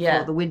England,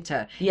 for the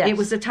winter. Yes. It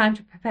was a time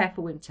to prepare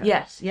for winter.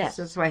 Yes.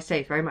 So that's why I say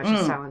it's very much a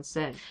Samhain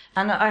saint.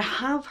 And I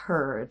have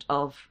heard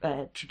of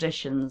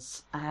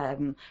traditions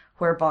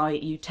whereby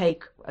you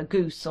take a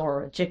goose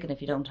or a chicken,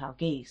 if you don't have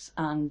geese,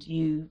 and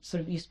you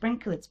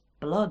sprinkle its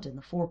blood in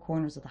the four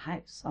corners of the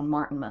house on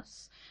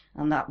Martinmas,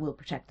 and that will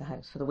protect the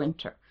house for the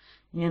winter.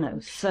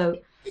 So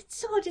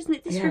it's odd, isn't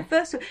it? This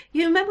reversal.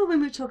 You remember when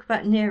we were talking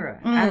about Nera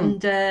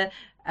and the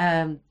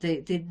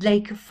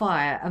lake of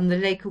fire and the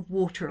lake of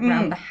water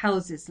around the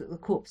houses that the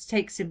corpse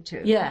takes him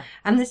to? Yeah.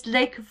 And this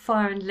lake of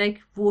fire and lake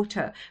of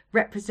water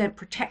represent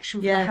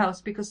protection for the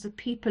house, because the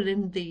people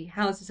in the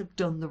houses have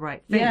done the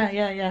right thing.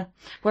 Yeah.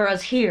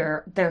 Whereas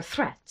here, they're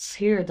threats.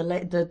 Here,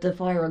 the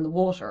fire and the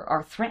water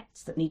are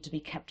threats that need to be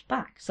kept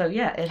back. So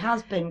it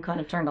has been kind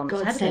of turned on its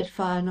head. God said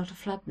fire, not a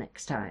flood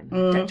next time.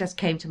 That just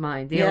came to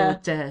mind. The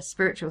old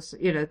spiritual,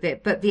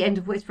 but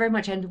it's very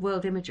much end of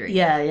world imagery.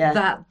 Yeah.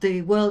 That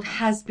the world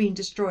has been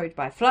destroyed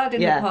by flood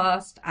in the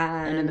past,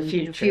 and in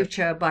the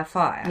future by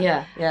fire.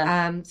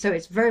 Yeah. So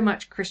it's very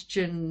much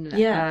Christian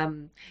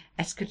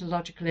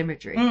eschatological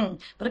imagery.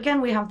 But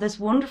again, we have this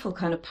wonderful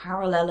kind of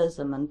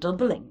parallelism and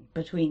doubling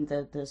between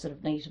the sort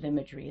of native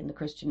imagery and the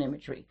Christian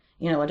imagery.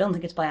 I don't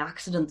think it's by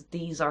accident that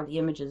these are the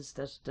images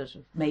that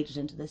have made it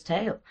into this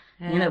tale.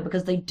 Yeah.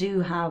 Because they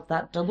do have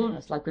that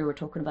doubleness, like we were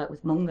talking about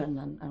with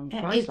Mungan and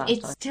Price last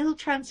It's time. still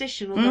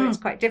transition, although it's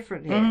quite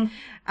different here.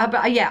 But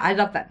I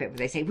love that bit where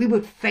they say, we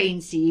would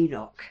fain see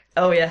Enoch.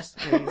 Oh, yes.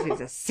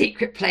 It's a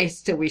secret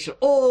place till we shall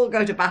all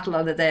go to battle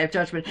on the day of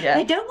judgment. Yeah.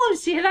 They don't want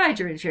to see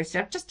Elijah and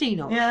Joseph, just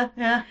Enoch.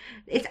 Yeah.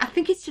 I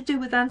think it's to do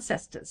with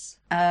ancestors.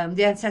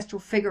 The ancestral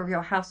figure of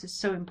your house is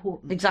so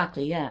important.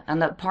 Exactly, yeah.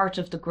 And that part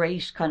of the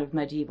great kind of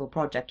medieval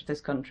project of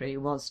this country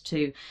was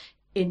to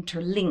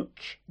interlink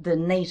the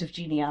native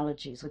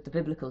genealogies with the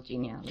biblical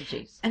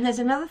genealogies. And there's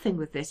another thing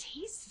with this.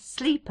 He's a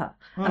sleeper,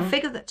 a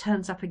figure that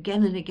turns up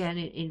again and again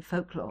in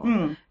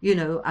folklore.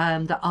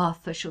 That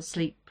Arthur shall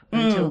sleep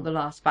until the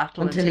last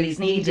battle, until he's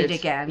needed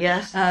again.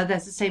 Yes.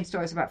 There's the same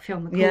stories about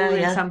Fionn McCool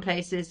in some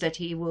places, that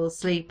he will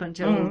sleep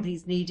until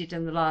he's needed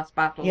in the last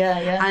battle.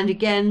 Yeah. And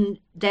again,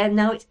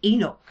 now it's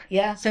Enoch.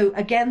 Yeah. So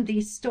again,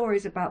 these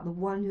stories about the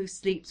one who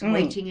sleeps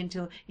waiting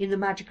until in the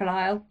Magical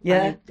Isle.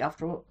 Yeah. And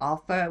after all,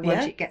 Arthur,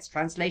 once it gets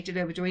translated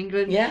over to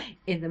England, Yeah.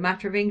 in the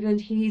Matter of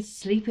England, he's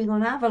sleeping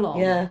on Avalon.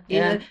 Yeah.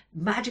 In a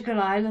magical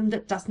island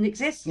that doesn't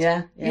exist.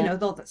 Yeah.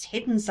 Though that's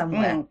hidden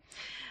somewhere.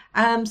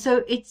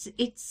 So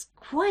it's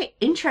quite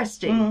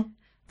interesting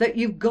that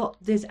you've got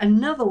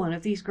another one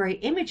of these great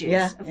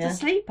images of the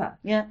sleeper.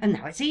 Yeah. And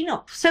now it's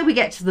Enoch. So we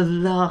get to the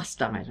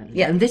last island.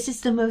 Yeah. And this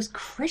is the most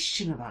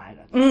Christian of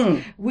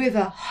islands, with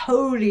a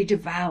holy,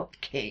 devout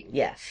king.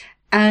 Yes.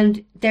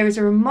 And there is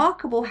a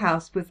remarkable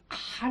house with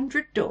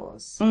 100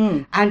 doors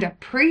and a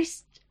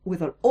priest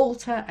with an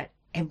altar at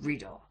every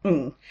door.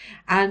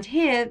 And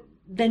here,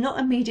 they're not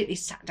immediately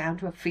sat down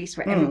to a feast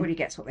where everybody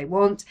gets what they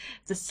want.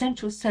 The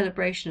central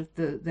celebration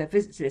of their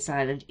visit to this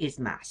island is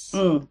Mass.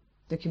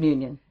 The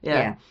communion.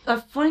 Yeah. I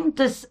find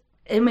this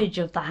image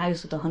of the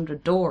house with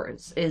 100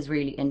 doors is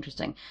really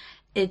interesting.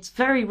 It's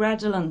very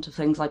redolent of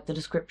things like the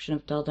description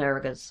of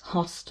Dalderga's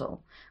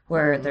hostel,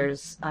 where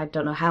there's, I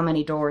don't know how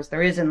many doors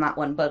there is in that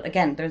one, but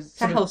again,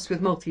 there's a house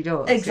with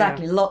multi-doors.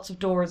 Exactly, lots of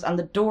doors, and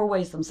the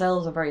doorways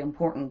themselves are very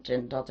important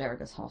in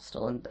Dalderga's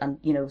hostel, and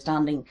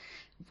standing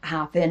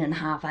half in and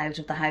half out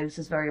of the house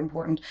is very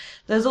important.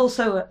 There's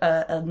also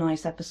a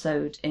nice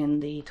episode in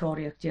the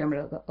Toriach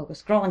Diarmid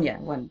agus Grania,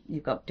 when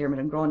you've got Diarmid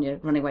and Grania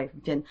running away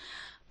from Finn,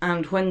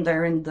 and when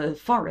they're in the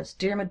forest,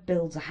 Diarmid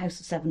builds a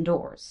house of 7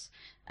 doors,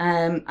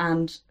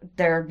 and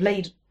they're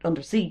laid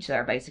under siege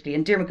there, basically,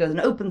 and Diarmid goes and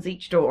opens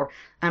each door,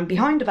 and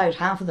behind about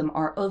half of them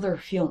are other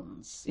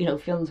Fionns,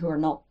 Fionns who are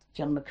not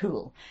Fionn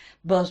McCool,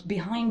 but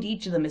behind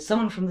each of them is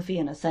someone from the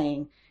Fianna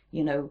saying,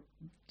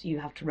 you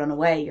have to run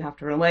away,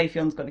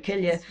 Fionn's going to kill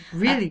you.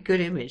 Really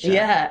good image.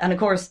 Yeah, and of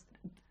course,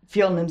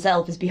 Fionn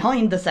himself is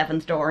behind the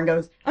 7th door and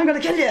goes, I'm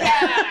going to kill you!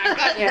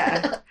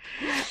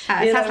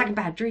 It sounds like a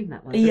bad dream,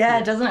 that one.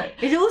 Doesn't it?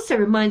 It also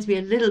reminds me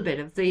a little bit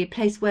of the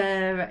place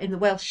where, in the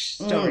Welsh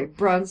story,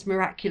 Bran's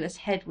miraculous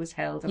head was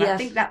held. And I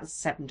think that was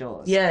 7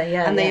 doors.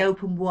 Yeah. And they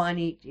opened one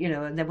each,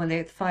 and then when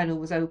the final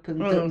was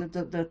opened,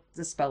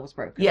 the spell was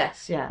broken.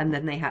 Yes, yeah. And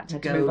then they had to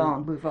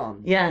go move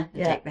on. Yeah,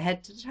 and take the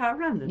head to the Tower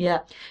of London. Yeah.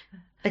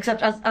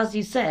 Except, as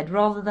you said,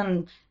 rather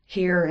than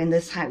here in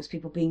this house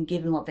people being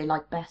given what they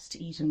like best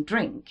to eat and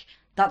drink,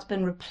 that's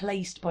been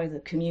replaced by the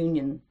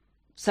communion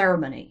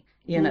ceremony.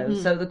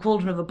 So the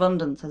Cauldron of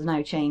Abundance has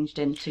now changed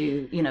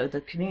into,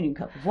 the communion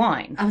cup of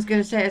wine. I was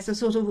going to say it's a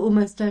sort of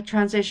almost a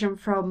transition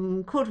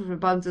from Cauldron of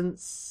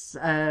Abundance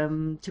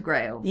to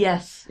Grail.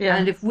 Yes, yeah.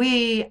 And if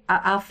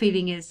our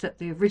feeling is that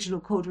the original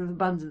Cauldron of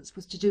Abundance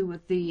was to do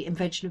with the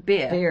invention of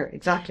beer. Beer,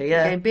 exactly,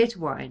 yeah. Going beer to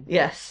wine.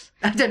 Yes.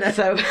 I don't know.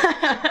 So,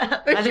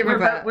 I think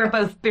we're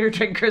both beer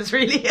drinkers,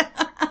 really.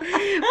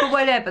 But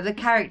whatever, the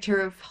character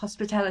of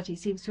hospitality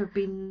seems to have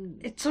been...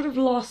 It's sort of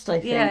lost, I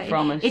think,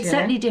 from it. It's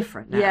certainly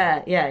different now.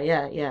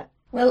 Yeah.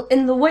 Well,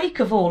 in the wake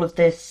of all of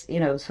this,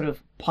 sort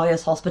of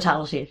pious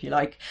hospitality, if you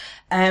like,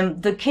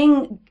 the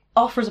king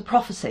offers a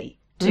prophecy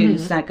to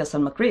Snegus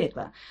and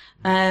Macreagla.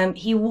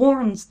 He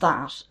warns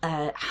that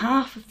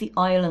half of the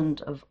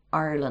island of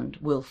Ireland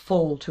will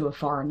fall to a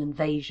foreign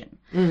invasion.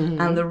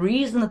 And the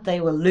reason that they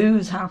will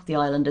lose half the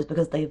island is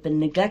because they've been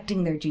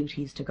neglecting their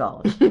duties to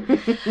God.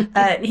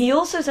 He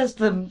also says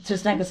to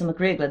Snegus and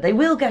Macreagla, they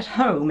will get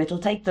home. It'll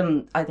take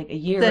them, I think, a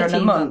year and a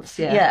month.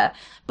 Yeah.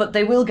 But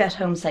they will get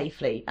home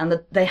safely, and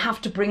that they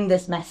have to bring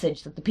this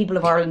message that the people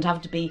of Ireland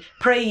have to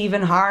pray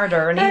even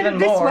harder and even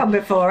more. This one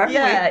before, haven't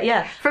we?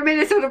 Yeah. From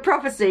Minnesota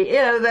prophecy,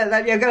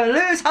 that you're going to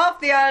lose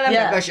half the island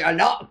because you're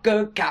not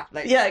good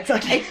Catholics. Yeah,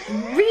 exactly. It's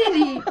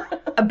really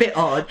a bit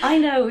odd. I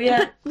know,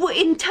 yeah. But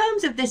in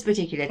terms of this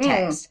particular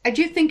text,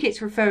 do you think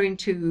it's referring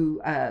to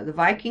the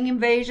Viking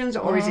invasions,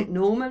 or is it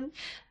Norman?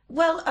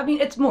 Well, I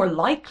mean, it's more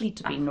likely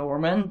to be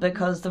Norman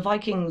because the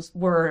Vikings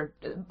were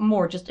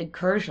more just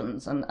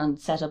incursions and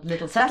set up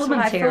little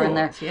settlements here and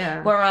there.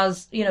 Yeah.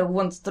 Whereas,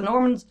 once the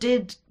Normans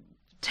did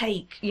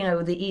take,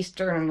 the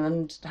eastern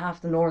and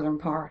half the northern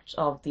part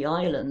of the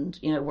island,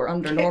 were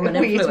under Norman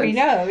influence. We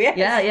know, yes.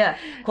 Yeah.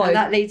 And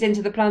that leads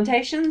into the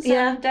plantations.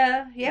 Yeah.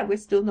 And we're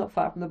still not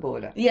far from the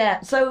border.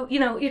 Yeah, so,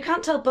 you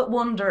can't help but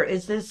wonder,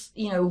 is this,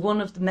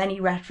 one of the many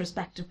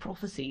retrospective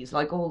prophecies,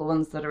 like all the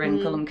ones that are in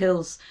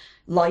Columkill's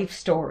life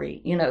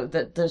story,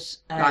 that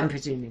I'm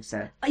presuming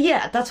so.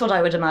 Yeah, that's what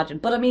I would imagine.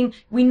 But I mean,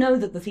 we know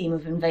that the theme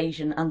of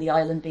invasion and the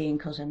island being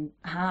cut in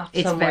half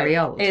It's somewhere very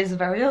old. is a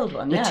very old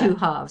one. The two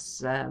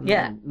halves,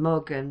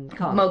 Mug and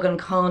Con. Mug and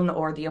Con,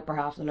 or the upper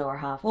half, the lower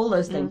half, all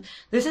those things.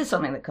 This is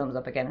something that comes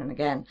up again and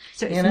again.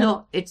 So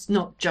it's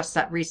not just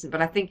that recent,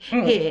 but I think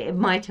here it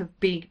might have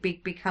been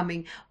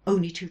becoming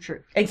only too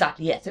true.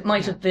 Exactly, yes. It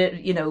might have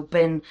been,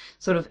 been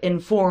sort of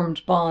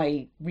informed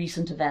by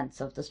recent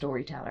events of the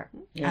storyteller.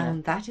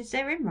 And that is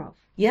their improv.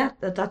 Yeah,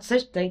 that's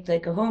it. They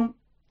go home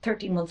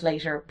 13 months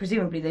later.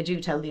 Presumably they do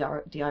tell the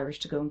Irish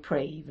to go and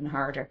pray even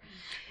harder.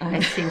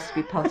 It seems to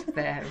be part of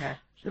their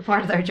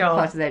part of their job.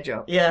 Part of their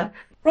job. Yeah.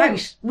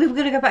 Right. We were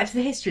going to go back to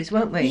the histories,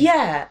 weren't we?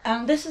 Yeah,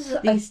 and this is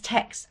these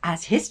texts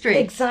as history.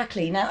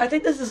 Exactly. Now, I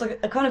think this is a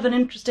kind of an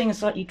interesting and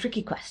slightly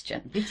tricky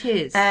question. It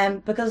is.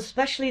 Because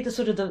especially the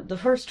sort of the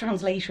first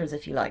translators,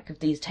 if you like, of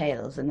these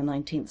tales in the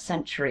 19th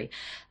century,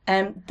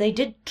 they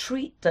did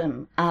treat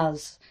them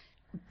as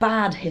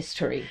bad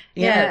history.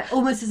 Yeah,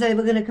 almost as though they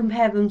were going to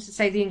compare them to,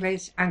 say, the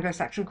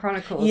Anglo-Saxon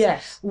Chronicles.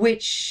 Yes.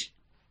 Which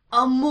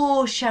are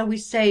more, shall we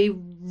say,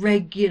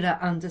 regular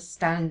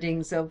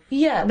understandings of...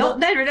 Yeah. Not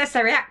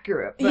necessarily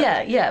accurate. But...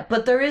 Yeah.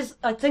 But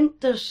I think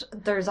there's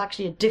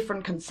actually a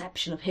different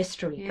conception of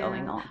history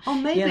going on. Or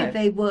maybe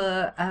they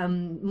were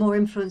more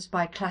influenced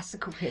by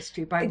classical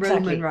history, by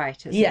Roman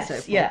writers and so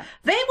forth. Yeah.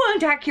 They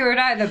weren't accurate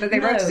either, but they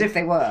wrote as if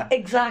they were.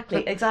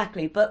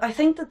 Exactly. But I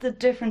think that the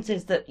difference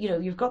is that,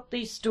 you've got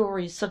these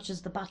stories such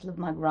as the Battle of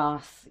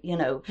Magrath,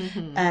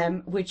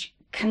 which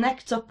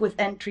connects up with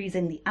entries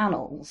in the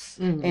annals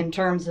in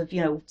terms of,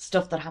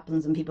 stuff that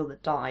happens and people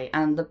that die.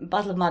 And the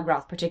Battle of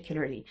Magrath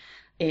particularly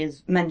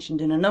is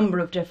mentioned in a number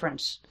of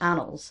different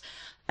annals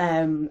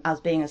as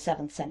being a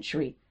 7th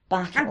century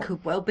battle. And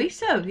could well be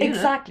so.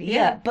 Exactly,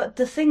 yeah. But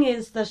the thing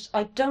is that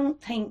I don't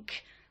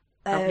think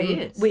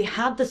we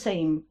had the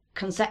same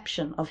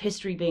conception of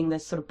history being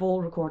this sort of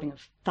ball recording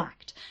of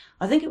fact.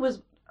 I think it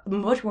was a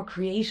much more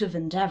creative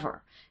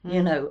endeavour.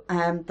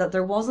 That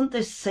there wasn't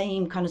this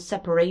same kind of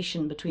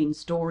separation between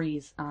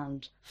stories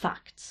and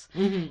facts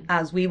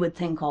as we would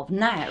think of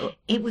now.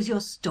 It was your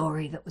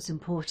story that was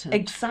important.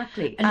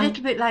 Exactly. A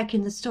little bit like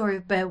in the story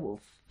of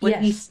Beowulf,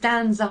 when he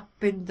stands up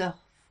in the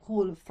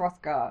Hall of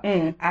Hrothgar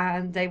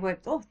and they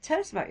went, tell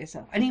us about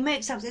yourself. And he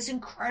makes up this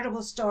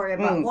incredible story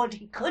about what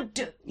he could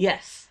do.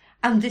 Yes.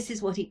 And this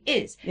is what he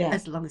is,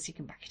 as long as he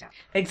can back it up.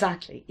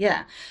 Exactly,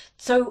 yeah.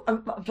 So,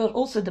 but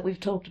also that we've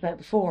talked about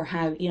before,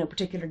 how,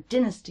 particular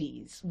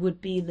dynasties would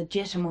be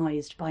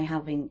legitimised by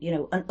having,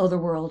 an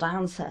otherworld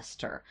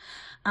ancestor.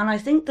 And I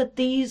think that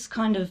these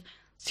kind of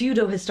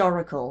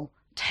pseudo-historical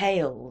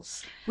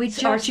tales... We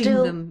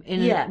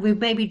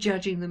may be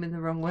judging them in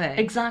the wrong way.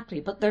 Exactly,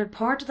 but they're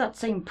part of that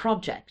same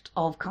project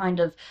of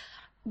kind of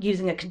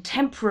using a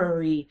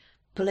contemporary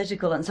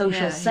political and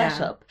social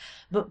setup,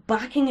 but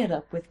backing it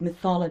up with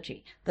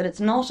mythology, that it's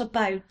not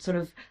about sort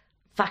of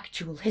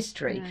factual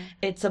history,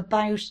 it's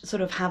about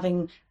sort of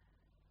having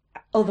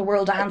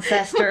otherworld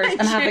ancestors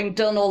and having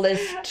done all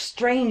this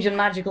strange and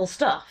magical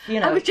stuff,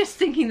 I was just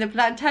thinking the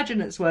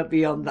Plantagenets weren't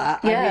beyond that.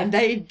 I mean,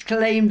 they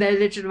claimed their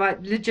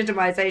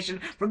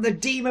legitimization from the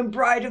demon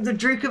bride of the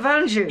Duke of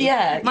Anjou.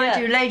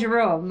 Mind you, later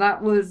on,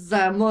 that was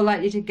more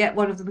likely to get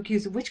one of them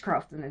accused of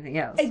witchcraft than anything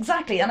else.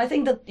 Exactly, and I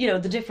think that,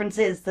 the difference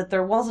is that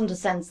there wasn't a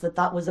sense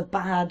that was a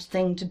bad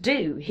thing to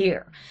do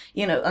here,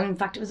 and in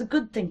fact it was a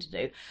good thing to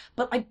do.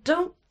 But I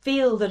don't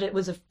feel that it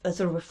was a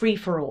sort of a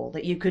free-for-all,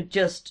 that you could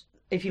just,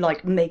 if you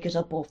like, make it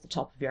up off the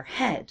top of your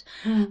head.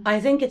 I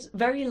think it's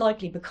very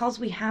likely, because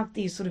we have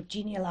these sort of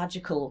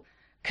genealogical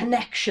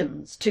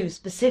connections to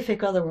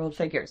specific otherworld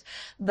figures,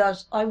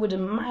 that I would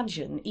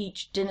imagine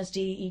each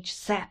dynasty, each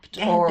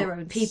sept, or their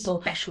own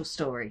people, special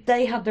story.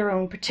 They had their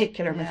own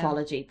particular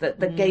mythology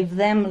that gave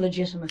them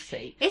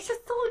legitimacy. It's a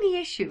thorny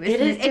issue,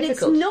 It is and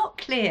difficult. it's not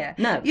clear.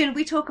 No.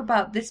 We talk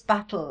about this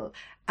battle.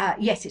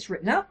 Yes, it's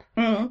written up.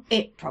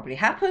 It probably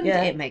happened.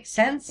 It makes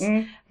sense.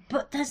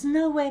 But there's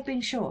no way of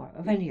being sure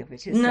of any of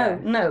it, is there?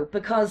 No,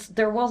 because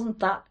there wasn't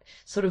that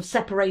sort of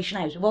separation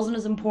out. It wasn't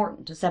as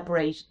important to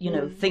separate,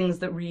 things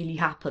that really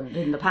happened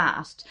in the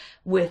past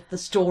with the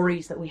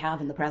stories that we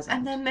have in the present.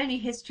 And there are many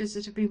histories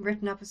that have been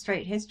written up as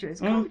straight histories.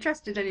 Can't be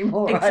trusted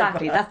anymore.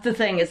 Exactly. That's the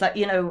thing, is that,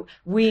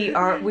 we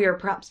are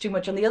perhaps too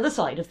much on the other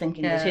side of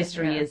thinking that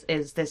history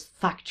is this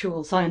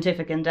factual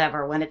scientific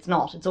endeavour, when it's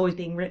not. It's always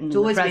being written in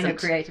the present. It's always been a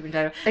creative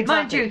endeavour. Exactly.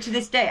 Mind you, to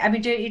this day, I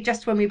mean,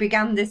 just when we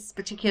began this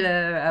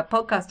particular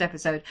podcast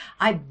episode,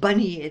 I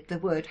bunny-eared the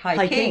word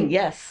High King.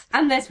 Yes.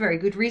 And there's very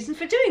good reason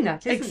for doing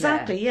that, isn't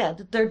exactly, there?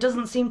 Yeah. There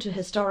doesn't seem to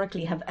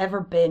historically have ever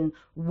been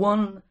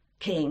one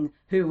king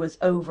who was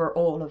over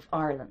all of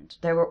Ireland.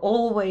 There were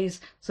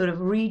always sort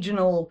of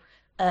regional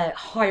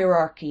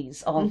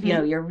hierarchies of,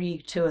 your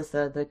Rig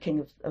Tuatha, the king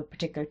of a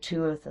particular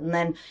Tuath, and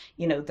then,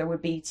 there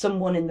would be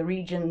someone in the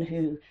region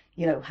who,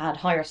 had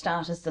higher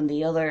status than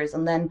the others,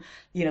 and then,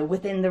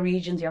 within the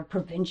regions you have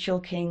provincial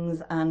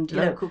kings and,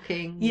 local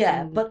kings.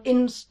 Yeah, but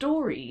in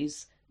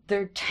stories,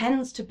 there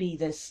tends to be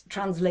this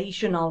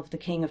translation of the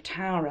King of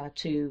Tara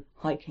to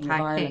High King of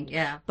Ireland.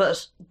 Yeah.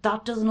 But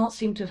that does not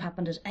seem to have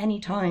happened at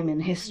any time in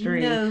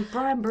history. No,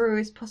 Brian Brewer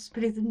is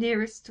possibly the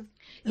nearest of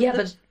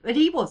but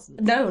he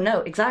wasn't.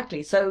 No,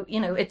 exactly. So,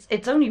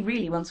 it's only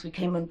really once we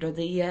came under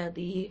the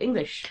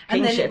English kingship.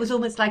 And then it was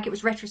almost like it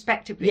was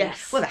retrospectively.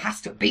 Yes. Well, there has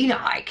to have been a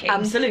High King.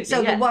 Absolutely.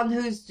 So the one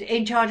who's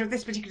in charge of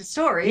this particular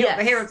story, or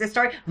the hero of this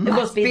story,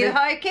 must be the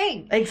High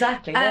King.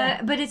 Exactly.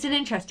 Yeah. But it's an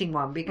interesting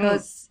one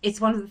because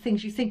it's one of the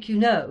things you think you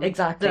know.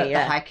 Exactly.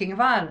 The High King of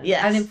Ireland.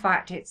 Yes. And in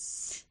fact,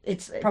 it's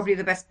probably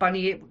the best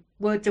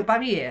words of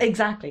bunny ear.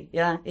 Exactly.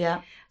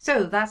 Yeah.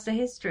 So that's the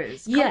history.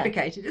 It's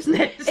complicated, isn't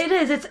it? It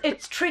is.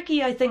 It's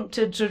tricky, I think,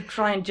 to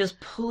try and just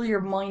pull your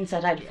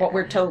mindset out of what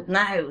we're told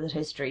now that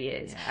history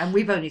is. Yeah. And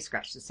we've only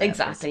scratched the surface.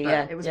 Exactly.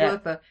 It was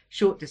worth a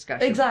short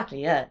discussion.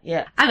 Exactly. Yeah.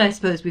 And I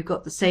suppose we've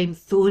got the same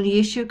thorny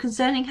issue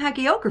concerning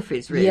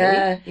hagiographies, really.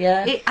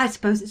 Yeah. I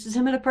suppose it's a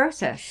similar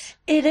process.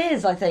 It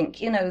is, I think.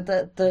 You have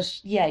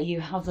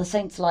the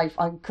Saint's Life.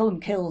 Cullum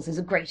Kills is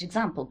a great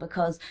example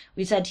because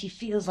we said he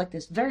feels like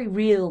this very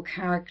real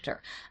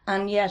character,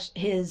 and yet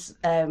his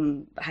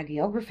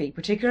hagiography,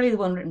 particularly the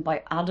one written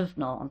by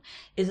Adamnan,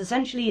 is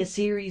essentially a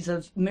series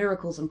of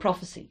miracles and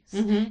prophecies.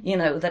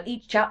 That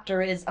each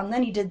chapter is, and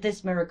then he did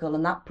this miracle,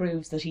 and that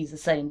proves that he's a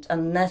saint,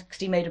 and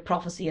next he made a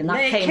prophecy, and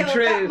that came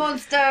true. That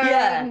monster.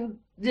 Yeah. And,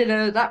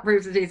 that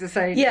proves that he's a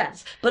saint.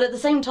 Yes, but at the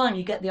same time,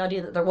 you get the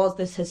idea that there was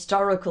this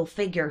historical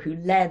figure who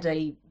led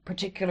a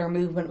particular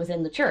movement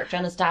within the church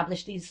and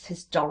established these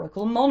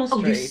historical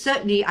monasteries.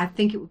 I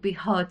think it would be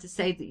hard to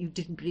say that you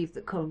didn't believe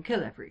that Colm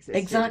Kill ever existed.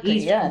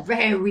 Exactly, He's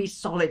very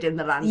solid in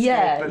the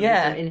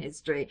landscape in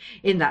history,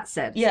 in that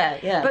sense.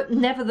 Yeah. But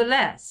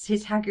nevertheless,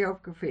 his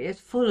hagiography is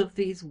full of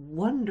these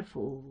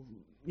wonderful,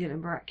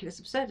 miraculous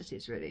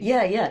absurdities, really.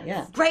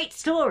 Yeah. Great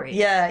story.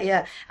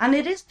 Yeah. And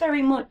it is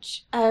very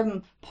much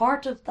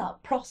part of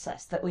that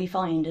process that we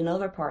find in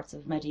other parts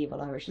of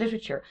medieval Irish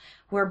literature,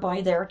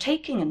 whereby they're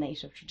taking a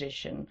native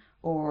tradition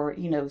or,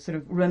 sort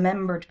of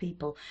remembered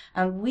people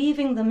and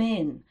weaving them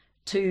in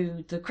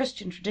to the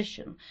Christian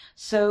tradition.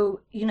 So,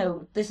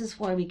 this is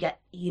why we get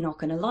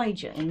Enoch and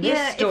Elijah in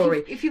this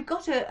story. If you've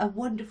got a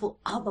wonderful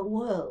other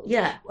world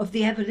of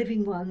the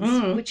ever-living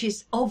ones, which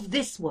is of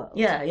this world.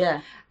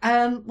 Yeah.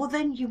 Well,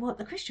 then you want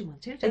the Christian one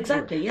too, don't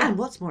exactly, you? Yeah. And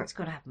what's more, it's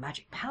got to have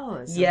magic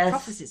powers and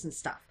prophecies and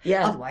stuff.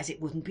 Yeah. Otherwise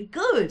it wouldn't be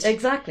good.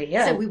 Exactly,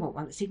 yeah. So we want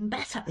one that's even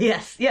better.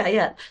 Yes,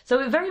 yeah. So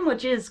it very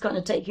much is kind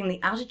of taking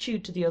the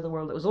attitude to the other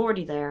world that was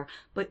already there.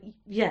 But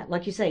yeah,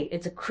 like you say,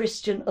 it's a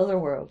Christian other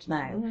world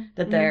now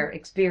that they're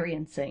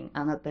experiencing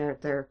and that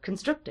they're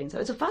constructing. So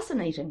it's a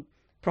fascinating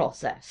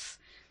process.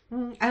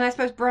 And I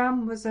suppose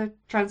Bran was a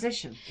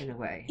transition in a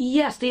way.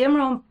 Yes, the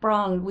Imre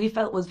Bran we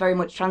felt was very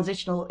much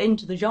transitional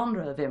into the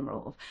genre of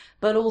Imrov,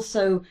 but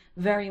also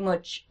very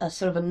much a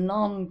sort of a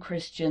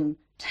non-Christian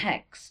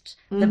text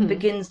that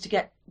begins to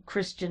get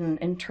Christian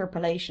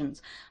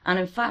interpolations. And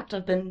in fact,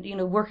 I've been,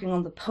 working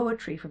on the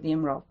poetry from the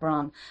Imre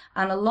Bran,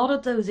 and a lot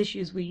of those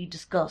issues we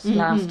discussed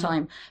last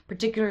time,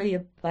 particularly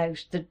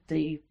about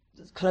the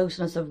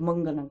closeness of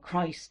Mungan and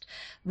Christ,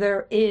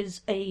 there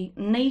is a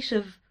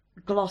native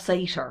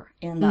glossator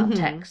in that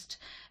text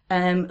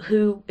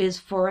who is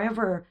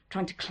forever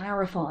trying to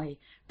clarify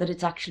that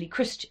it's actually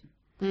Christian.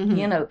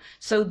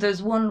 So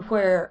there's one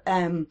where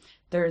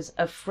there's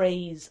a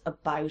phrase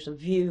about a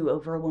view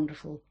over a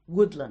wonderful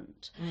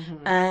woodland,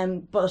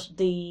 but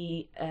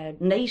the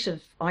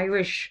native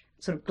Irish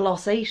sort of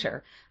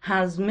glossator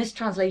has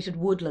mistranslated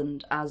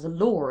woodland as a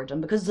lord,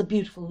 and because it's a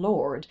beautiful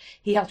lord,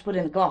 he has to put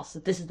in a gloss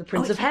that this is the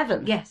Prince of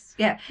Heaven. Yes,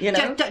 yeah.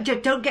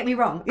 Don't get me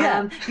wrong.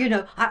 Yeah.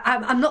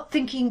 I'm not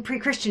thinking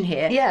pre-Christian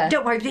here. Yeah.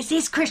 Don't worry, this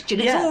is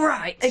Christian. It's all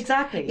right.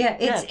 Exactly. Yeah,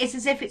 it's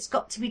as if it's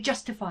got to be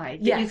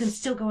justified. That you can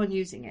still go on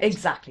using it.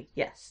 Exactly.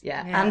 Yes.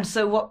 Yeah. And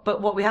so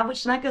what we have with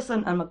Sneggers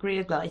and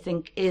MacGreagla, I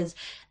think, is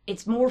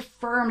it's more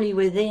firmly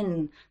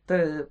within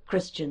the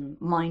Christian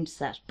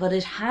mindset, but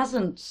it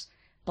hasn't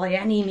by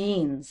any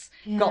means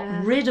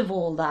got rid of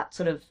all that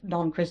sort of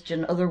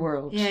non-Christian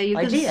otherworld you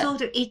idea. Can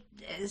sort of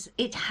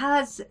it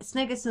has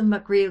Sneggers and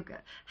MacGreagla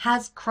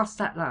has crossed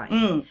that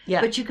line.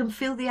 But you can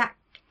feel the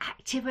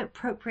active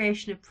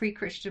appropriation of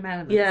pre-Christian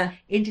elements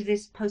into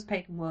this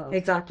post-pagan world.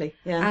 Exactly.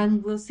 Yeah.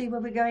 And we'll see where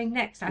we're going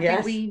next. I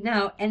think we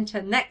now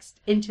enter next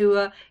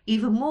into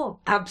even more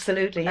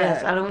absolutely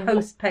and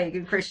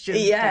post-pagan Christian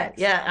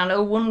text. And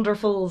a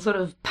wonderful sort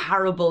of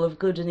parable of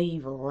good and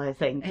evil, I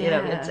think.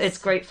 It's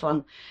great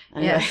fun.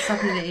 Anyway.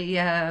 Suddenly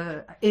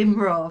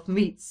Imrov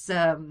meets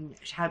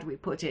how do we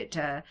put it,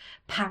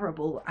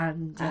 parable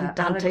and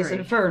Dante's allegory.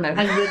 Inferno.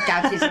 And with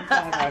Dante's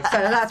Inferno. So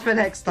that's for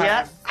next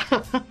time.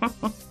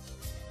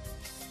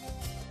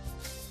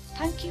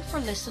 Thank you for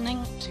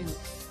listening to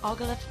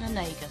Ogilvy na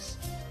Negus,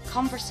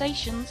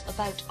 conversations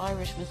about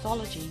Irish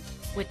mythology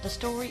with the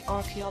story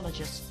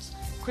archaeologists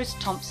Chris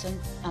Thompson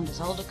and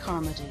Isolde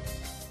Carmody.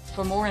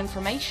 For more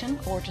information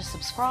or to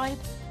subscribe,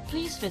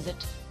 please visit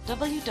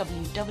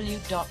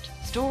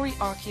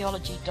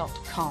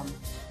www.storyarchaeology.com.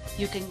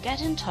 You can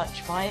get in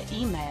touch via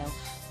email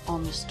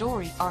on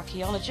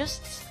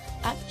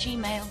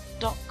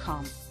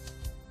storyarchaeologists@gmail.com.